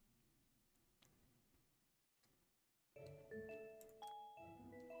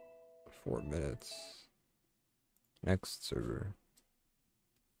 Four minutes. Next server.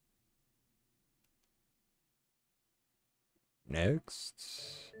 Next.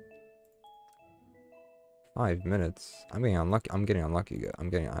 5 minutes. I'm getting unlucky.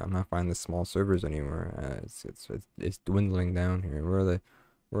 I'm not finding the small servers anymore. It's dwindling down here.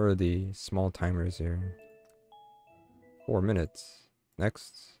 Where are the small timers here? 4 minutes.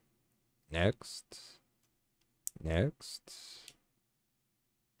 Next. Next. Next.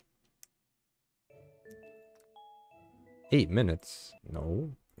 Eight minutes.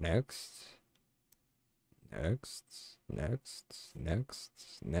 No. Next. Next. Next. Next.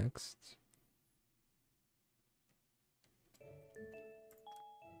 Next.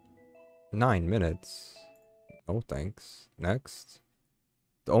 9 minutes. No thanks. Next.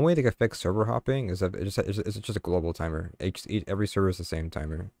 The only way they can fix server hopping is that it's just a global timer. Every server is the same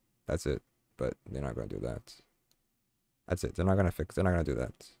timer. That's it. But they're not gonna do that. That's it. They're not gonna do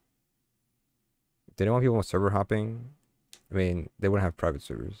that. If they don't want people with server hopping, I mean, they wouldn't have private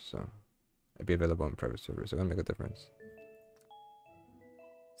servers, so it'd be available on private servers. So it wouldn't make a difference.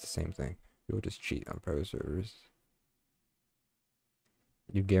 It's the same thing. People just cheat on private servers.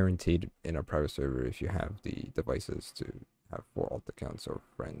 You guaranteed in a private server if you have the devices to have 4 alt accounts or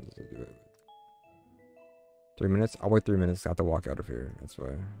friends to do it. 3 minutes? I'll wait 3 minutes. I have to walk out of here. That's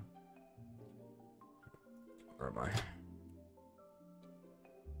why. Where am I?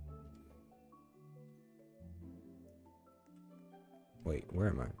 Wait, where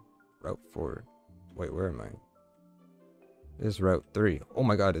am I? Route 4. Wait, where am I? This is Route 3. Oh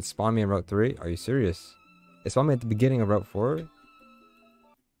my god, it spawned me in Route 3? Are you serious? It spawned me at the beginning of Route 4? I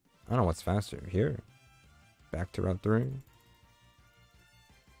don't know what's faster. Here. Back to Route 3.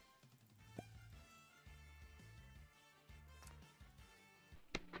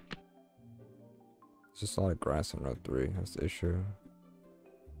 It's just a lot of grass on Route 3. That's the issue.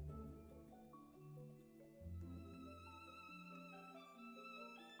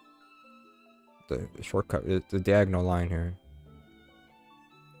 The shortcut, the diagonal line here.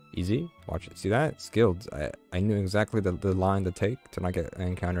 Easy. Watch it. See that? Skilled. I knew exactly the line to take to not get an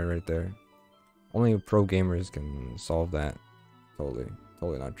encounter right there. Only pro gamers can solve that. Totally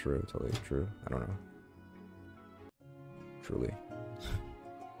not true. Totally true. I don't know. Truly.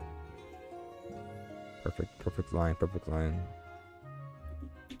 Perfect line. Perfect line.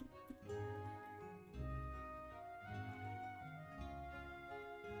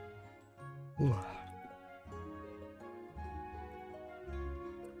 Ooh.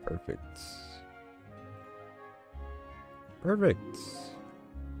 Perfect. Perfect.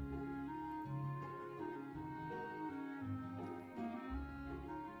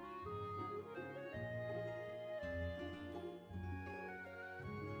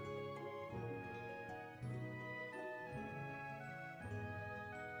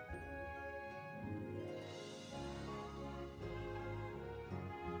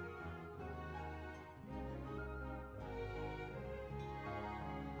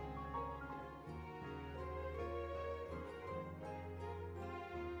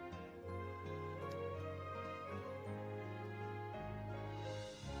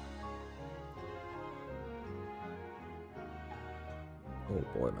 Oh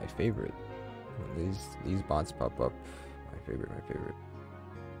boy, my favorite. When these bots pop up. My favorite.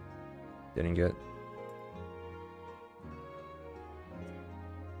 Didn't get.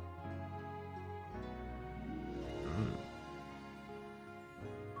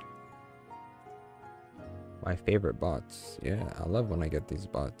 My favorite bots. Yeah, I love when I get these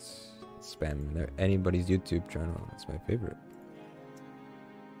bots spamming anybody's YouTube channel. It's my favorite.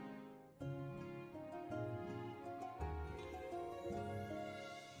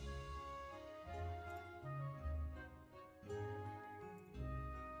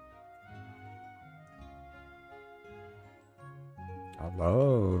 I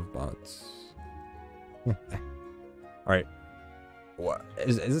love bots. Alright. What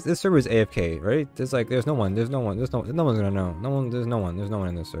is this server is AFK, right? There's no one's gonna know. There's no one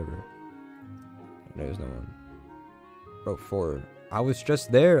in this server. There's no one. Route 4. I was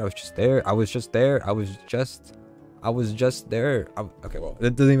just there. Okay, well,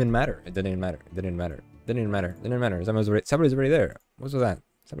 it doesn't even matter. It didn't even matter. Somebody's already there. What's with that?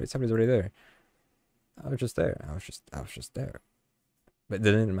 Somebody's already there. I was just there. But it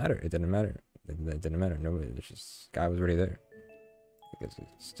didn't matter. It didn't matter. Nobody. It's just guy was already there. Because it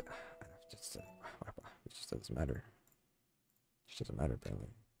just doesn't matter. It just doesn't matter apparently.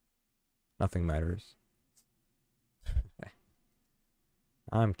 Nothing matters.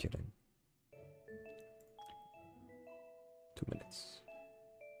 I'm kidding. 2 minutes.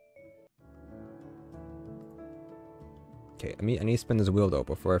 Okay, I need to spin this wheel though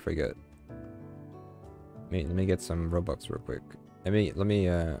before I forget. Let me get some Robux real quick. Let me get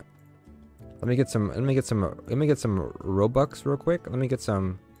some Robux real quick. Let me get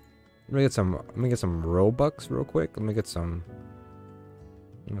some Robux real quick. Let me get some Robux real quick. Let me get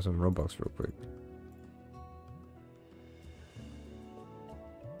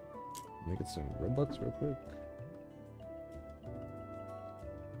some Robux real quick.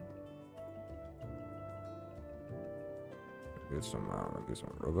 Get some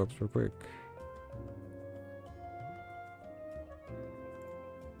Robux real quick.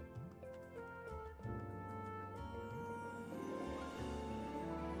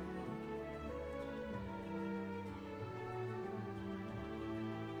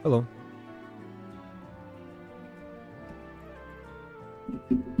 Hello.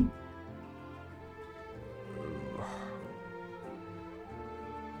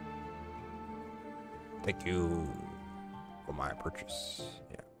 Thank you for my purchase.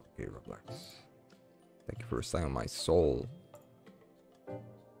 Yeah, okay, Roblox. Thank you for selling my soul.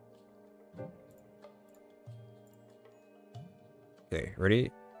 Okay,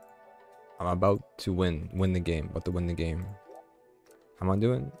 ready? I'm about to win the game. About to win the game. How am I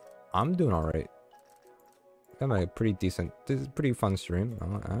doing? I'm doing alright. I'm a pretty decent. This is a pretty fun stream.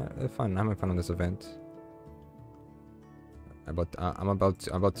 I'm having fun on this event. I'm about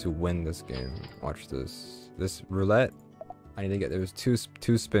to win this game. Watch this. This roulette. I need to get. There's two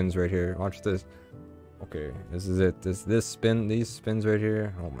spins right here. Watch this. Okay, this is it. This spin. These spins right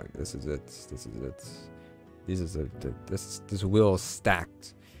here. Oh my. This is it. This is it. This wheel is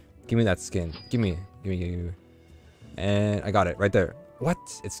stacked. Give me that skin. Give me. And I got it right there. What?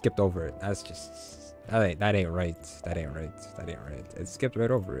 It skipped over it. That's just. That ain't right. That ain't right. It skipped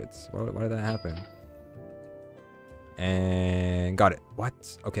right over it. Why did that happen? And got it.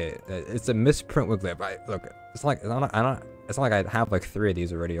 What? Okay, it's a misprint wiglet. Look, it's not like I have like 3 of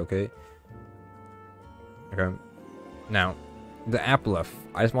these already. Okay. Okay. Now, the Applef.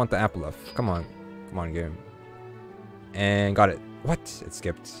 I just want the Applef. Come on, game. And got it. What? It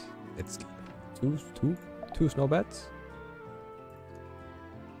skipped. It's two snow bets.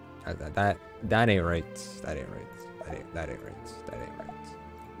 That ain't right. That ain't right.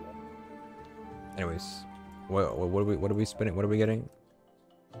 Anyways. What are we spinning? What are we getting?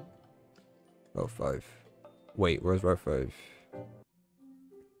 Oh, 5. Wait, where's row 5?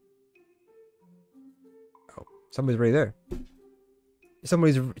 Oh, somebody's right there.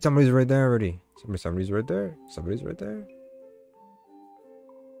 Somebody's right there already. Somebody's right there.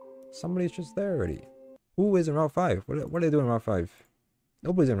 Somebody's just there already. Who is in row 5? What are they doing in row 5?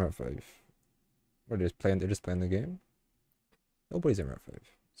 Nobody's in row 5. Or they're just playing the game. Nobody's in row 5.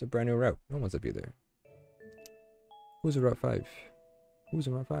 It's a brand new route. No one wants to be there. Who's in route 5? Who's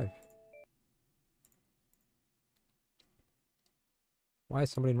in route 5? Why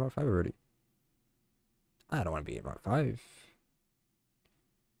is somebody in route 5 already? I don't want to be in route 5.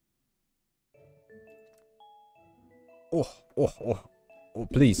 Oh,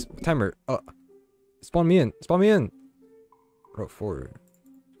 please. Timer. Spawn me in. Route 4.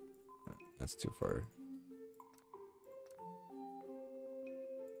 That's too far.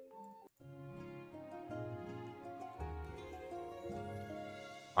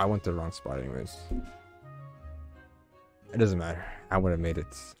 I went to the wrong spot anyways. It doesn't matter. I would have made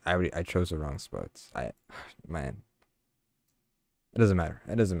it. I chose the wrong spots. Man. It doesn't matter.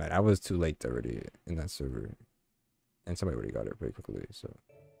 I was too late already in that server. And somebody already got it pretty quickly, so.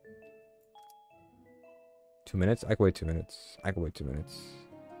 2 minutes? I can wait 2 minutes.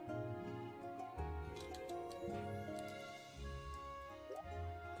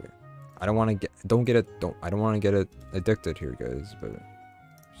 Okay. I don't want to get it addicted here, guys, but.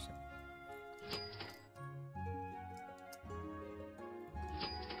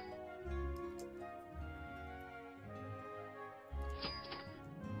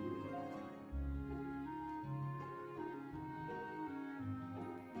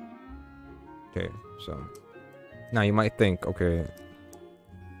 Okay, so now you might think, okay,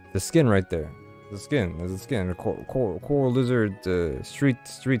 the skin right there, there's a skin, the coral lizard, street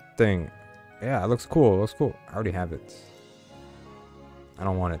thing. Yeah, it looks cool. I already have it. I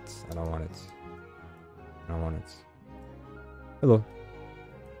don't want it. Hello. I don't want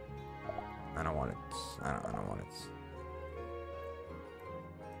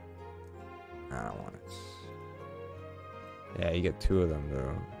it. Yeah, you get 2 of them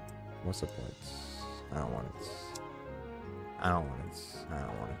though. What's the point? I don't want it.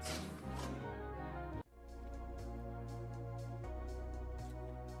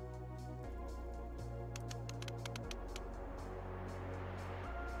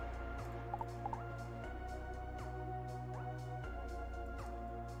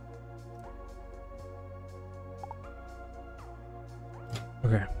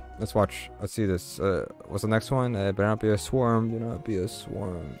 Okay, let's watch. Let's see this. What's the next one? Better not be a swarm. Do not be a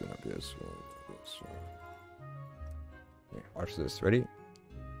swarm. Here, watch this. Ready?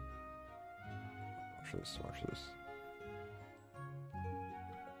 Watch this.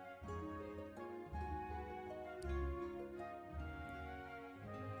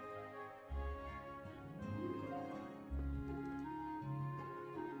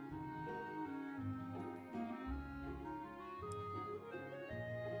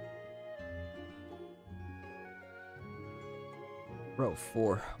 Route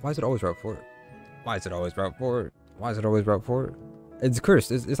 4. Why is it always Route 4? It's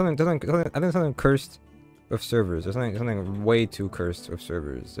cursed. It's something. I think it's something cursed with servers. There's something way too cursed with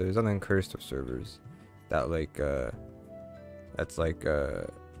servers. There's something cursed with servers that that's like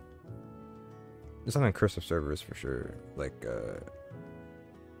there's something cursed with servers for sure. Like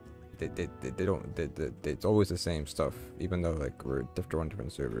they don't it's always the same stuff, even though like we're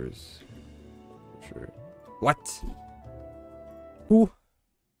different servers. For sure. What? Who?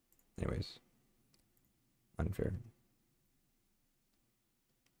 Anyways. Unfair.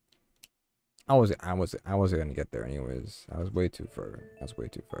 I wasn't gonna get there anyways. I was way too far.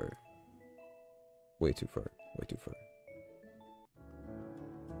 Way too far.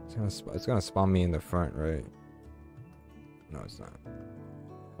 It's gonna spawn me in the front, right? No, it's not.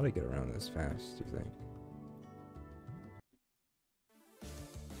 How do I get around this fast, do you think?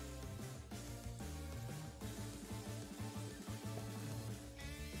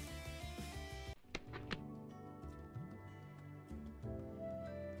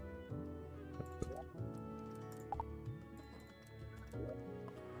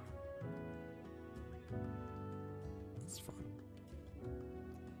 It's fun.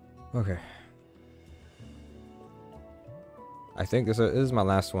 Okay. I think this is my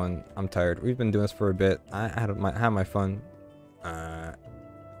last one. I'm tired. We've been doing this for a bit. I had my fun.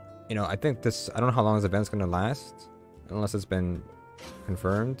 You know, I think this. I don't know how long this event's gonna last, unless it's been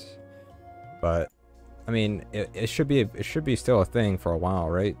confirmed. But I mean, it should be still a thing for a while,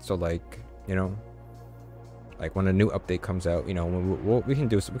 right? So like, you know, like when a new update comes out, you know, we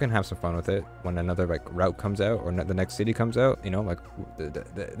can have some fun with it. When another like route comes out or the next city comes out, you know, like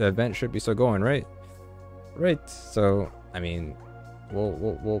the event should be still going, right? Right. So I mean,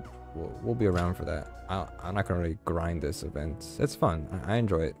 we'll be around for that. I'm not gonna really grind this event. It's fun. I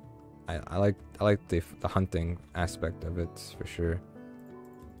enjoy it. I like the hunting aspect of it for sure.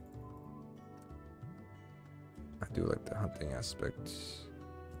 I do like the hunting aspect.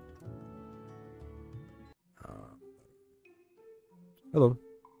 Hello.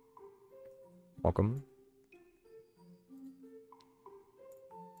 Welcome.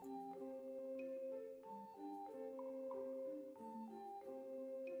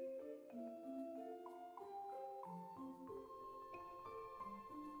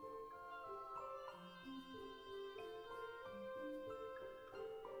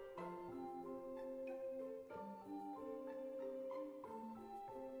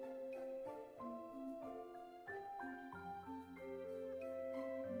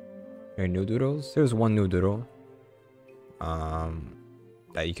 Any new doodles? There's one new doodle.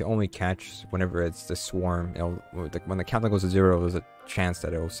 That you can only catch whenever it's the swarm. When the countdown goes to 0, there's a chance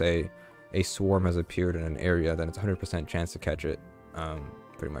that it will say a swarm has appeared in an area. Then it's 100% chance to catch it.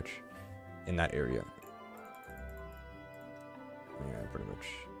 Pretty much in that area. Yeah, pretty much.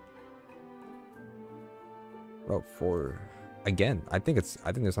 Route 4. Again, I think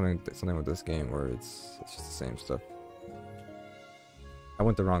there's something with this game where it's just the same stuff. I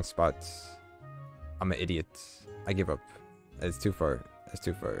went the wrong spots. I'm an idiot. I give up. It's too far. It's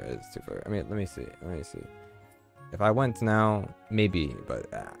too far. It's too far. I mean, let me see. If I went now, maybe, but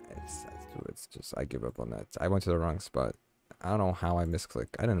it's just I give up on that. I went to the wrong spot. I don't know how I misclick.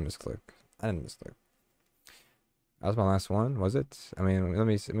 I didn't misclick. That was my last one, was it? I mean, let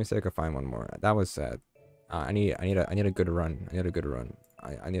me see if I can find one more. That was sad. I need a good run. I need a good run.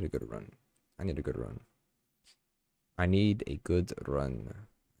 I need a good run. I need a good run. I need a good run.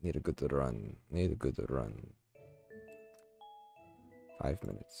 Need a good run. Need a good run. 5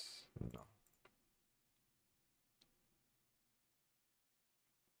 minutes. No.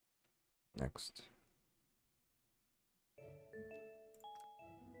 Next.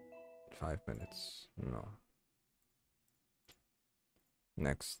 5 minutes. No.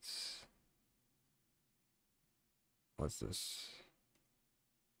 Next. What's this?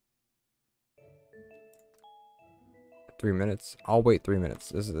 3 minutes. I'll wait 3 minutes.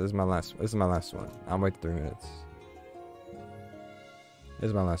 This is my last one. I'll wait 3 minutes. This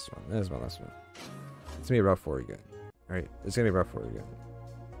is my last one. It's gonna be rough for you again. Alright? It's gonna be rough for you again.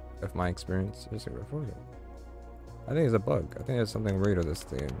 Of my experience, it's gonna be rough for you again. I think it's a bug. I think there's something weird with this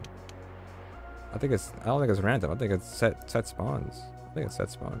game. I don't think it's random. I think it's set spawns. I think it's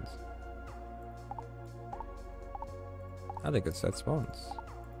set spawns.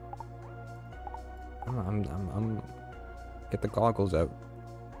 I'm get the goggles out.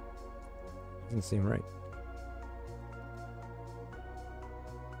 Doesn't seem right.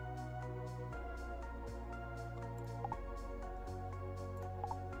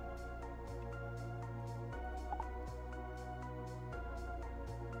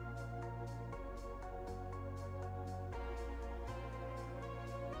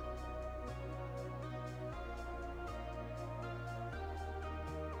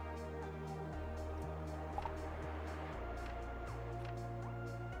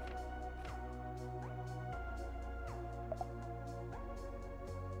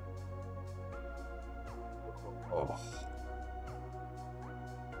 Oh.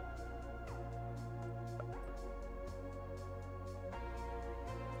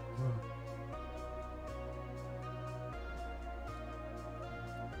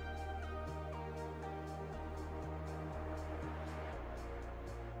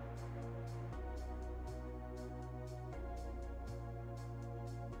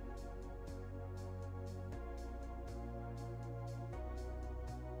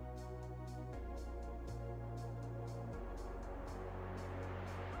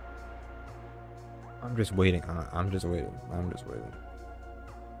 I'm just waiting. I'm just waiting. I'm just waiting.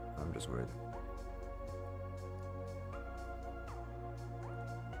 I'm just waiting.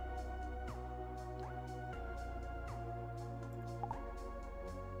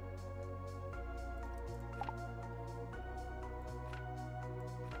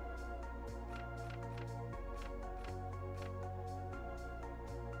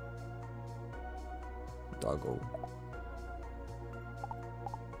 Doggo.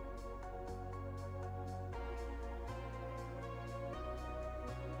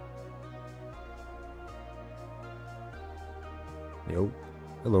 Yo.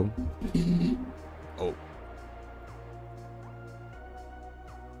 Hello. Oh.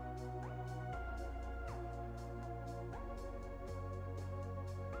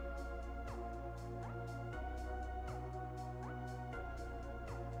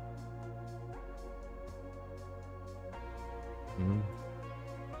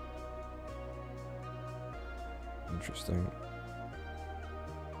 Interesting.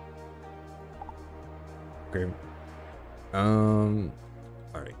 Okay. All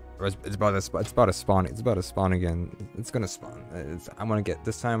right. It's about to spawn. It's about to spawn. It's about to spawn again. It's gonna spawn. I'm gonna get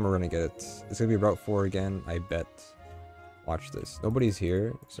this time. We're gonna get it. It's gonna be Route 4 again. I bet. Watch this. Nobody's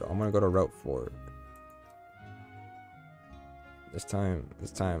here, so I'm gonna go to Route 4. This time.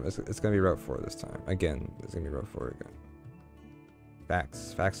 It's gonna be Route 4 this time. Again. It's gonna be Route 4 again.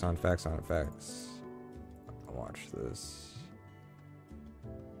 Facts. Facts on facts on facts. Watch this.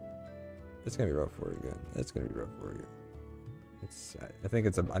 It's gonna be Route 4 again. It's gonna be Route 4 again. I think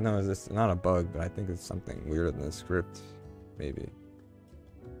it's I know it's not a bug, but I think it's something weird in the script. Maybe.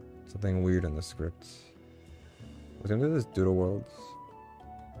 Something weird in the script. We're gonna do this Doodle Worlds.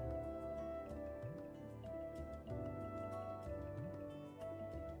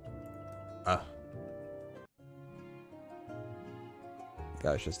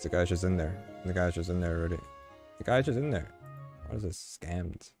 The guy's just in there. The guy's just in there already. The guy's just in there. What is this?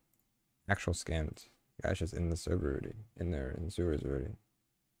 Scammed. Actual scammed. The guy's just in the server already. In there, in the sewers already.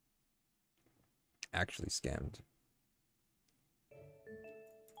 Actually scammed.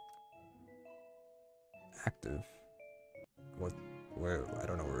 Active. What? Where? I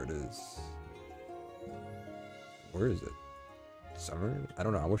don't know where it is. Where is it? Summer? I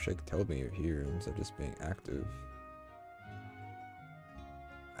don't know. I wish I could tell me you're here instead of just being active.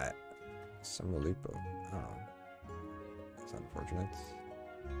 Summer Lipo. I don't know. It's unfortunate.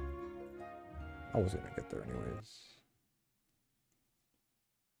 I was gonna get there anyways.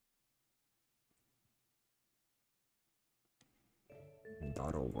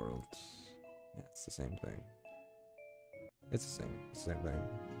 Doodle Worlds. Yeah, it's the same thing. It's the same thing.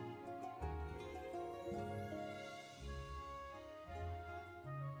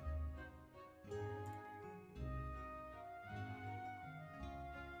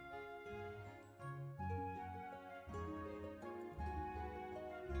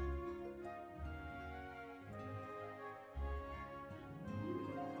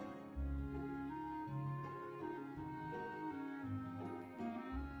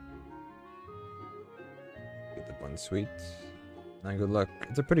 Sweet. And good luck.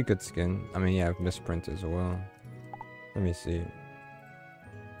 It's a pretty good skin. I mean, yeah, misprint as well. Let me see.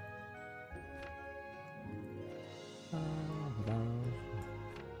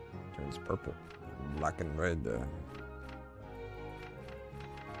 Turns purple. Black and red.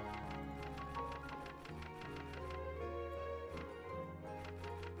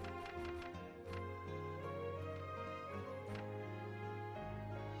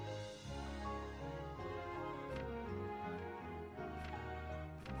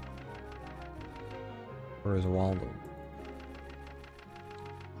 Where is Waldo?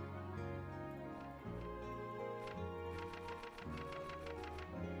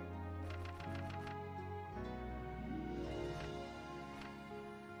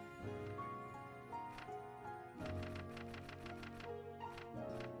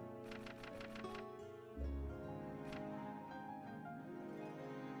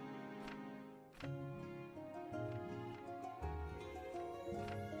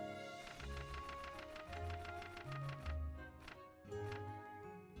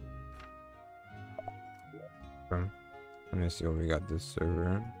 Let me see what we got this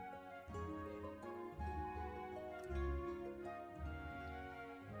server.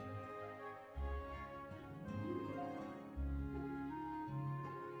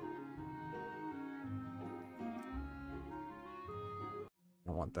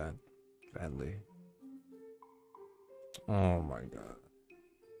 I want that badly. Oh my god.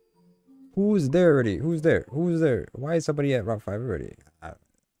 Who's there already? Who's there? Who's there? Why is somebody at Route 5 already?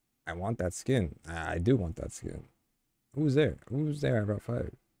 I want that skin. I do want that skin. Who's there? Who's there at Route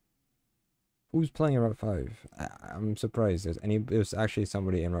 5? Who's playing in Route 5? I'm surprised there's actually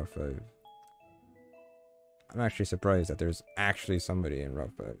somebody in Route 5. I'm actually surprised that there's actually somebody in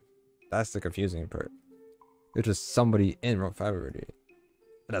Route 5. That's the confusing part. There's just somebody in Route 5 already.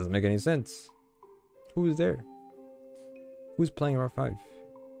 It doesn't make any sense. Who's there? Who's playing Route 5?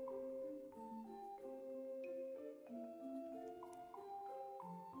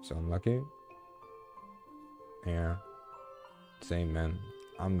 So unlucky? Yeah. Same, man.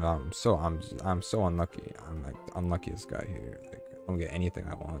 I'm so unlucky. I'm like the unluckiest guy here. Like I don't get anything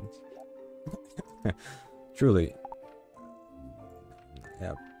I want. Truly.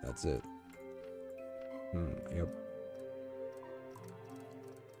 Yep, that's it. Yep.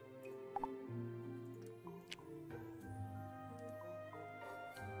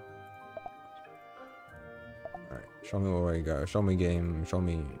 Alright, show me what I got. Show me game. Show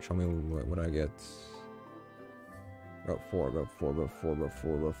me what I get. About 4.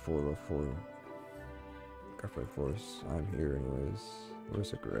 Careful force. I'm here anyways.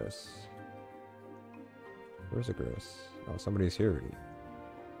 Where's the grass? Where's the grass? Oh, somebody's here already.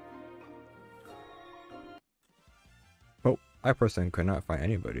 Oh, I personally could not find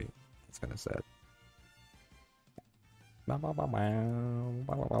anybody. That's kind of sad. I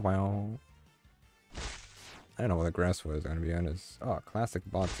don't know what the grass was, I'm gonna be honest. Oh, classic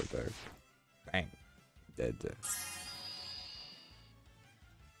bots up there. Bang. Dead.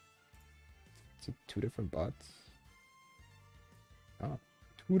 Is it 2 different bots? Oh,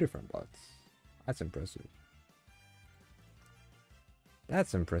 2 different bots. That's impressive.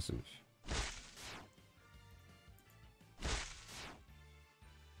 That's impressive.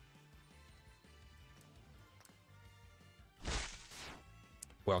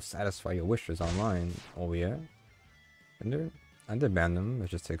 Well, satisfy your wishes online. Oh yeah. And I did ban them. It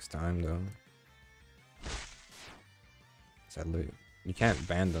just takes time though. Sadly, you can't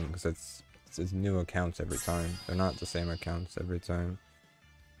ban them because it's new accounts every time. They're not the same accounts every time.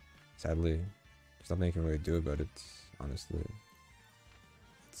 Sadly, there's nothing you can really do about it. Honestly,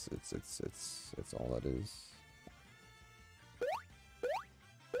 it's all it is.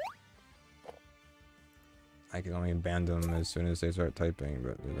 I can only ban them as soon as they start typing,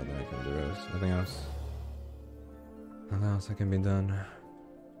 but there's nothing I can do else. Nothing else. Nothing else that can be done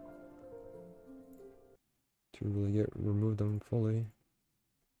to really remove them fully.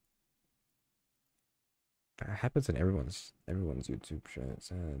 That happens in everyone's YouTube chat. It's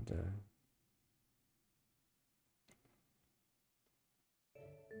sad.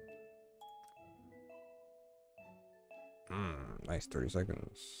 Nice 30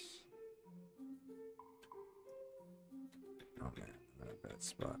 seconds. Oh man, not a bad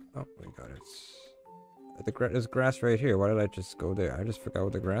spot. Oh, we got it. There's grass right here. Why did I just go there? I just forgot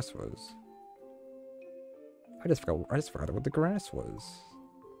what the grass was. I just forgot what the grass was.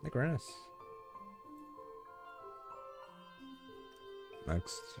 The grass.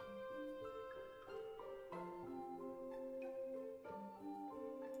 Next.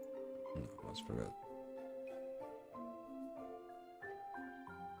 Almost forgot.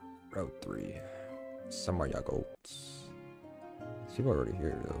 Route 3. Somewhere y'all go. People already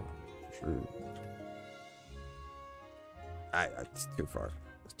here though. True. It's too far.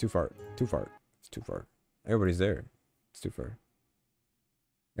 It's too far. It's too far. Everybody's there. It's too far.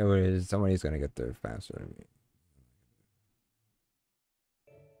 Somebody's gonna get there faster than me.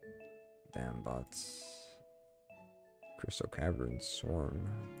 Damn bots. Crystal Cavern Swarm.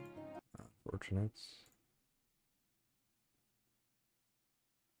 Unfortunate.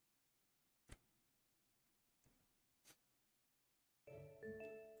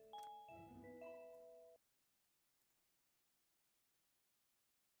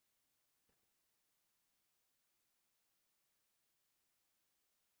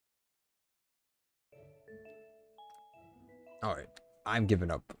 Alright. I'm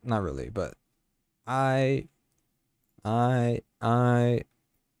giving up. Not really, but I'm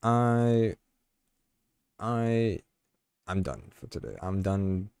done for today. I'm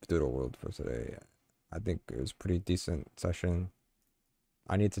done Doodle World for today. I think it was a pretty decent session.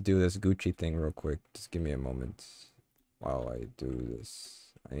 I need to do this Gucci thing real quick. Just give me a moment while I do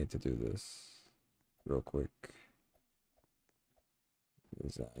this. I need to do this real quick.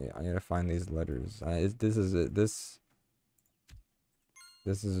 I need to find these letters.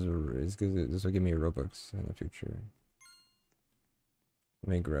 This will give me Robux in the future.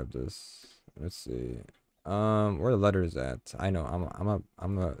 Let me grab this. Let's see. Where are the letters at? I know.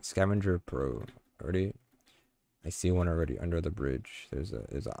 I'm a scavenger pro. Already. I see one already under the bridge. There's an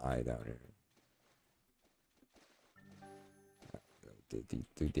I down here.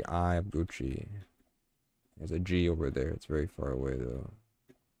 The I of Gucci. There's a G over there. It's very far away though.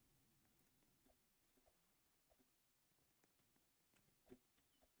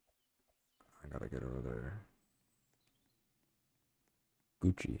 I gotta get over there.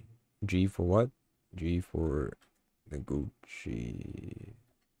 Gucci. G for what? G for the Gucci.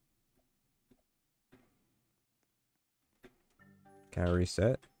 Can I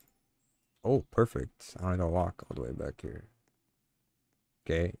reset? Oh, perfect. I don't need to walk all the way back here.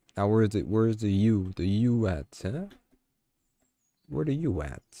 Okay. Now where's the U? The U at, huh? Where the U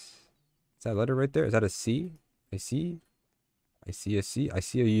at? Is that a letter right there? Is that a C? I see a C. I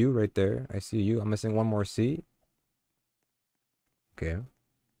see a U right there. I see a U. I'm missing one more C. Okay.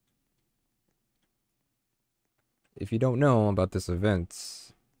 If you don't know about this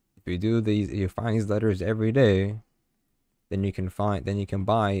event, if you do these, you find these letters every day, then you can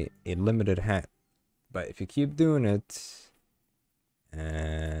buy a limited hat. But if you keep doing it,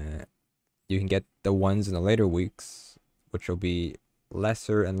 you can get the ones in the later weeks, which will be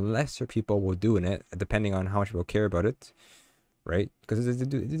lesser and lesser people will doing it, depending on how much people care about it, right? Because you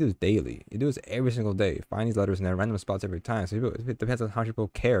do this daily. You do this every single day. Find these letters in their random spots every time. So it depends on how much people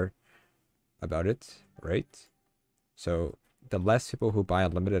care about it, right? So the less people who buy a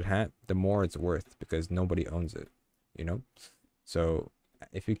limited hat, the more it's worth because nobody owns it, you know? So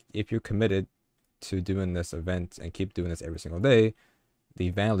if you're committed to doing this event and keep doing this every single day, the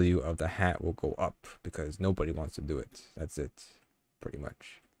value of the hat will go up because nobody wants to do it. That's it, pretty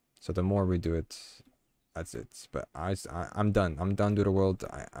much. So the more we do it, that's it. But I'm done. I'm done Doodle World.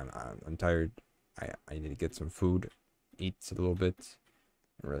 I'm tired. I need to get some food, eat a little bit,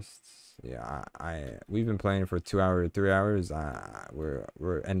 rest. Yeah, we've been playing for 2 hours, 3 hours.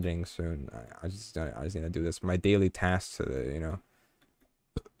 We're ending soon. I just need to do this. My daily tasks today, you know.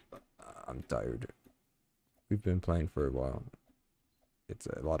 I'm tired. We've been playing for a while. It's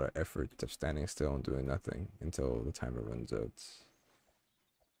a lot of effort of standing still and doing nothing until the timer runs out.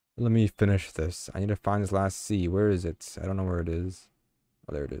 Let me finish this. I need to find this last C. Where is it? I don't know where it is.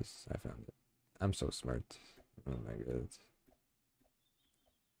 Oh, there it is. I found it. I'm so smart. Oh my god.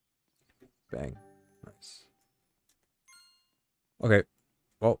 Bang. Nice. Okay.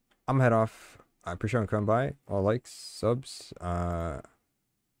 Well, I'm head off. I appreciate you coming by. All likes, subs. I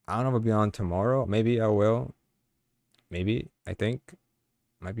don't know if I'll be on tomorrow. Maybe I will. Maybe. I think.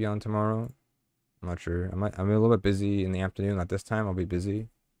 Might be on tomorrow. I'm not sure. I'm a little bit busy in the afternoon. At this time, I'll be busy.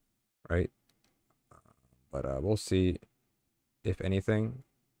 Right? But we'll see. If anything.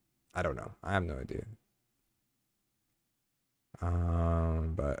 I don't know. I have no idea.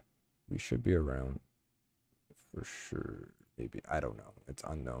 But we should be around for sure. Maybe. I don't know. It's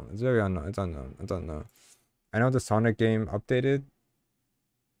unknown. It's very unknown. It's unknown. It's unknown. I know the Sonic game updated,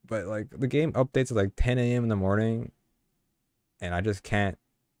 but like the game updates at like 10 a.m. in the morning, and I just can't.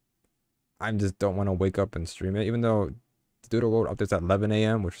 I just don't want to wake up and stream it, even though the Doodle World updates at 11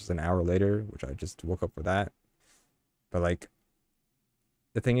 a.m., which is an hour later, which I just woke up for that. But like,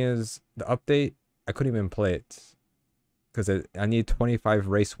 the thing is, the update, I couldn't even play it because I need 25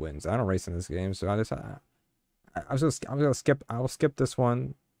 race wins. I don't race in this game, so I'll skip this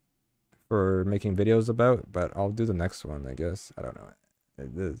one for making videos about, but I'll do the next one, I guess. I don't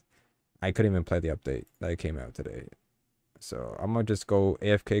know. I couldn't even play the update that came out today. So I'm gonna just go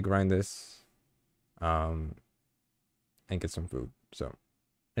AFK grind this and get some food. So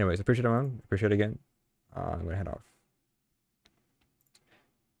anyways, appreciate it, man. Appreciate it again. I'm gonna head off.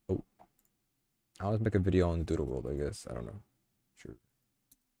 Oh, I'll just make a video on Doodle World, I guess. I don't know.